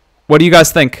 What do you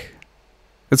guys think?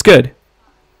 It's good.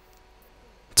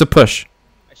 It's a push.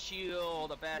 A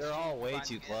shield, a bash. They're all way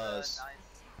too close.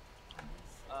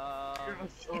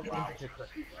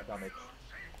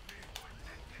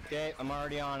 Okay, I'm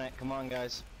already on it. Come on,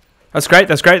 guys. That's great,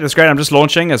 that's great, that's great. I'm just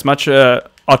launching as much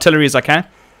artillery as I can.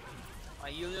 My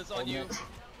Yulia's on you.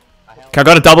 Okay, I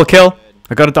got a double kill.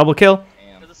 I got a double kill.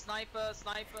 There's a sniper.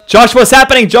 Josh, what's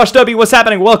happening? Josh Dobie, what's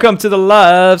happening? Welcome to the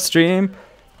live stream.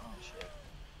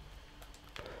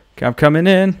 Okay, I'm coming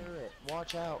in.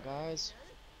 Watch out, guys.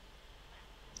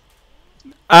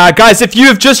 Guys, if you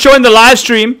have just joined the live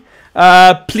stream,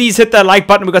 please hit that like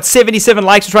button. We've got 77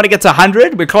 likes. We're trying to get to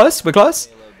 100. We're close. We're close.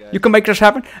 You can make this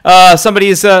happen.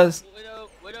 Somebody's...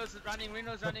 Widow's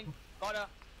running. Got her.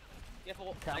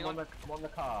 Careful. I'm on the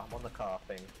car. I'm on the car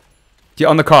thing. Yeah,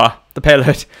 on the car. The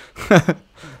payload. I'm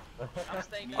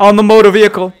staying On the motor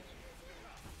vehicle.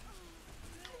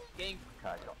 Getting,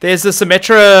 There's the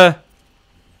Symmetra...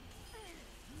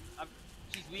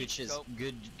 she's weak.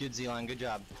 Good, Go. good Z-Line, good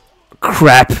job.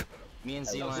 Crap. Me and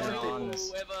Z-Line are on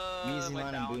this. Me,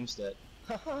 Z-Line, and Boomstead.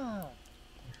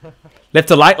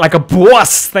 Left a like a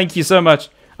boss. Thank you so much.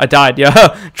 I died,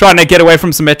 yeah. Trying to get away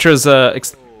from Symmetra's... Sorry, That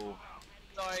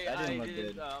I didn't look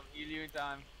didn't good. heal you in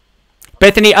time.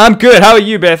 Bethany, I'm good. How are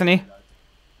you, Bethany?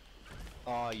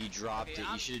 Oh, you dropped Okay, it.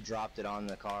 You should have dropped it on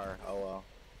the car. Oh well.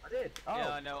 I did. Oh.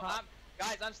 Yeah, no.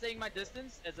 Guys, I'm staying my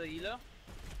distance as a healer.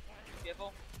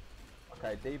 Careful.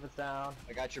 Okay, Diva's down.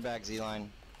 I got your back,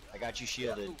 Z-Line. I got you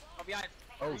shielded. Ooh, from behind.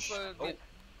 Oh, Reaper, oh.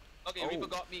 Okay, Oh. Reaper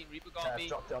got me. Reaper got me.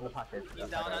 Dropped it on the package. He's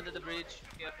down under the bridge.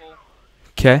 Careful.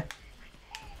 Okay.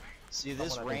 See,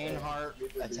 this Reinhardt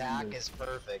attack is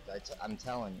perfect. I'm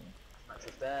telling you. Max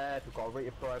is dead. We've got a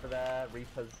Reaper over there.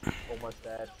 Reaper's almost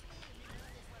dead.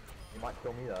 You might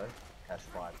kill me though. That's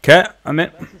fine. Okay, I'm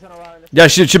in. Mercy's on her own. Yeah,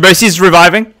 Shibosi's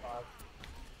reviving.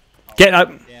 Get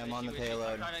up. Yeah, I'm on the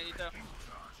payload.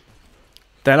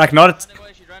 They're like not...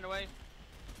 She ran away.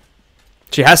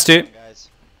 She has to. Guys.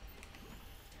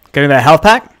 Getting that health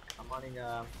pack. I'm running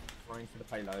for the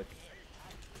payload.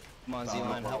 Come on,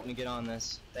 Z-Line, help me get on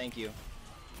this. Thank you.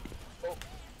 Oh,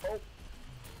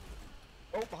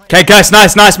 behind Okay, guys,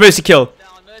 nice Mercy kill.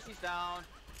 Down, Mercy's down.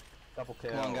 Double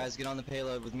kill. Come on, guys, get on the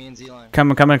payload with me and Z-Line.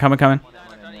 Coming. Down, I'm trying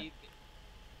to eat.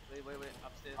 Wait,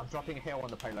 upstairs. I'm dropping a hill on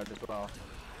the payload as well.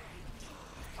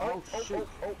 Oh shoot!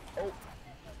 Oh!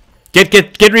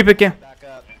 Get Reaper, get. Back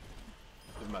up.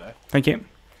 Doesn't matter. Thank you.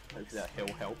 Hopefully that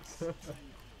hill helps.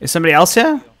 Is somebody else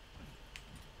here?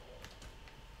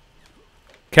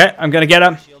 Okay, I'm gonna get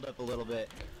him. Shield up a little bit.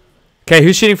 Okay,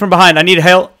 who's shooting from behind? I need a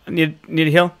heal. I need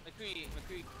a heal. McCree.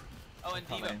 Oh, and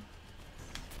Diva.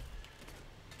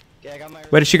 Yeah, I got my.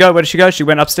 Where did she go? Where did she go? She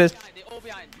went upstairs. They're all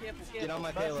behind. Careful. Get on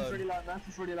my Mercy's really payload. low.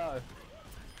 Mercy's really low.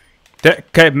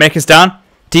 Okay, Maker's down.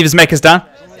 Diva's Maker's down.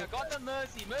 Mercy, I got the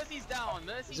Mercy. Mercy's down.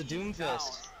 There's a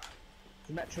Doomfist.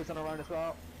 Symmetra's on her own as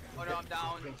well. Oh no, I'm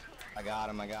down. I got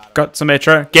him. Got some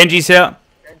Metro. Genji's here.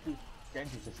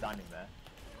 Genji's just standing there.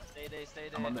 Stay there.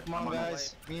 Come on,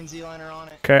 guys. Me and Z-Line are on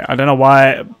it. Okay, I don't know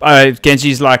why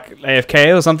Genji's like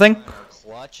AFK or something. We're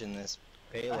clutching this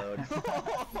payload.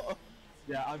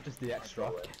 Yeah, I'm just the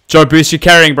extra. Joe Boost, you're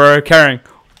carrying, bro. Carrying.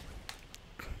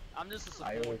 I'm just a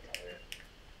I support. always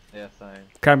yeah, same.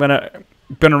 Okay, I'm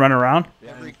gonna run around.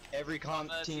 Every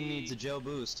comp team needs a Joe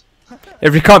boost.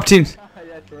 Every comp team.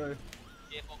 Yeah, true.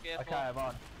 Careful. Okay, I'm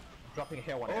on. Dropping a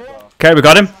hill on it as well. Okay, we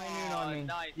got him. High noon on me.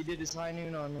 Nice. He did his high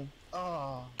noon on me.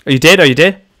 Oh. Are you dead? Are you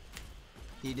dead?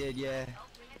 He did, yeah.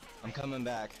 I'm coming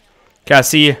back. Okay, I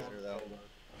see you. Better, though.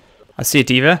 I see a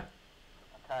Diva.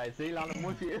 Okay, Zealand, I'm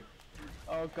with you.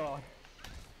 Oh god.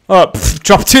 Oh,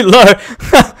 drop too low.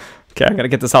 Okay, I'm gonna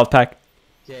get this health pack.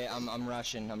 Okay, I'm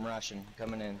rushing.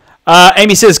 Coming in.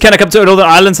 Amy says, "Can I come to Northern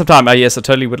Ireland sometime?" Oh yes, I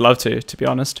totally would love to be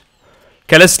honest.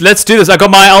 Okay, let's do this. I got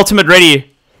my ultimate ready.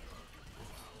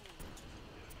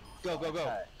 Go.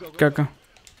 Go.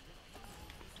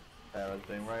 Sarah's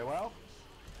doing very well.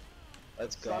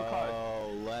 Let's go.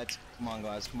 Come on,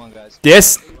 guys.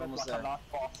 Yes. Almost Like there. our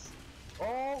last boss.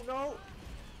 Oh no!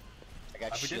 I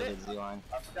got we did shielded, Z-Line.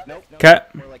 Nope. Okay,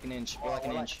 We're like an inch.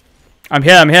 I'm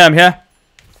here.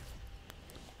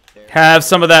 There. Have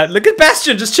some of that. Look at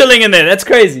Bastion just chilling in there. That's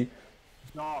crazy.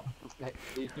 No,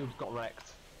 these dudes got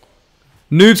wrecked.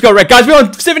 Noobs got wrecked. Guys, we're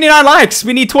on 79 likes.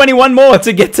 We need 21 more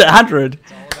to get to 100.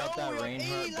 It's all about that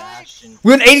Reinhardt Bastion.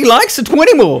 We're on 80 likes to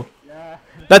 20 more. Yeah.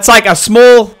 That's like a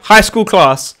small high school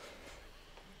class.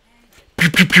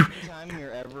 Anytime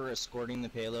you're ever escorting the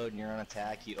payload and you're on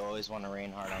attack, you always want to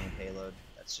rain hard on the payload.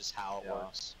 That's just how it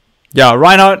works. Yeah,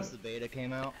 Reinhardt Once the beta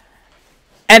came out.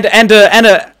 and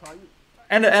a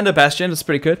Bastion is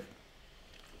pretty good.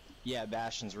 Yeah,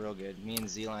 Bastion's real good. Me and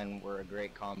Z-Line were a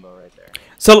great combo right there.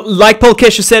 So, like Paul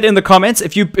Kesha said in the comments,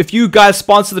 if you guys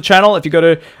sponsor the channel, if you go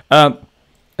to, I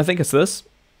think it's this.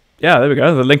 Yeah, there we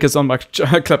go. The link is on my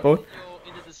clipboard.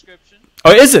 In the description.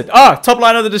 Oh, is it? Ah, top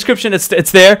line of the description. It's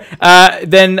there.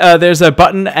 Then there's a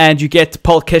button, and you get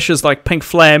Paul Kesha's like Pink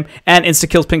Flame and Insta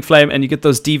Kills Pink Flame, and you get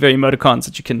those Diva emoticons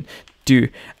that you can do.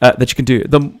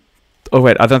 Oh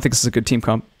wait, I don't think this is a good team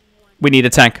comp. We need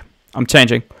a tank. I'm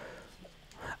changing.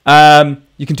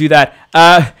 You can do that.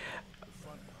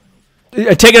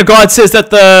 Taking a Guard says that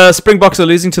the Springboks are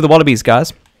losing to the Wallabies,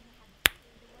 guys.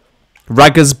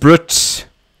 Ruggers Brut.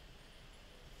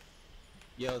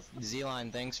 Yo,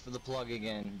 Z-Line, thanks for the plug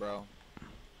again, bro.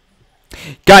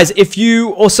 Guys, if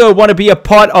you also want to be a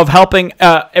part of helping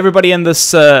everybody in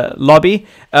this lobby,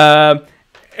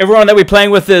 everyone that we're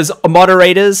playing with is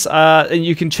moderators, and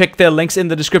you can check their links in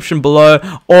the description below,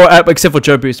 or except for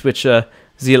Joe Boost, which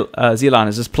Z-Line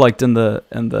is just plugged in the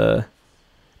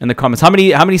comments. How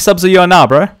many subs are you on now,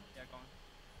 bro?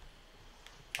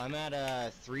 I'm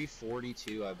at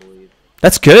 342, I believe.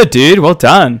 That's good, dude. Well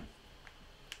done.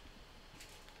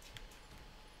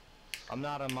 I'm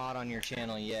not a mod on your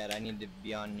channel yet. I need to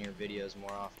be on your videos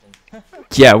more often.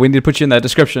 Yeah, we need to put you in that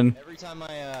description. Every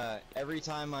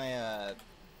time I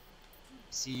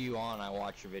see you on, I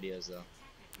watch your videos though.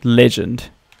 Legend.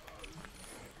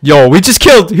 Yo, we just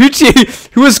killed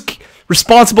who was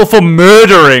responsible for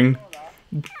murdering.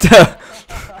 That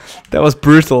was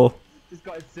brutal. Just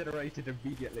got incinerated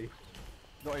immediately.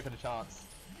 Not even a chance.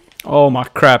 Oh my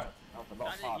crap.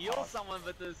 Trying to heal someone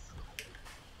with this.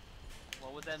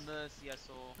 What was that Mercy I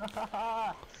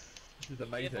saw? This is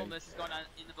amazing. Careful, Mercy's gone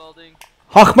in the building.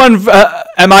 Hochman,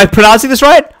 am I pronouncing this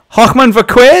right? Hochman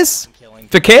Vaquez?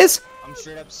 Vaquez? I'm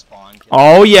straight up spawn killing.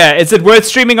 Oh yeah, is it worth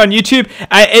streaming on YouTube?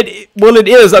 Well, it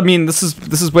is. I mean, this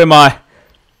is where my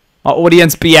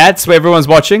audience be at, so everyone's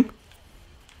watching.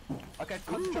 Okay,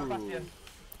 concentrate Bastion.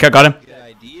 Okay, got him. Good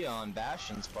idea on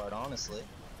Bastion's part, honestly.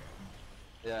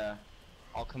 Yeah.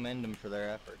 I'll commend him for their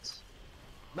efforts.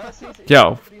 Mercy's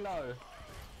Yo. pretty low.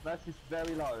 Mercy's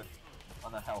very low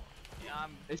on her health. Yeah,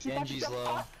 Is she Genji's jumped low.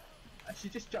 up? She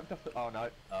just jumped off the. Oh no.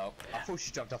 Oh, I thought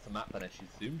she jumped off the map, but then she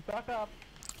zoomed back up.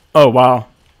 Oh wow.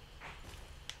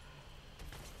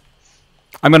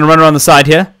 I'm gonna run around the side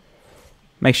here.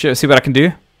 Make sure, see what I can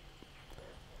do.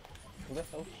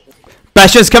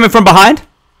 Bastion's coming from behind.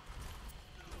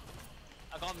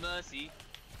 I got Mercy,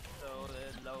 so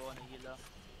they're low on a healer.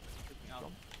 Took me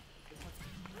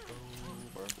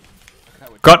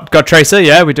out. Got Tracer.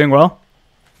 Yeah, we're doing well.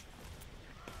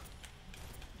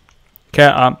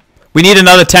 Okay, we need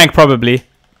another tank probably.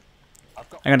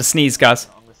 I'm gonna sneeze, guys.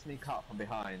 I'm gonna sneak up from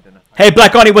behind and. Hey,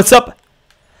 Black Oni, what's up?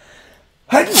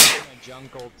 My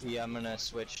junk ulti, I'm gonna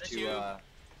switch to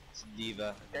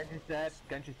Diva. Genji's dead.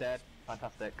 Genji's dead.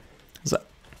 Fantastic. Is that-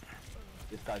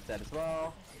 This guy's dead as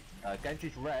well.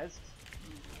 Genji's rezzed.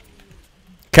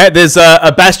 Okay, there's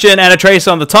a Bastion and a Tracer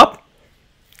on the top.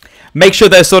 Make sure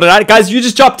they're sorted out. Guys, you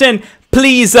just dropped in.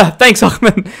 Please, thanks,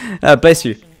 Ahmed. Bless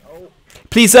you.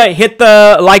 Please hit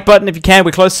the like button if you can.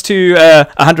 We're close to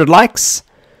 100 likes.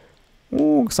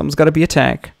 Ooh, someone's got to be a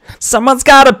tank. Someone's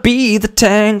got to be the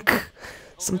tank.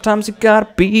 Sometimes you got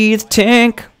to be the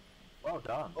tank. Well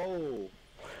done. Oh,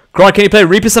 Grant, can you play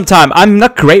Reaper sometime? I'm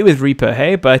not great with Reaper,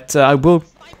 hey, but I will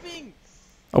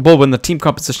when the team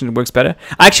composition works better.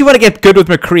 I actually want to get good with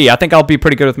McCree. I think I'll be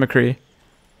pretty good with McCree.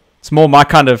 It's more my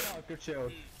kind of... Oh, good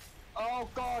shield. Oh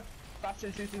god!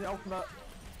 Bastion's using the ultimate.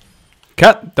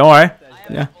 Cut, don't worry. I have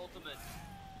Yeah. an ultimate.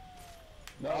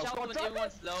 No, Watch oh, out god, when damn it.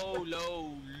 everyone's low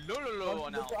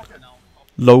now.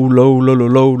 Low, low, low, low,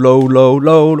 low, low, low,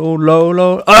 low, low, low,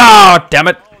 low. Ah, damn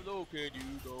it. How low can you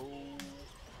go?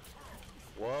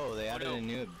 whoa, they added a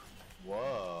new.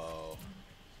 Whoa.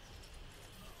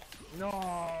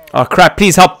 No. Oh, crap.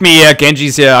 Please help me.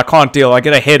 Genji's here. I can't deal. I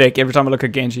get a headache every time I look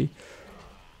at Genji.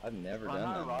 I've never I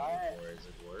done know, that right? before. Does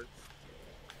it work?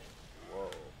 Whoa.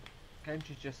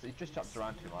 Genji's he just jumps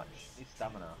around too much. He's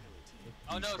stamina.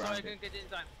 Oh no, sorry, I grounded. couldn't get in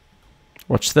time.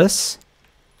 Watch this.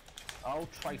 Oh,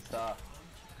 Tracer.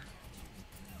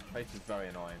 Tracer's very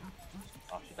annoying.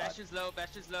 Oh, she died. Bastion's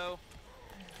low.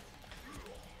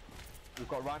 We've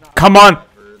got Reinhardt. Come on.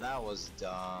 That was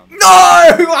dumb. No!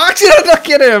 I did not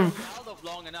get him. Held off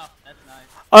long enough. That's nice.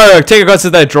 Oh, take a guess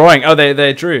at their drawing. Oh,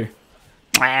 they drew.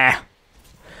 Grant,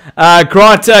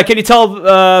 can you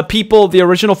tell people the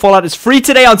original Fallout is free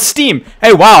today on Steam?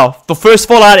 Hey, wow. The first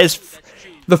Fallout is... That's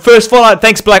true. The first Fallout...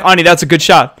 Thanks, Black Oni. That's a good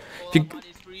shot. Overwatch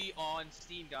is free on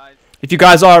Steam, guys. If you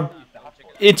guys are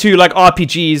into like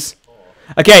RPGs,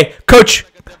 okay, Coach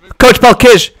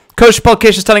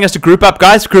Palkish is telling us to group up,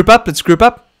 guys. Group up. Let's group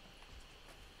up.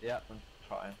 Yeah, I'm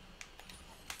trying.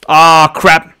 Ah,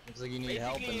 crap. Looks like you need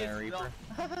help in there, Reaper.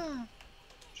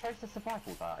 Trace the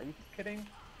survival that. Are you kidding?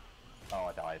 Oh,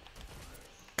 I died.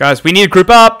 Guys, we need to group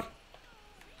up.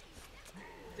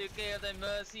 Took care of the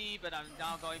Mercy, but I'm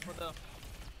now going for the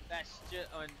Bastion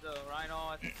and the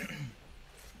Rhino.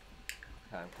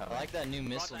 I like that new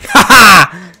missile.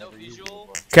 No visual.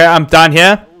 Okay, I'm down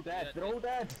here. They're all dead. They're all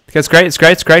dead. Okay, it's great. It's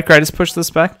great. It's great. Great. Let's push this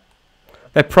back.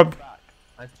 They're Back.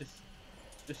 I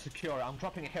just secure it. I'm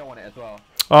dropping a hill on it as well.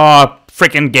 Oh,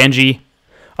 freaking Genji.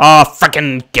 Oh,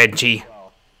 freaking Genji.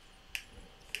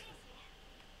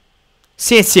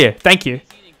 Sincere. Thank you.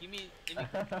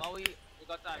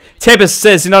 Tabus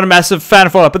says you're not a massive fan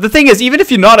of Fallout, but the thing is, even if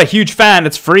you're not a huge fan,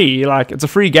 it's free. Like, it's a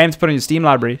free game to put in your Steam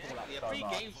library. Yeah, free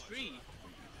game's free.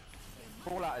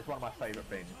 Fallout is one of my favourite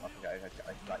things. I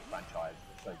like franchise.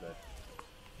 It's so good.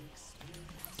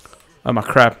 Oh my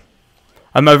crap.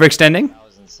 I'm overextending. That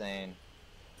was insane.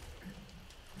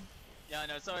 Yeah,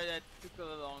 no, sorry that took a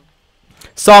little long.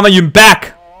 Sama, you're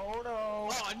back. Oh no!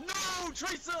 Oh no,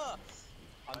 Tracer!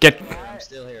 I'm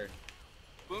still here.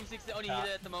 Boom 6 the only healer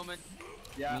at the moment.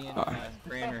 Yeah. Me and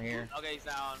Gran are here. Okay, he's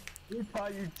down. You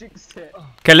jinxed it.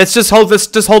 Okay, let's just hold this.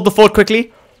 Just hold the fort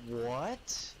quickly.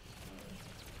 What?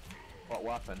 What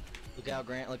weapon? Look out,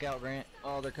 Grant. Look out, Grant.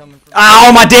 Oh, they're coming from.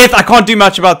 Ow, my death! I can't do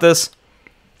much about this.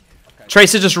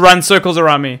 Tracer just runs circles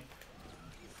around me.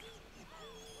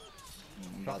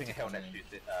 Dropping a hill next to you,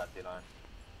 D-line.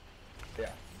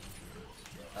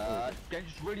 Yeah.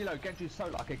 Genji's really low. Genji's so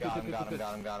low. Okay, Got him.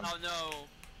 Oh no.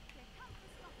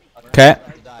 Okay.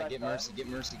 Die. Get mercy.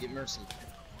 Mercy's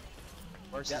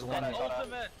Yeah, one.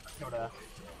 Ultimate!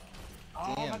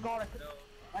 Oh my Damn. god.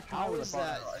 How is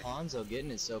that Hanzo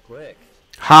getting it so quick?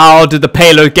 How did the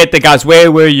payload get there, guys? Where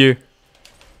were you?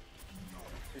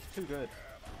 It's too good.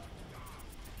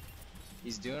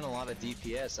 He's doing a lot of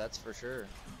DPS, that's for sure.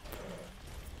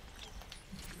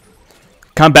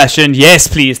 Come, Bastion. Yes,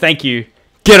 please. Thank you.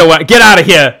 Get away. Get out of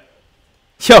here.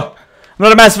 Yo. I'm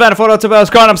not a massive fan of Fallout, but I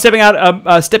was gone. I'm stepping out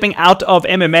of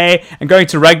MMA and going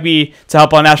to rugby to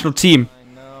help our national team. I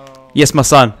know. Yes, my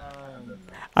son.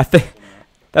 I think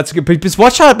that's a good. Just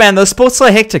watch out, man. Those sports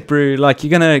are hectic, bro. Like you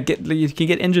can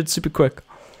get injured super quick.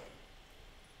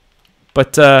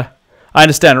 But I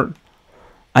understand.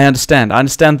 I understand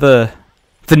the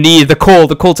need, the call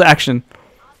to action.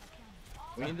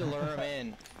 We need to lure him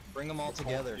in. Bring them all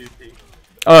together.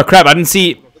 Oh crap! I didn't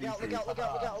see. Look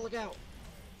out.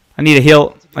 I need a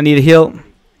heal.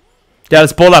 Yeah,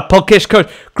 let's ball up. Palkish,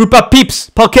 coach. Group up, peeps.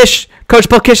 Palkish. Coach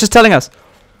Palkish is telling us.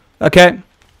 Okay.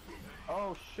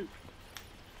 Oh shoot.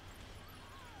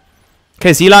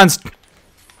 Okay, Z-Line's.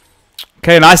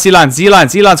 Okay, nice Z-Line.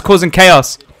 Z-Line's causing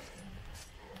chaos.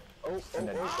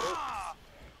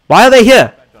 Why are they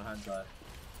here?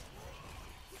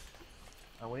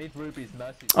 And we need Ruby's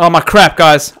mercy. Oh my crap,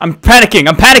 guys. I'm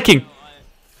panicking.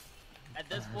 At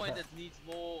this point, it needs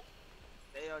more.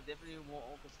 They are definitely more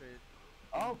orchestrated.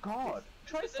 Oh god.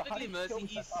 Tracer, how Specifically, do you kill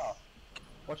Mercy that? is. Oh.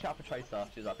 Watch out for Tracer.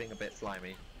 She's like being a bit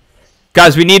slimy.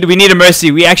 Guys, we need a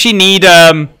mercy. We actually need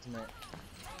A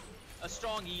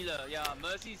strong healer, yeah.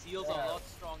 Mercy's heals are a lot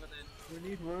stronger than. We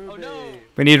need Ruby. Oh no!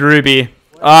 We need Ruby.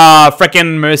 Ah,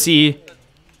 frickin' mercy.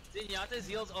 Zenyatta's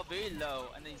heals are very low,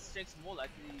 and his strength's more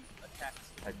likely attacks.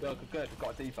 Okay, good. We've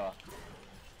got a D.Va.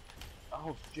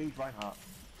 Oh, jeez, Reinhardt.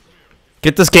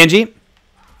 Get this, Genji.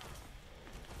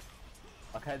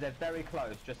 Okay, they're very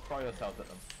close. Just throw yourselves at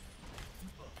them.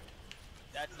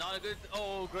 That's not a good.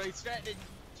 Oh, great strategy.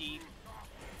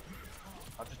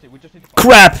 We just need to.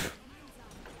 Crap.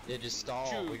 Yeah, just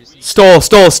stall. We just need Stall.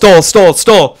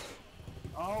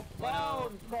 Oh,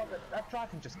 no. God, that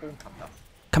dragon just spawned up.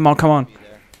 Come on. to be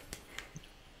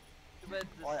there.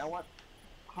 I want.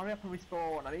 Hurry up and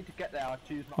respawn. I need to get there. I'll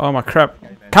choose. Oh my crap.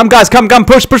 Come, guys. Come.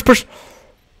 Push.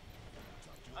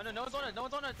 Oh no, no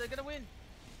one's on it. They're gonna win.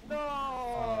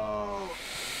 No.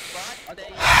 But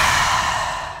they.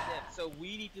 So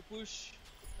we need to push.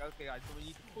 Okay, guys. So we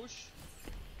need to push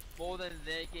more than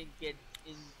they can get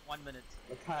in 1 minute.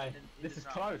 Okay, this is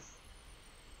close.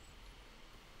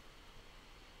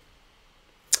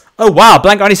 Oh wow,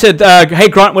 Blank Arnie said, hey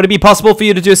Grant, would it be possible for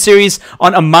you to do a series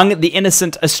on Among the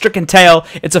Innocent, a stricken tale?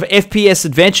 It's an FPS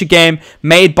adventure game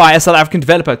made by a South African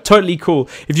developer. Totally cool.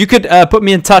 If you could put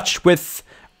me in touch with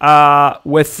the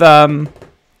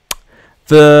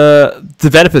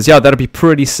developers, yeah, that'd be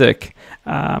pretty sick.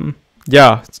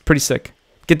 Yeah, it's pretty sick.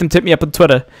 Get them to hit me up on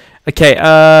Twitter. Okay,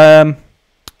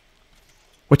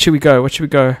 what should we go?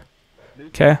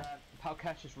 Okay.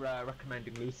 Palcash is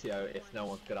recommending Lucio if no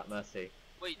one's good at Mercy.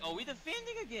 Wait, are we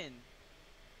defending again?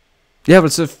 Yeah,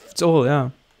 but it's all, yeah.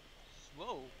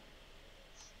 Whoa.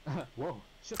 Whoa.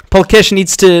 Shit. Polkesh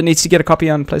needs to get a copy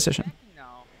on PlayStation. Attacking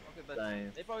now. Okay, but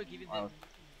Dang. they probably giving I them. was,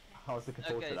 I was looking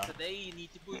forward Okay, to that. so they need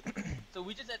to push. So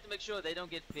we just have to make sure they don't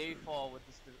get very far with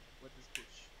this push.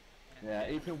 And Yeah,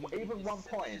 then even we 1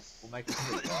 simply point just- will make it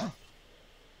good, right?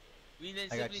 We then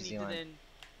I got simply you, need to Zealand. then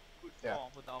push Yeah. far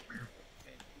without.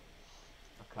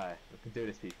 Okay, we can do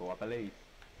this, people. I believe.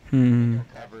 Hmm.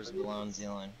 Covers blown,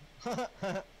 Zealand.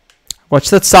 Watch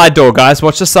that side door, guys.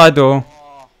 Watch the side door.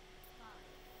 Oh,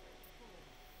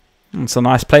 It's a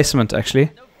nice placement, actually.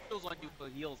 no kills on you for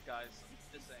heals, guys.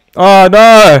 Just saying. Oh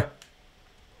no!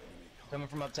 Coming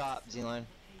from up top, Zealand.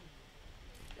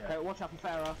 Okay, watch out for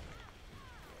Farah.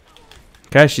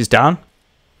 Okay, she's down.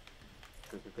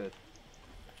 Good.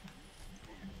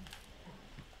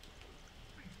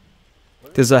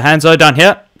 There's a Hanzo down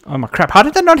here. Oh my crap! How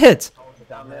did that not hit?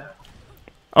 Down there.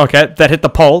 Okay, that hit the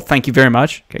pole. Thank you very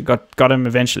much. Okay, got him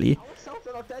eventually. Oh,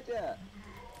 Salsa not dead yet.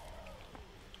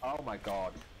 Oh my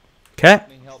god. Okay.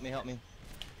 Help me.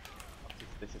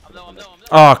 This is I'm low.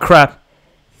 Oh crap.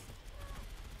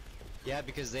 Yeah,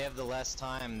 because they have the less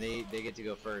time, they get to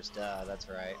go first. That's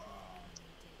right.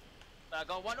 I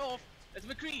got one off. It's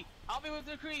McCree. Help me with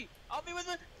McCree. Help me with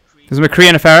McCree. There's McCree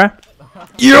and a Farah.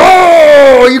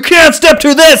 Yo! You can't step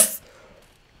to this!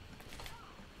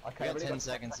 We Okay, got really 10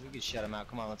 seconds. We can shut him out.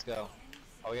 Come on, let's go.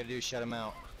 All we gotta do is shut him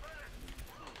out.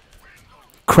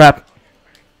 Crap.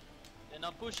 They're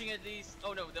not pushing at least.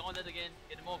 Oh no, they're on it again.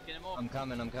 Get him off. I'm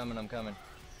coming.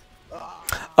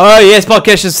 Oh yes,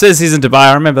 Polkesh says he's in Dubai.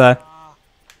 I remember that.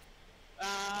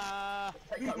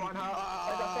 Take that one out.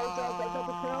 Take that Salsa, take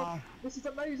double kill. This is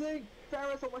amazing.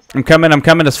 Farah's almost I'm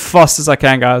coming as fast as I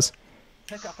can, guys.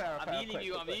 Take out Farah. I'm healing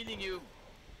you. I'm healing you.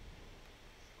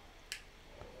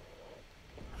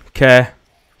 Okay.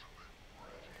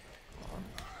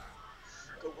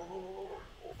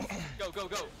 Go.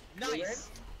 Nice.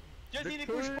 Just need to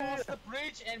push past the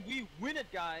bridge and we win it,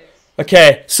 guys.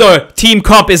 Okay, so team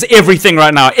comp is everything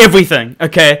right now. Everything.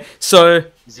 Okay, so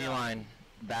Z-line,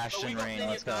 But we Bastion, got Rain,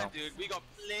 plenty let's of go. time, dude. We got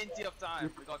plenty of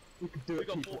time. We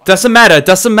got 4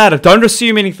 doesn't matter. Don't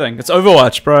assume anything. It's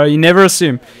Overwatch, bro. You never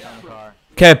assume. On the car.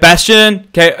 Okay, Bastion.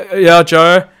 Okay, yeah,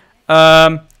 Joe.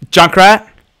 Junkrat.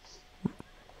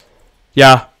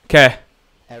 Yeah. Okay.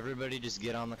 Everybody just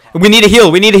get on the car. We need a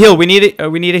heal. We need a heal. We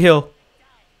need a heal.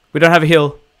 We don't have a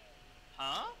heal.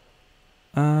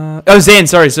 Huh? Oh, Zen.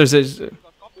 Sorry. We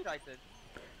got copyrighted.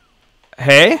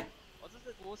 Hey. What's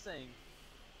this war saying?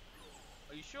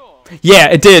 Are you sure? Yeah,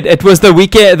 it did. It was the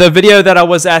video that I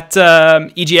was at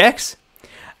EGX.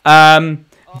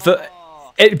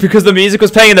 Because the music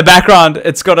was playing in the background,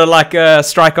 it's got a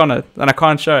strike on it, and I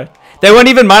can't show it. They won't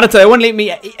even monetize. They won't let me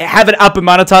have it up and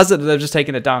monetize it. They've just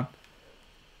taken it down.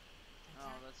 Oh,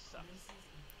 that sucks.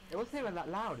 It wasn't even that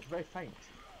loud. It's very faint.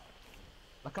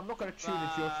 Like I'm not gonna tune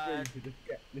into your stream to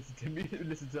just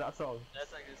listen to that song.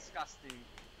 That's like disgusting.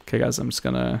 Okay, guys, I'm just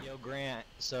gonna. Yo, Grant,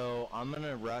 so I'm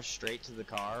gonna rush straight to the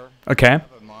car. Okay. I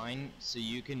have a mine, so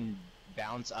you can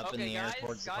bounce up in Okay, the air guys,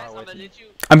 towards the I'm car gonna with me. let you.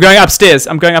 I'm going upstairs.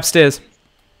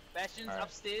 Bastion's Alright.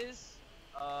 upstairs.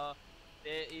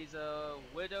 There is a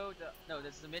widow. No,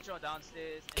 there's a metro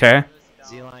downstairs. and Okay. there's a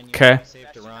Z-line, Okay. you're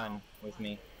safe to run with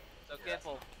me. So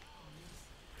careful.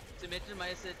 Symmetry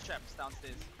mindset traps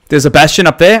downstairs. There's a Bastion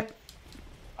up there.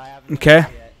 I haven't Okay.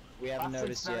 noticed yet. We haven't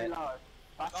noticed yet. Got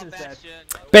Bastion's dead. Bastion.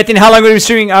 Bethin, how long will we be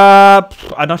streaming? I'm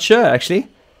not sure actually.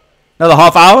 Another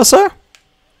half hour or so.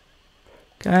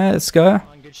 Okay, let's go. Come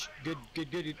on, good,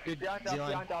 Behind us, Z-line.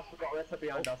 behind us. We've got Ressa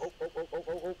behind us.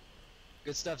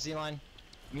 Good stuff, Z-line.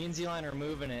 Me and Z-line are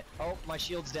moving it. Oh, my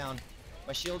shield's down.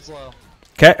 My shield's low.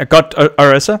 Okay, I got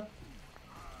Orisa.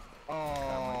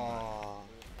 Oh.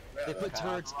 They put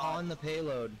turrets on the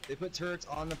payload.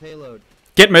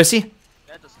 Get Mercy.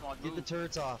 That's a smart Get the move.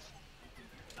 turrets off.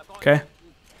 I can't Okay.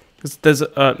 There's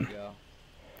There we go.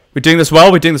 we're doing this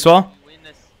well. win this.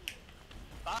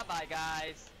 Bye bye,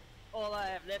 guys. All I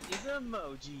have left is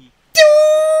emoji.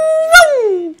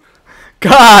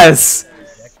 Guys,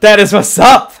 that is what's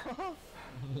up.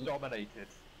 Dominated.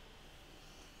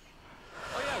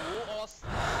 Oh yeah, War asked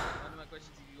one of my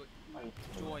questions if you would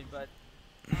join, but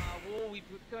War, we're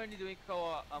currently doing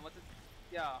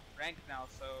rank now,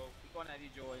 so we can't have you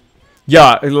join.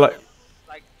 Yeah,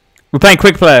 Like, we're playing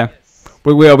quick player. yes.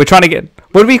 We're trying to get.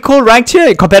 What do we call ranked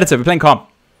here? Competitive. We're playing comp.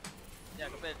 Yeah,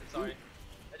 competitive, sorry.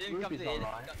 I didn't come to Ruby's the end.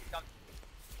 online.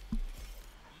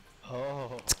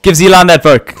 Oh. Give Zealand that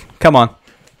vote. Come on.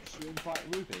 Should we invite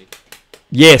Ruby?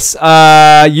 Yes.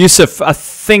 Yusuf, I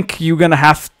think you're gonna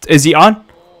have Is he on? Oh,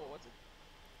 what's it?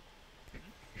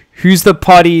 Who's the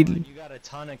party? You got a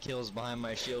ton of kills behind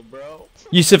my shield, bro.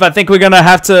 Yusuf, I think we're gonna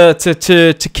have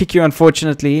to kick you,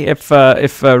 unfortunately, if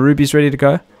Ruby's ready to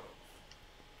go.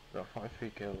 Got 5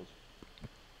 kills.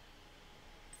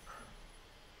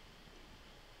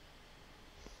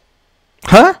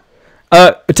 Huh?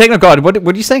 Techno God, what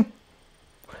are you saying?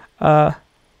 The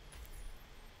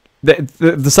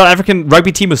South African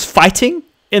rugby team was fighting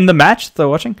in the match they're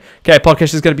watching. Okay,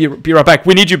 podcast is gonna be right back.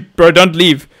 We need you, bro. Don't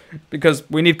leave because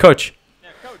we need coach. Yeah,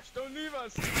 coach, don't leave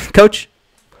us. Coach.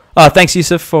 Thanks,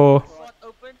 Yusuf, for. Slot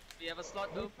open. We have a slot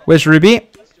open. Where's Ruby?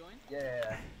 Let's join.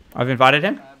 Yeah. I've invited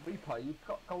him. Reaper, you've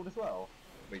got gold as well.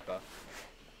 Reaper.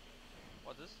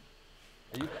 What's this?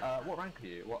 Are you, what rank are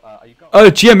you? What are you gold?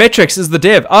 Oh, Geometrics is the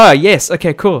dev. Ah, yes.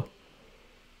 Okay, cool.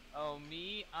 Oh,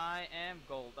 me, I am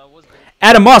gold. I was gold.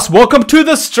 Adam Moss, welcome to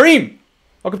the stream.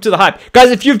 Welcome to the hype. Guys,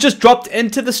 if you've just dropped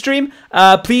into the stream,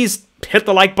 please hit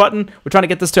the like button. We're trying to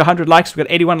get this to 100 likes. We've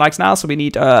got 81 likes now, so we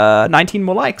need 19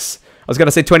 more likes. I was going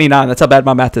to say 29. That's how bad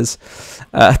my math is.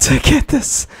 To get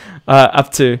this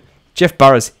up to Jeff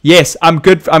Burrows. Yes, I'm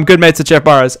good mates with Jeff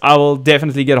Burrows. I will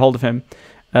definitely get a hold of him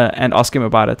and ask him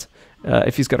about it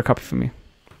if he's got a copy for me.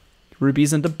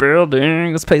 Ruby's in the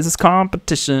building. Let's play this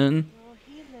competition. Oh,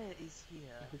 healer is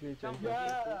here.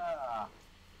 Yeah.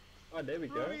 Oh, there we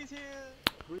go. Ruby's here.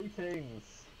 Greetings.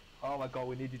 Oh my god,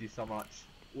 we need to do so much.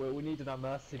 We needed our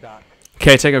mercy back.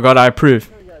 Okay, take a god. I approve.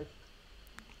 Hey guys,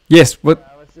 Yes. What?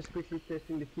 I was just quickly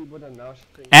testing the keyboard and mouse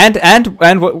thing.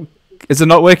 And what? Is it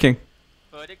not working?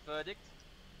 Verdict.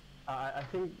 I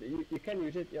think you can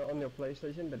use it on your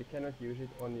PlayStation, but you cannot use it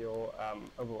on your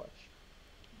Overwatch.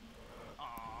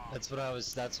 That's what I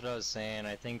was saying.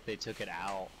 I think they took it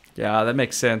out. Yeah, that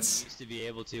makes You sense. used to be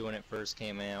able to when it first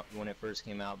came out,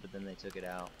 but then they took it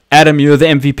out. Adam, you're the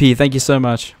MVP. Thank you so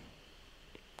much.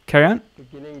 Carry on.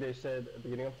 Beginning of the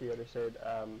year they said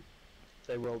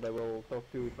they will talk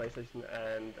to PlayStation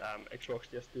and Xbox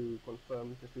just to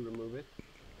confirm, just to remove it,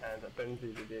 and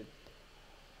apparently they did.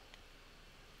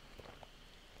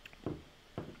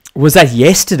 Was that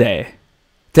yesterday?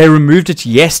 They removed it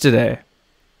yesterday.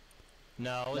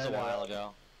 No, it was a No. while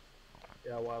ago.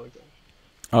 Yeah, a while ago.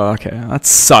 Oh, okay. That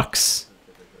sucks.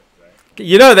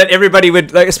 You know that everybody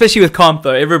would, like, especially with comp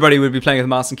though, everybody would be playing with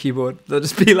mouse and keyboard. They'll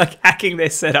just be like hacking their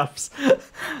setups.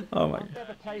 Oh my god. I've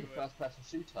never played first-person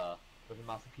shooter with a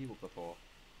mouse and keyboard before.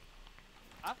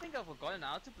 I think I've forgotten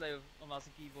how to play with a mouse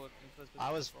and keyboard in first person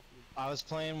I was- properly. I was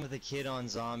playing with a kid on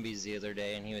zombies the other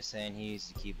day, and he was saying he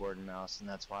used a keyboard and mouse, and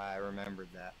that's why I remembered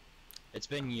that. It's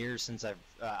been years since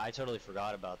I totally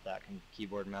forgot about that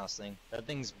keyboard and mouse thing.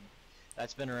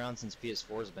 That's been around since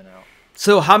PS4's been out.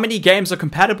 So how many games are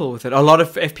compatible with it? A lot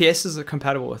of FPSs are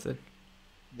compatible with it.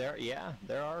 There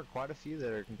are quite a few that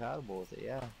are compatible with it.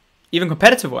 Yeah, Even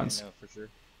competitive I ones. know for sure.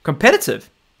 Competitive?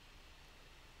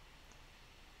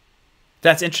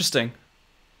 That's interesting.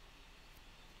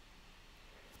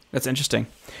 That's interesting.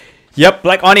 Yep,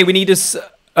 Black Arnie, we need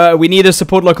to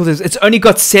support local teams. It's only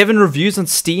got 7 reviews on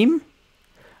Steam.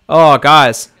 Oh,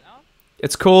 guys.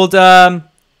 It's called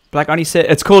Black Arnie said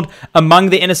it's called Among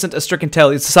the Innocent: A Stricken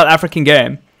Tale. It's a South African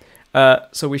game.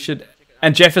 So we should,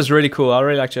 and Jeff is really cool. I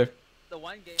really like Jeff. The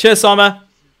one game Cheers, Summer.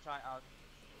 to try out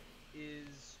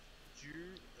is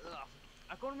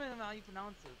I can't remember how you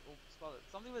pronounce it or spell it.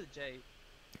 Something with a J.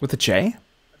 With a J?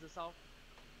 As a South.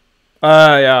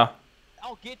 Yeah.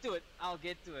 I'll get to it.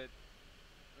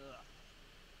 Ugh.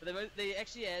 But they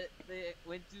actually they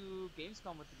went to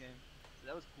Gamescom with the game. So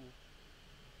that was cool.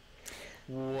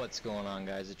 What's going on,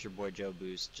 guys? It's your boy Joe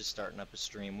Boost, just starting up a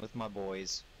stream with my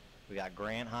boys. We got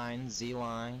Grant Hinds,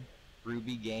 Z-Line,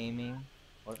 Ruby Gaming.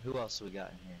 Who else do we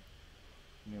got in here?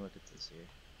 Let me look at this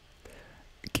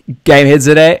here. Game heads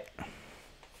today.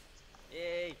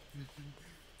 Yay!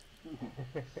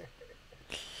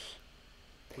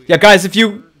 We Yeah, got guys, if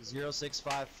you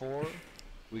 0654,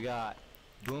 we got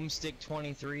Boomstick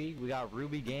 23, we got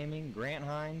Ruby Gaming, Grant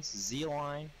Hinds,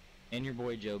 Z-Line, and your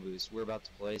boy Joe Boost. We're about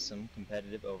to play some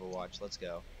competitive Overwatch. Let's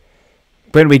go.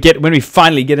 when we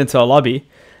finally get into a lobby.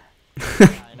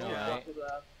 I know, right?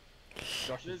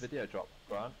 Josh's video dropped,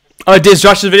 Grant. Oh, did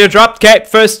Josh's video drop? Okay,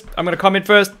 first I'm gonna comment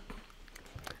first.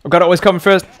 I've got to always comment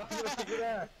first.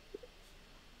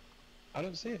 I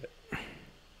don't see it.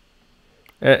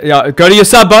 Yeah, go to your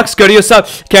sub box. Go to your sub.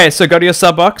 Okay, so go to your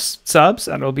sub box, subs,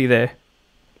 and it'll be there.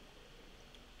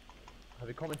 Have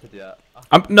you commented yet?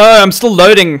 No, I'm still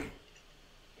loading.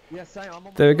 Yeah, same. I'm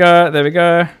on There we go. There we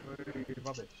go.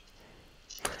 Rubbish.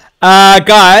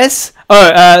 Guys.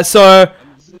 Oh, so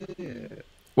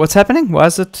what's happening? Why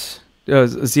is it? Oh,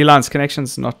 Z-Line's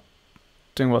connection's not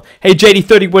doing well. Hey,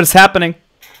 JD30, what is happening?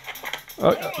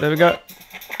 Oh, there we go.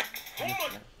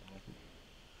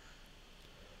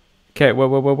 Okay,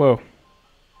 whoa.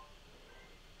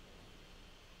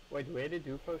 Wait, where did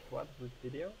you post what? This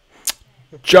video?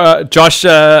 Josh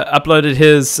uploaded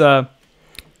his... Okay,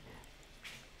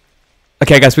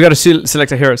 guys, we gotta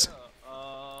select our heroes.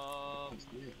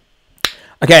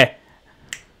 Okay.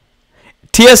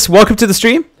 TS, welcome to the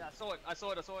stream. Yeah, I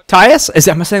saw it. Tyus?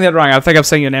 Am I saying that wrong? I think I'm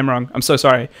saying your name wrong. I'm so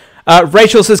sorry.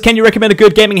 Rachel says, can you recommend a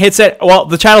good gaming headset? Well,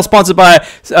 the channel's sponsored by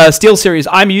SteelSeries.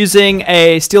 I'm using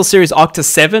a SteelSeries Octa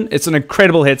 7. It's an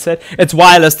incredible headset. It's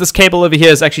wireless. This cable over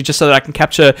here is actually just so that I can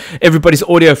capture everybody's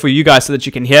audio for you guys so that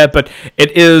you can hear. But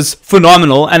it is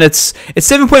phenomenal. And it's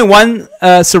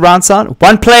 7.1 surround sound.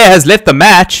 One player has left the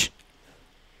match.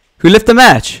 Who left the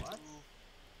match?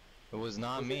 It was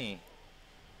not me.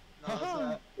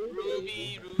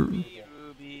 Ruby.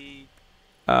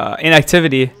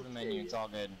 Inactivity. The menu, it's all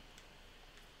good.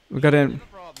 We got in. No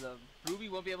problem. Ruby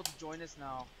won't be able to join us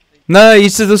now. No,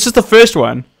 it's just the first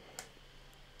one.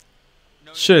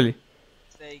 No, Surely.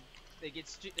 They get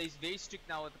strict. They're very strict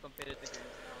now with the competitive games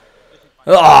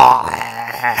now.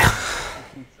 Ah.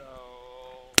 So,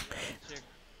 check.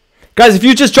 Guys, if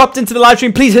you just dropped into the live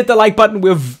stream, please hit the like button.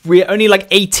 We're only like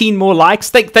 18 more likes.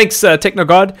 Thanks,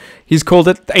 TechnoGod. He's called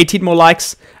it 18 more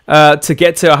likes to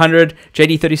get to 100.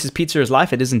 JD30 says pizza is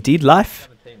life. It is indeed life.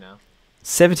 17 now.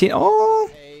 17. Oh.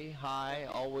 Hey, hi,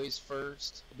 always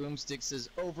first. Boomstick says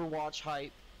Overwatch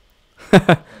hype.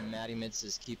 And Matty Mid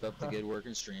says keep up the good work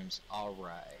and streams.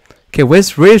 Alright. Okay,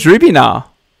 where's Ruby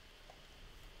now?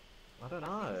 I don't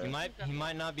know. He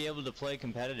might not be able to play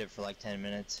competitive for like 10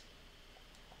 minutes.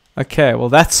 Okay, well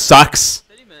that sucks.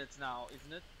 30 minutes now,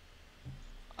 isn't it?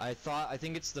 I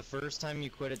think it's the first time you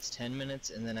quit it's 10 minutes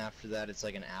and then after that it's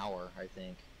like an hour, I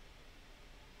think.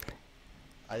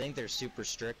 I think they're super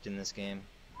strict in this game.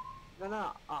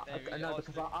 No,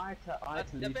 because I had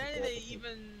to leave. Apparently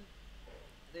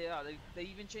they're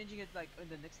even changing it like in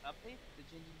the next update. They're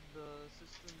changing the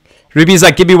system. Ruby's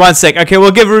like, give me 1 sec. Okay,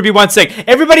 we'll give Ruby 1 sec.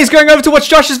 Everybody's going over to watch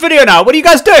Josh's video now. What are you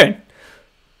guys doing?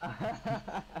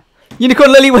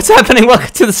 Unicorn Lily, what's happening? Welcome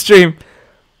to the stream.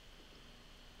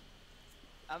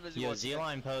 I'm busy Yo, watching it.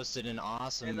 Z-Line posted an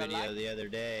awesome Is that video live? the other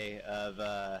day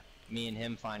of me and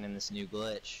him finding this new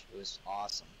glitch. It was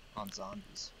awesome on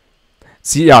zombies.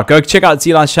 Yeah, go check out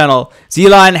Z-Line's channel.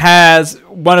 Z-Line has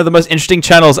one of the most interesting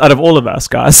channels out of all of us,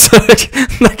 guys.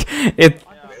 Like, it.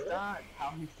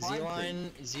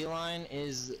 Z-Line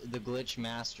is the glitch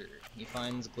master. He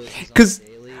finds glitches on 'Cause- the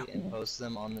daily and posts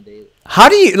them on the daily. How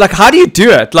do you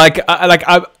do it?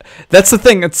 That's the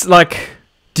thing. It's like,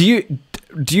 do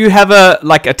you have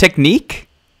a technique?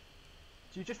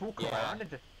 Do you just walk Yeah. around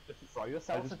and just throw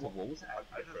yourself into walls?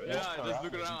 Yeah, just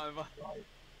look around.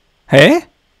 Hey?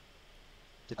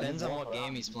 Depends on what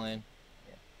game he's playing.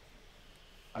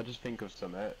 I just think of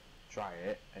something, try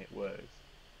it, and it works.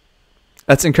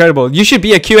 That's incredible. You should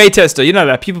be a QA tester. You know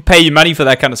that people pay you money for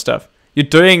that kind of stuff. You're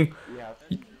doing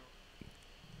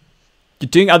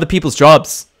other people's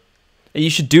jobs, and you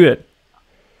should do it.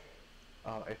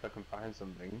 If I can find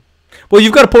something. Well,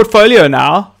 you've got a portfolio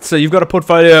now, so you've got a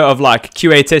portfolio of like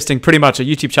QA testing, pretty much a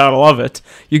YouTube channel of it.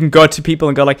 You can go to people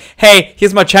and go like, "Hey,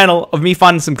 here's my channel of me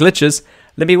finding some glitches.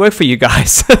 Let me work for you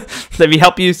guys. Let me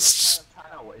help you."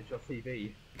 What is your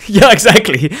CV? Yeah,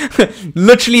 exactly.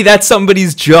 Literally, that's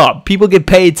somebody's job. People get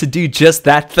paid to do just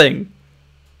that thing,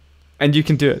 and you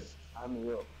can do it. Sign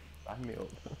me up. Sign me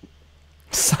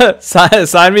up.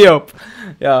 Sign me up.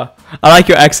 Yeah, I like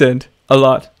your accent a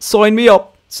lot. Sign me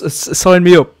up. Sign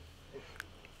me up.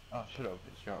 Oh, shut up.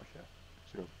 Shut up.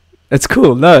 It's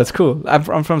cool. No, it's cool.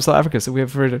 I'm from South Africa, so we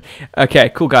have heard it. Okay,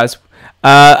 cool, guys.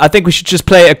 I think we should just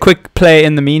play a quick play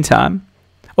in the meantime.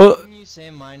 Oh, When you say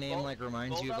my name, like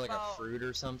reminds you of like a fruit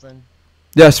or something.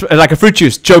 yes, like a fruit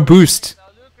juice. Joe Boost. Now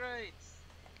look great.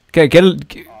 Okay,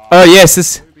 oh yes,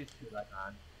 this.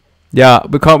 Yeah,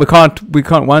 we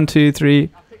can't. 1, 2, 3.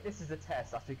 I think this is a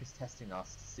test. I think it's testing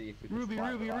us to see if we can Ruby.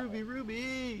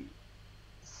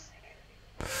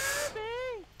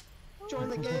 Join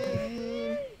the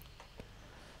game.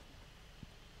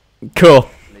 Cool.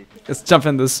 Let's jump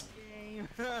in this.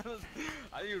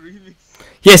 Are you remix?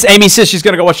 Yes, Amy says she's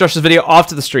gonna go watch Josh's video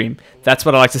after the stream. That's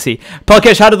what I like to see.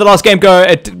 Polkesh, how did the last game go?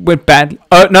 It went bad.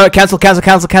 Oh no! Cancel.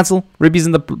 Ruby's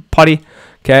in the party.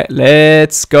 Okay,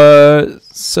 let's go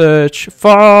search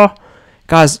for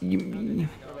guys.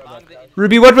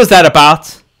 Ruby, what was that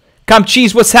about? Come,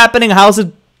 cheese. What's happening? How's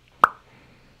it?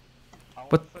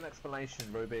 What? For an explanation,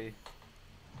 Ruby.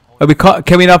 Oh, we can't.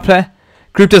 Can we not play?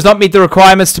 Group does not meet the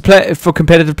requirements to play for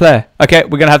competitive play. Okay,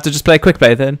 we're gonna have to just play quick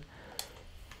play then.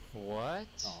 What?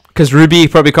 Because Ruby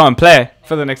probably can't play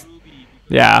for the next.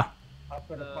 Yeah. I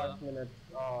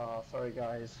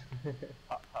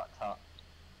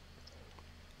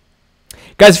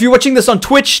Guys, if you're watching this on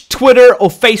Twitch, Twitter, or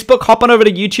Facebook, hop on over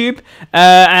to YouTube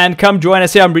and come join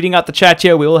us here. I'm reading out the chat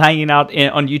here. We're all hanging out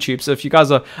on YouTube. So if you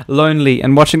guys are lonely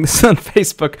and watching this on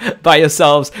Facebook by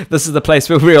yourselves, this is the place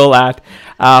where we're all at.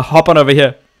 Hop on over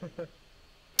here.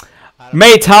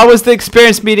 Mate, how was the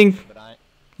experience meeting?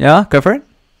 Yeah, go for it.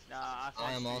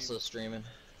 I am also streaming.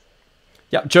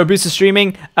 Yeah, Joe Boost is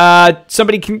streaming.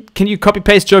 Somebody can you copy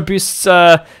paste Joe Boost's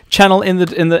channel in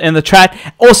the chat?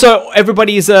 Also,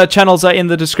 everybody's channels are in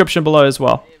the description below as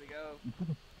well. There we go.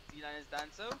 D9 is done,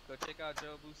 so go check out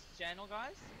Joe Boost's channel,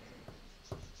 guys.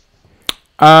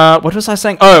 What was I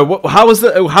saying? Oh, how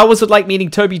was it like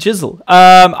meeting Toby Jizzle?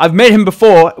 I've met him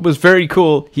before. It was very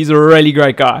cool. He's a really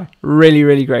great guy.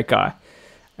 Really great guy.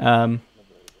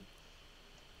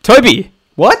 Toby,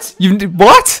 what?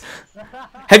 What?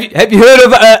 Have you heard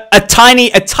of a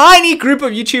tiny group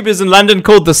of YouTubers in London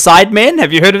called the Sidemen?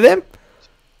 Have you heard of them?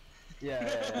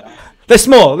 Yeah. They're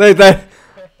small. They're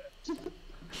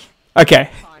okay.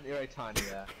 Tiny, very tiny,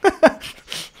 yeah.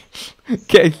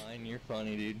 Okay. Fine, you're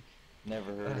funny, dude.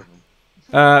 Never heard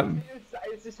of him.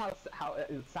 It's just how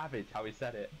it's savage how he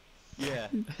said it. Yeah.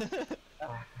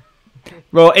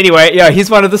 Well, anyway, yeah, he's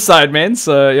one of the Sidemen.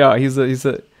 So yeah, he's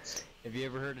a Have you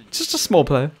ever heard of just a small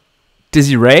player.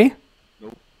 Dizzy Ray?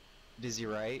 Dizzy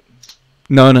Wright?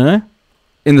 No.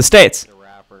 In the States. He's a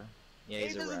rapper. Yeah, He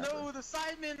he's a doesn't rapper. know who the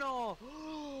Sidemen are.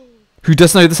 Who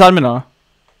doesn't know who the Sidemen are?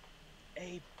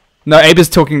 Abe. No, Abe is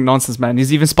talking nonsense, man.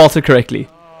 He's even spelled it correctly.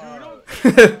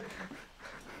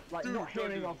 Like not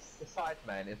hearing of the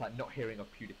Sidemen is like not hearing of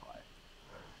PewDiePie.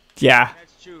 Yeah.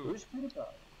 That's true. Who's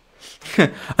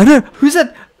PewDiePie? I know. Who's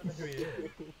that?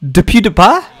 The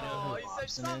PewDiePie? Oh, he's like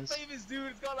some famous dude.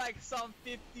 He's got like some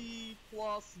 50+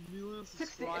 million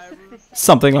subscribers.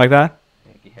 Something like that. I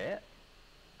think he hit.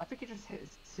 I think he just hit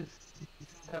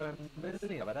 7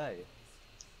 million of a day.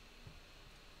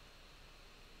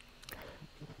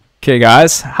 Okay,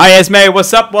 guys. Hi, Esme.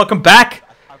 What's up? Welcome back.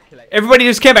 Everybody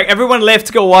just came back. Everyone left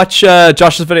to go watch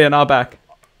Josh's video. Now back.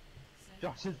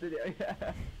 Josh's video, yeah.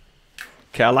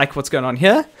 Okay, I like what's going on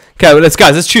here. Okay, well, let's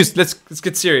choose. Let's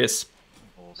get serious.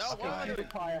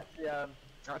 PewDiePie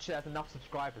actually has enough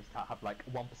subscribers to have like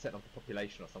 1% of the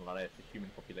population or something like that. It's the human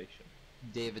population.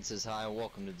 David says hi.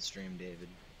 Welcome to the stream, David.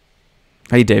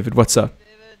 Hey, David. What's up?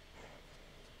 David.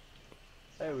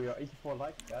 Hey, we got 84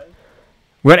 likes, guys.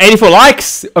 We got 84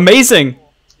 likes. Amazing.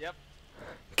 Yep.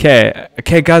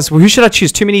 Okay, guys. Well, who should I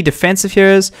choose? Too many defensive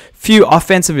heroes. Few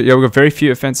offensive. Yeah, we got very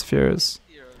few offensive heroes.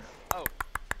 Oh.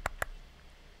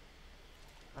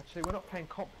 Actually, we're not playing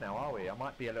comp now, are we? I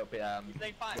might be a little bit He's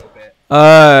playing fine.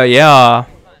 Yeah.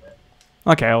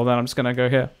 Okay, well then I'm just gonna go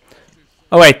here.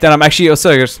 Oh wait, then I'm actually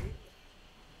also. I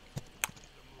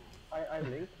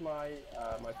linked my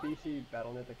my PC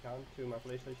Battle.net account to my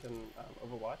PlayStation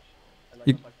Overwatch, and I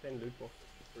You- got like 10 loot boxes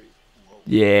for free.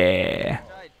 Yeah.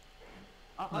 Right.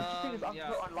 the thing is, I'm yeah.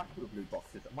 so unlucky with loot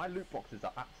boxes. My loot boxes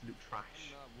are absolute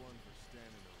trash.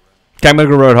 Okay, I'm gonna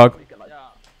go Roadhog. You get like Yeah.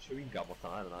 chewing gum or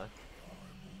something, I don't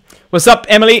know. What's up,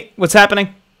 Emily? What's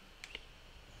happening?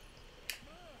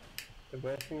 The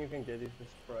worst thing you can get is the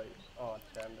sprays. Oh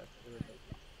damn,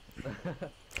 that's irritating.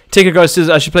 Tika Ghost says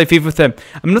I should play FIFA with him.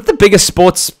 I'm not the biggest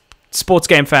sports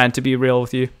game fan, to be real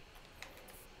with you.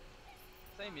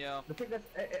 Same, yeah. The thing is,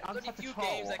 I'm There's such only a few troll.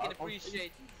 games I can On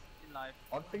appreciate in life.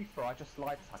 FIFA, I just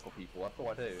slide tackle people. That's all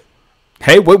I do.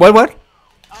 Hey, what?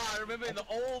 Ah, I remember in the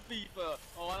old FIFA,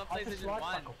 on I just PlayStation like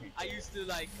 1, tackle people. I used to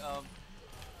like to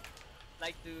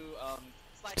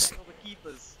slide tackle the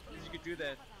keepers. Because you could do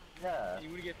that. Yeah. You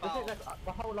wouldn't get The thing fouled. is,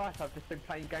 my whole life I've just been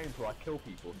playing games where I kill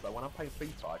people, so when I'm playing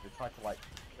FIFA, I just try to like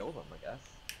kill them, I guess.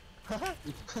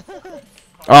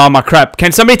 Oh my crap!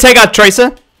 Can somebody take out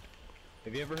Tracer?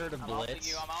 Have you ever heard of I'm helping Blitz?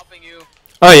 you, I'm helping you.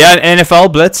 Oh yeah,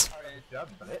 NFL Blitz.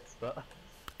 Blitz, but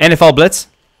NFL Blitz.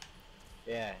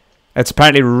 Yeah. It's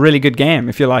apparently a really good game.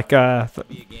 If you like, Be a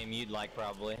game you'd like,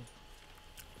 probably.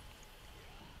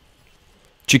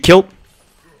 did you kill? No,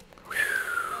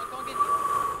 don't get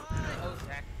oh,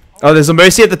 Zach. Oh, there's a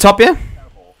Mercy at the top here.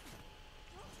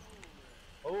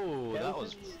 Oh, that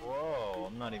was pro.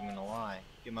 I'm not even gonna lie.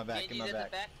 Get my back, get He's my at the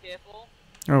back. back, careful.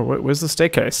 Oh, where's the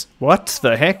staircase? What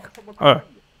the heck? Oh,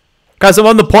 guys, I'm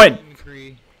on the point.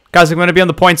 McCree. Guys, I'm gonna be on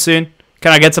the point soon.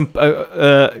 Can I get some?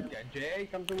 Jay,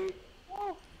 come to me.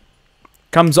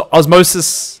 Comes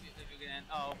osmosis.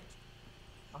 Oh,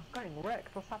 I'm getting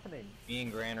wrecked. What's happening? Me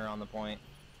and Gran are on the point.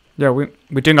 Yeah, we're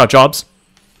doing our jobs.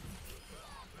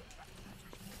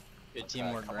 Good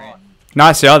teamwork, Grant.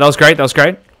 Nice, yeah, that was great. That was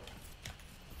great.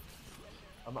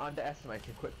 I'm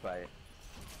underestimating quick play.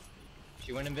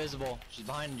 She went invisible. She's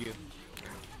behind you.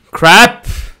 Crap!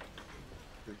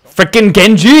 Frickin'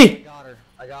 Genji! I got her.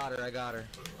 I got her. I got her.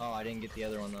 I didn't get the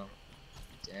other one though.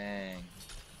 Dang.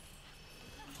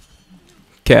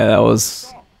 Okay, that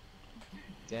was.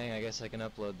 Dang, I guess I can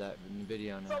upload that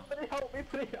video now. Somebody help me,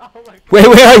 please! Oh my god!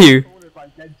 Where are you? Cornered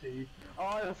by Genji.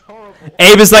 Oh, that's horrible.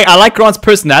 Abe is like, I like Grant's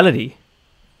personality.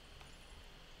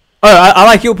 Oh, I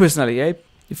like your personality, Abe.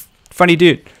 You're funny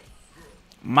dude.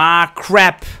 My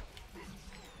crap.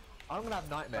 I'm gonna have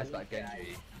nightmares about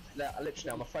Genji. Literally,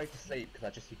 I'm afraid to sleep because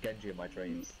I just see Genji in my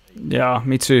dreams. Yeah,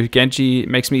 me too. Genji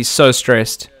makes me so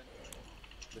stressed.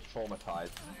 Just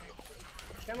traumatized.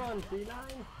 Come on, D9!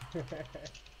 You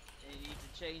need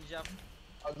to change up.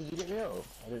 Oh, did you get me ill?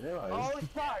 I didn't realise. Oh, he's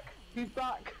back! He's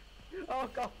back! Oh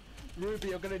god! Ruby,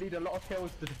 you're gonna need a lot of kills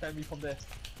to defend me from this.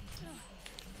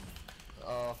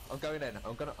 Oh, I'm going in.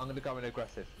 I'm gonna go in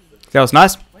aggressive. That was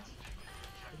nice.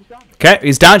 He's done. Okay,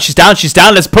 he's down, she's down, she's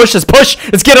down. Let's push, let's push.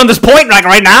 Let's get on this point like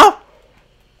right now.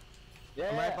 Yeah,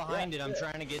 I'm right behind it. I'm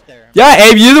trying to get there. Yeah,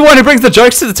 Abe, you're the one who brings the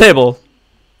jokes to the table.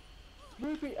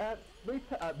 Ruby,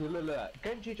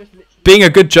 Genji just literally. Being a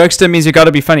good jokester means you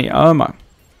gotta be funny. Oh my.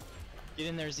 Get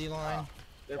in there, Z-Line.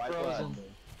 They're Right frozen. word.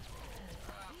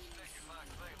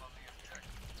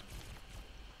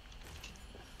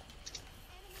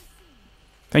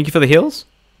 Thank you for the heals.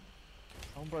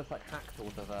 Somebody's like hacked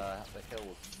all the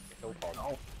kills. The kill pod.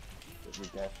 Oh.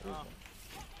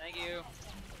 Thank you.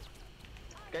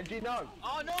 Genji, no!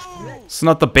 Oh no! It's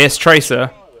not the best tracer.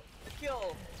 The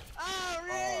kill. Ah,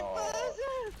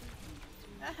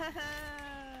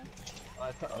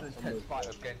 It's such an intense fight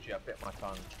with Genji, I bit my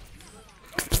tongue.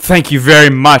 Thank you very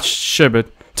much, Shibit.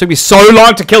 Took me so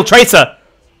long to kill Tracer.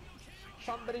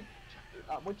 Somebody.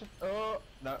 We just. No,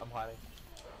 I'm hiding.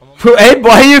 Abe,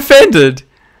 why are you offended?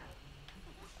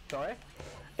 Sorry?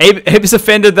 Abe is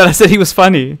offended that I said he was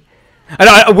funny.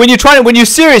 And when you're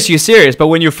serious, you're serious. But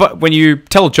when you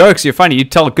tell jokes, you're funny. You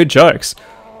tell good jokes.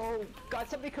 Oh, guys,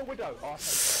 somebody kill Widow!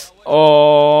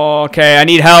 Oh, okay. I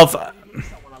need health. Someone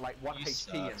on like 1 You HP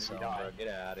suck, and we son, die. bro. Get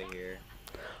out of here.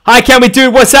 Hi, can we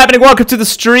do? What's happening? Welcome to the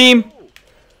stream.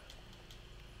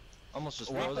 Almost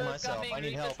just froze Reaper's myself. coming, I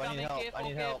need help. Reaper's I need help. coming, I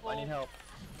need help. I need help.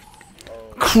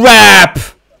 Crap.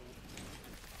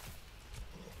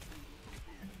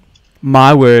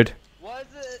 My word. What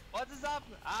is up?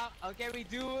 Okay, we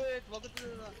do it. Welcome to the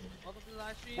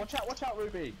live stream. Watch out,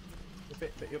 Ruby!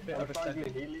 You're a bit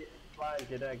overstepping.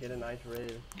 Get a nice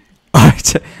raid.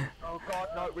 Oh god,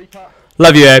 no, Reaper!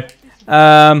 Love you, Abe.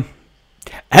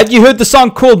 Have you heard the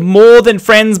song called More Than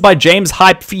Friends by James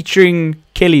Hype featuring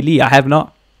Kelly Lee? I have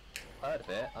not. Heard of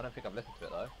it. I don't think I've listened to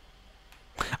it though.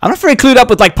 I'm not very clued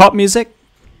up with like pop music.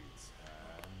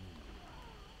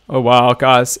 Oh wow,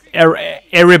 guys.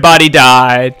 Everybody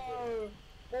died. Oh,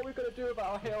 what are we gonna do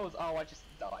about our heals? Oh, I just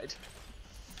died.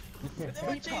 But then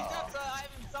we changed up, so I have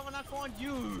someone I can't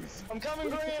use. I'm coming,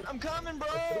 Grant. I'm coming, bro.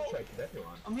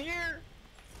 I'm here.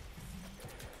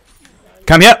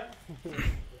 Come here.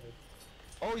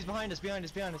 Oh, he's behind us. Behind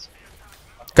us. Behind us.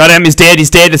 Got him. He's dead. He's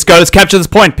dead. Let's go. Let's capture this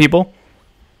point, people.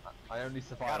 I only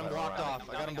survived. Got him blocked off.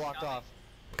 I got him blocked off.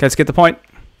 Okay, let's get the point.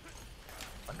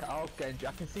 Okay, I'll Genji.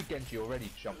 I can see Genji already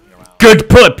jumping around. Good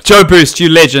pull-up, Joe Boost, you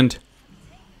legend.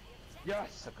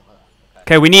 Yes. I got her.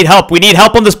 Okay, we need help. We need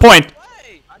help on this point.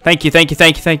 Hey! Thank you. Thank you.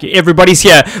 Thank you. Thank you. Everybody's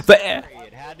here.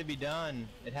 It had to be done.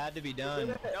 It had to be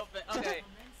done. Nope, okay.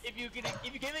 If you give me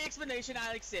an explanation,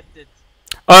 I'll accept it.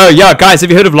 Oh yeah, guys, have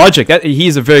you heard of Logic?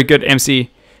 He's a very good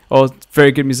MC or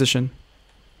very good musician.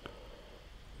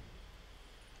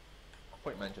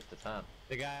 Point man just a turn.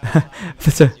 The guy.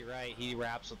 You're right. He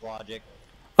raps with Logic.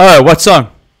 Oh, what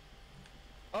song?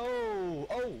 Oh.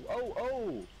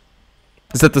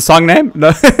 Is that the song name? No.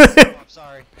 I'm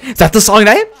sorry. Is that the song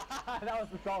name? That was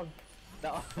the song.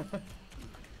 No.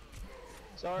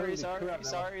 Sorry.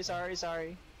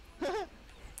 Sorry.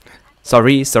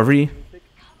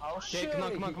 Oh, Okay, come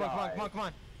on.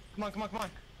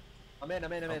 I'm in.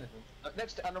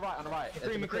 Next to, on the right.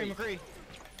 McCree.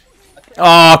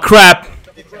 Oh crap.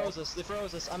 They froze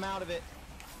us. I'm out of it.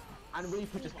 And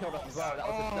Reaper just killed us as well. That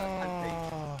was a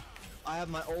anti. I have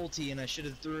my ulti and I should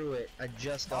have threw it. I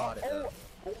just thought it. Oh,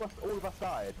 almost all of us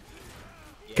died.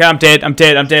 Okay, I'm dead. I'm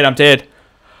dead. You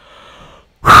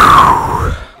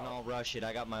can all rush it.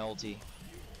 I got my ulti.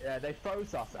 Yeah, they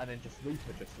froze us, and then just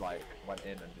Reaper just like went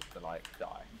in and just to like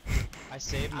die. I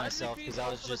saved myself because I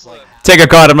was just like. Take a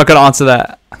card. I'm not gonna answer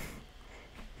that. Let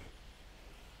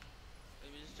me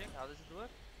just check. How does it work?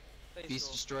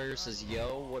 Beast Destroyer says,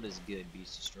 "Yo, what is good,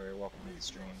 Beast Destroyer? Welcome to the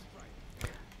stream."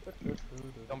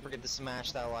 Don't forget to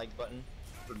smash that like button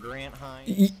for Grant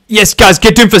Hinds. Yes, guys,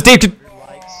 get Doomfist. Dave.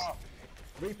 Likes.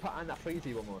 Reaper and that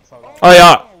freezy one more. So long. Oh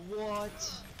yeah.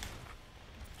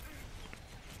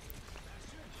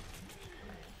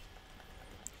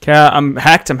 Okay, I'm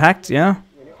hacked. Yeah.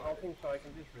 When you're ulting, so I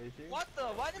can just raise you. What the?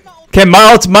 Why did my ult? Okay,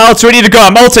 my ult's ready to go.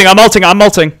 I'm ulting.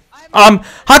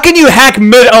 How can you hack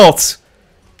mid ult?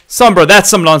 Bro, that's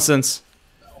some nonsense.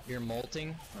 You're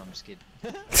molting? No, I'm just kidding.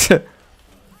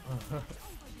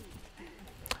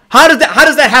 How does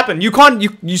that happen? You can't.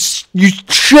 You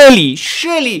surely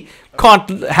can't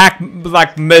hack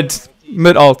like mid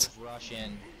ult. Rush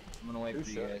in. I'm gonna wait for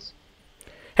you guys.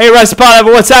 Hey, Rusty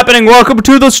Pineapple, what's happening? Welcome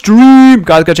to the stream,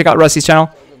 guys. Go check out Rusty's channel.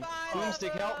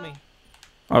 Boomstick, help me.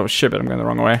 Oh shit, but I'm going the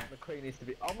wrong way. McCree needs to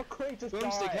be. Oh, McCree just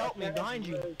Boomstick, died. help me. Behind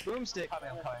you. Boomstick. I'm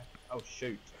coming. Oh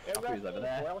shoot. I thought he was over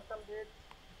there. Welcome, dude.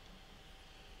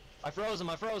 I froze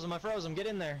him. Get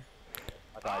in there.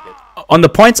 I died, dude. On the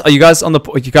points, are you guys on the?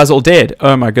 You guys all dead?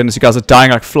 Oh my goodness, you guys are dying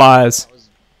like flies.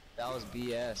 That was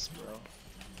BS, bro.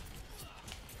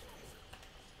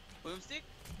 Boomstick?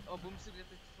 Oh, Boomstick did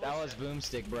the That voice was chat.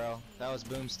 Boomstick, bro. That was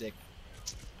Boomstick.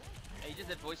 Hey, you just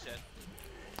did voice chat.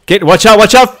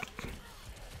 Watch out!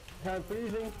 Time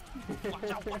freezing.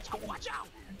 Watch out!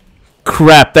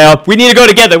 Crap, we need to go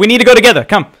together.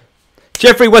 Come.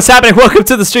 Jeffrey, what's happening? Welcome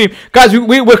to the stream. Guys,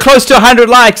 we're close to 100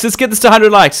 likes. Let's get this to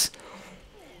 100 likes.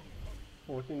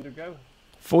 14 to go.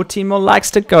 14 more likes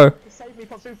to go. Save me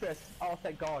from Doofus. Oh,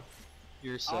 thank God.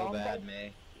 You're so Oh, bad, no.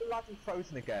 May. Bloody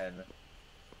frozen again.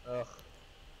 Ugh.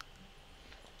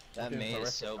 That Fucking May is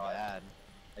horrific, so guys. bad.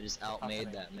 I just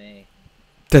outmade that May.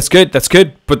 That's good.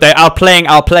 But they're outplaying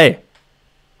our play.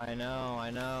 I know.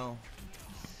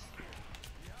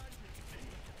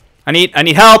 I need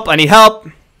help.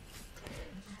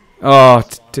 Oh,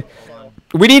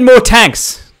 we need more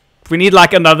tanks. We need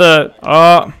like another.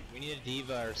 We need a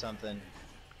diva or something.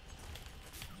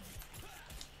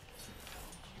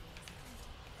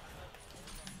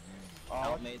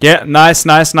 Outmade Yeah, nice.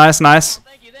 Thank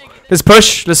you. Let's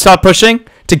push. Let's start pushing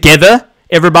together,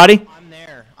 everybody.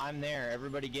 I'm there.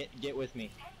 Everybody get with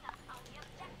me.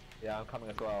 Yeah, I'm coming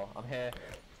as well. I'm here.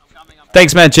 I'm coming.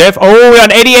 Thanks, man, Jeff. Oh, we're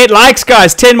on 88 likes,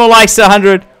 guys. 10 more likes to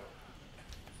 100.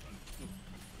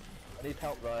 I need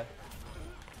help though.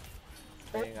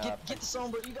 Being, Get the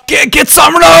sombra. You got Get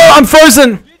some. No, I'm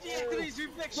frozen.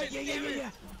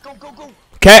 Yeah. Go.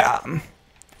 Okay.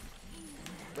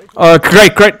 Oh,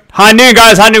 great. High noon,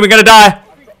 guys. We're gonna die.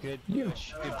 Good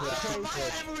push.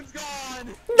 Everyone's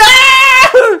gone!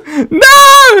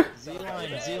 No!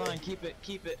 Z-line, keep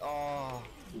it. Oh.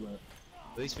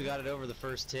 At least we got it over the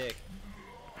first tick.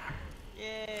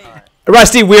 Yay!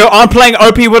 Rusty, we aren't playing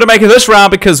OP Widowmaker this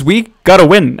round because we gotta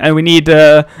win and we need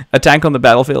a tank on the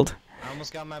battlefield. I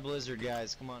almost got my blizzard,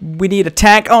 guys. Come on. We need a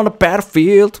tank on the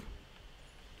battlefield.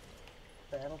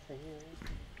 Battlefield.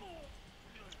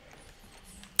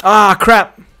 Ah,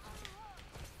 crap.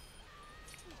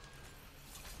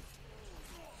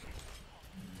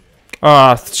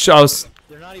 Ah, shows.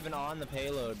 They're not even on the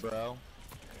payload, bro.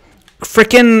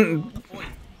 Frickin'.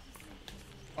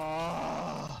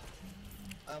 Oh.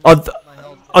 Are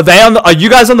they on the? Are you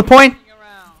guys on the point?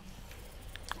 Around.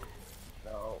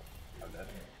 no.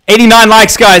 89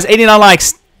 likes, guys. 89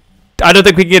 likes. I don't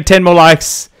think we can get 10 more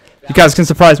likes. You guys can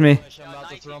surprise me. I'm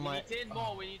about to throw my. 10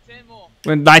 more. We need 10 more.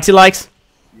 We're 90 likes.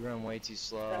 You run way too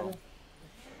slow.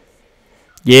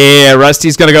 Yeah,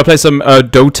 Rusty's gonna go play some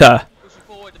Dota. Push it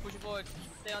forward.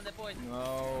 Stay on that point.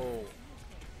 No.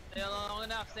 Stay on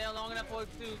long enough for it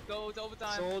to go to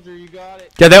overtime. Soldier, you got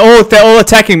it. Yeah, they're all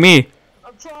attacking me.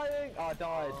 I'm trying. Oh, I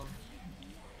died.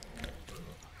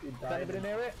 Is anybody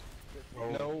near it?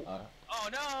 No. Oh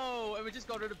no! And we just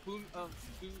got rid of boom.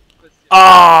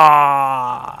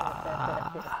 Ah.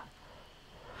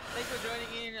 Thanks for joining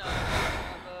in.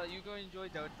 You go enjoy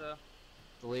Dota.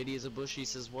 The lady is a bushy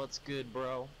says, "What's good,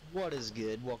 bro? What is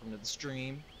good? Welcome to the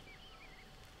stream."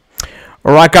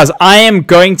 Alright, guys, I am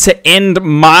going to end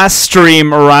my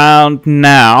stream around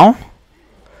now.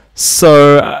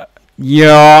 So,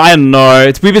 yeah, I don't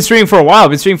know. We've been streaming for a while.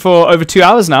 We've been streaming for over 2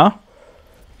 hours now.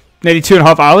 Nearly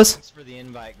 2.5 hours. Thanks for the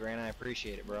invite, Grant. I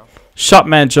appreciate it, bro. Shut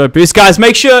man, Joe Boost. Guys,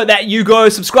 make sure that you go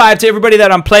subscribe to everybody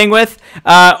that I'm playing with.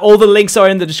 All the links are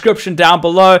in the description down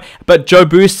below. But Joe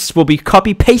Boosts will be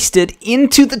copy-pasted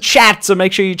into the chat. So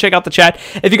make sure you check out the chat.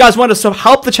 If you guys want to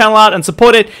help the channel out and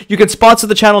support it, you can sponsor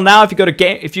the channel now. If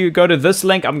you go to this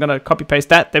link, I'm gonna copy-paste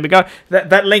that. There we go.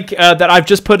 That link that I've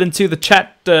just put into the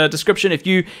chat description. If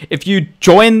you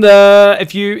join the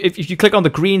if you click on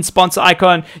the green sponsor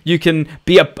icon, you can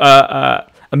be a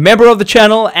member of the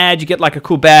channel, and you get like a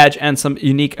cool badge and some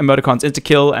unique emoticons.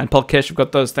 Interkill and Polkesh, we've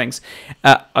got those things.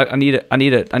 I need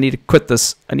to quit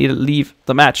this. I need to leave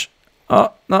the match.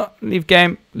 Oh no, leave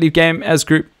game as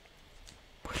group.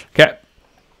 Okay.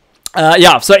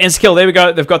 Yeah, so Insta-kill, there we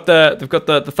go. They've got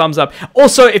the thumbs up.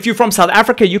 Also, if you're from South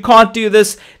Africa, you can't do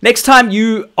this. Next time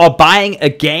you are buying a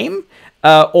game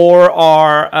or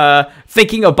are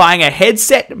thinking of buying a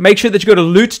headset, make sure that you go to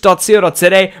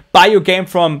loot.co.za, buy your game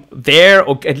from there,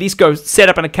 or at least go set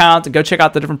up an account and go check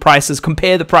out the different prices,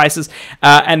 compare the prices,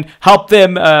 and help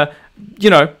them,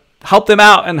 help them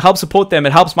out and help support them.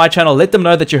 It helps my channel. Let them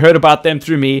know that you heard about them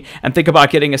through me and think about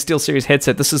getting a SteelSeries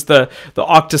headset. This is the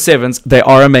Octa 7s. They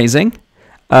are amazing.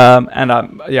 I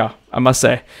must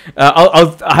say.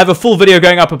 I'll have a full video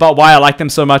going up about why I like them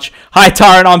so much. Hi,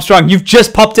 Tyron Armstrong. You've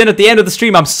just popped in at the end of the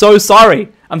stream. I'm so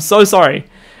sorry. I'm so sorry.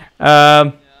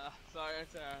 Sorry,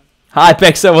 Tyron. Hi,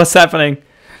 Bexa. What's happening?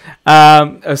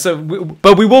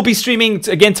 But we will be streaming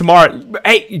again tomorrow.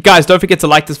 Hey, guys, don't forget to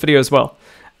like this video as well.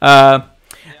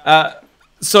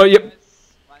 So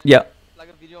yeah, Like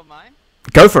a video of mine.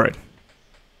 Go for it.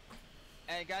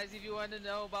 And guys, if you want to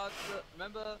know about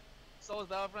remember Star Wars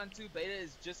Battlefront 2 beta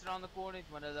is just around the corner. If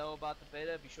you want to know about the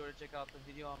beta, be sure to check out the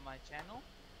video on my channel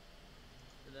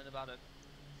to learn about it.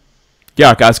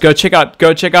 Yeah, guys, go check out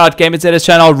GamerZ's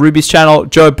channel, Ruby's channel,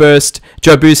 Joe Boost,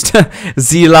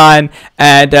 Z-Line,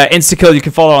 and Instakill. You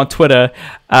can follow on Twitter.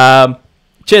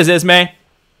 Cheers, Esme.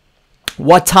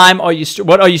 What are you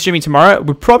streaming tomorrow?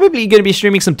 We're probably going to be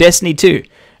streaming some Destiny 2,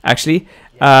 actually.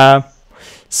 Yes.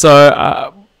 So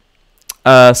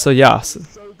yeah. So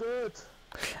good.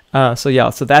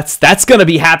 So that's gonna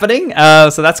be happening.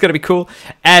 So that's gonna be cool.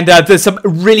 And there's some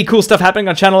really cool stuff happening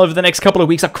on channel over the next couple of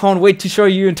weeks. I can't wait to show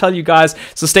you and tell you guys.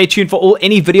 So stay tuned for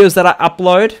any videos that I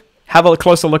upload. Have a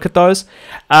closer look at those.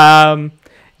 I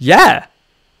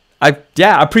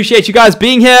appreciate you guys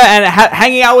being here and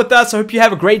hanging out with us. I hope you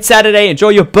have a great Saturday. Enjoy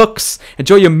your books,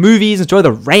 enjoy your movies, enjoy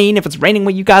the rain if it's raining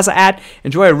where you guys are at.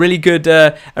 Enjoy a really good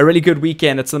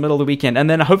weekend. It's the middle of the weekend, and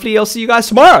then hopefully I'll see you guys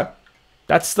tomorrow.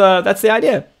 That's the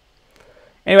idea.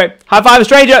 Anyway, high five,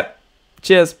 stranger.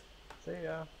 Cheers.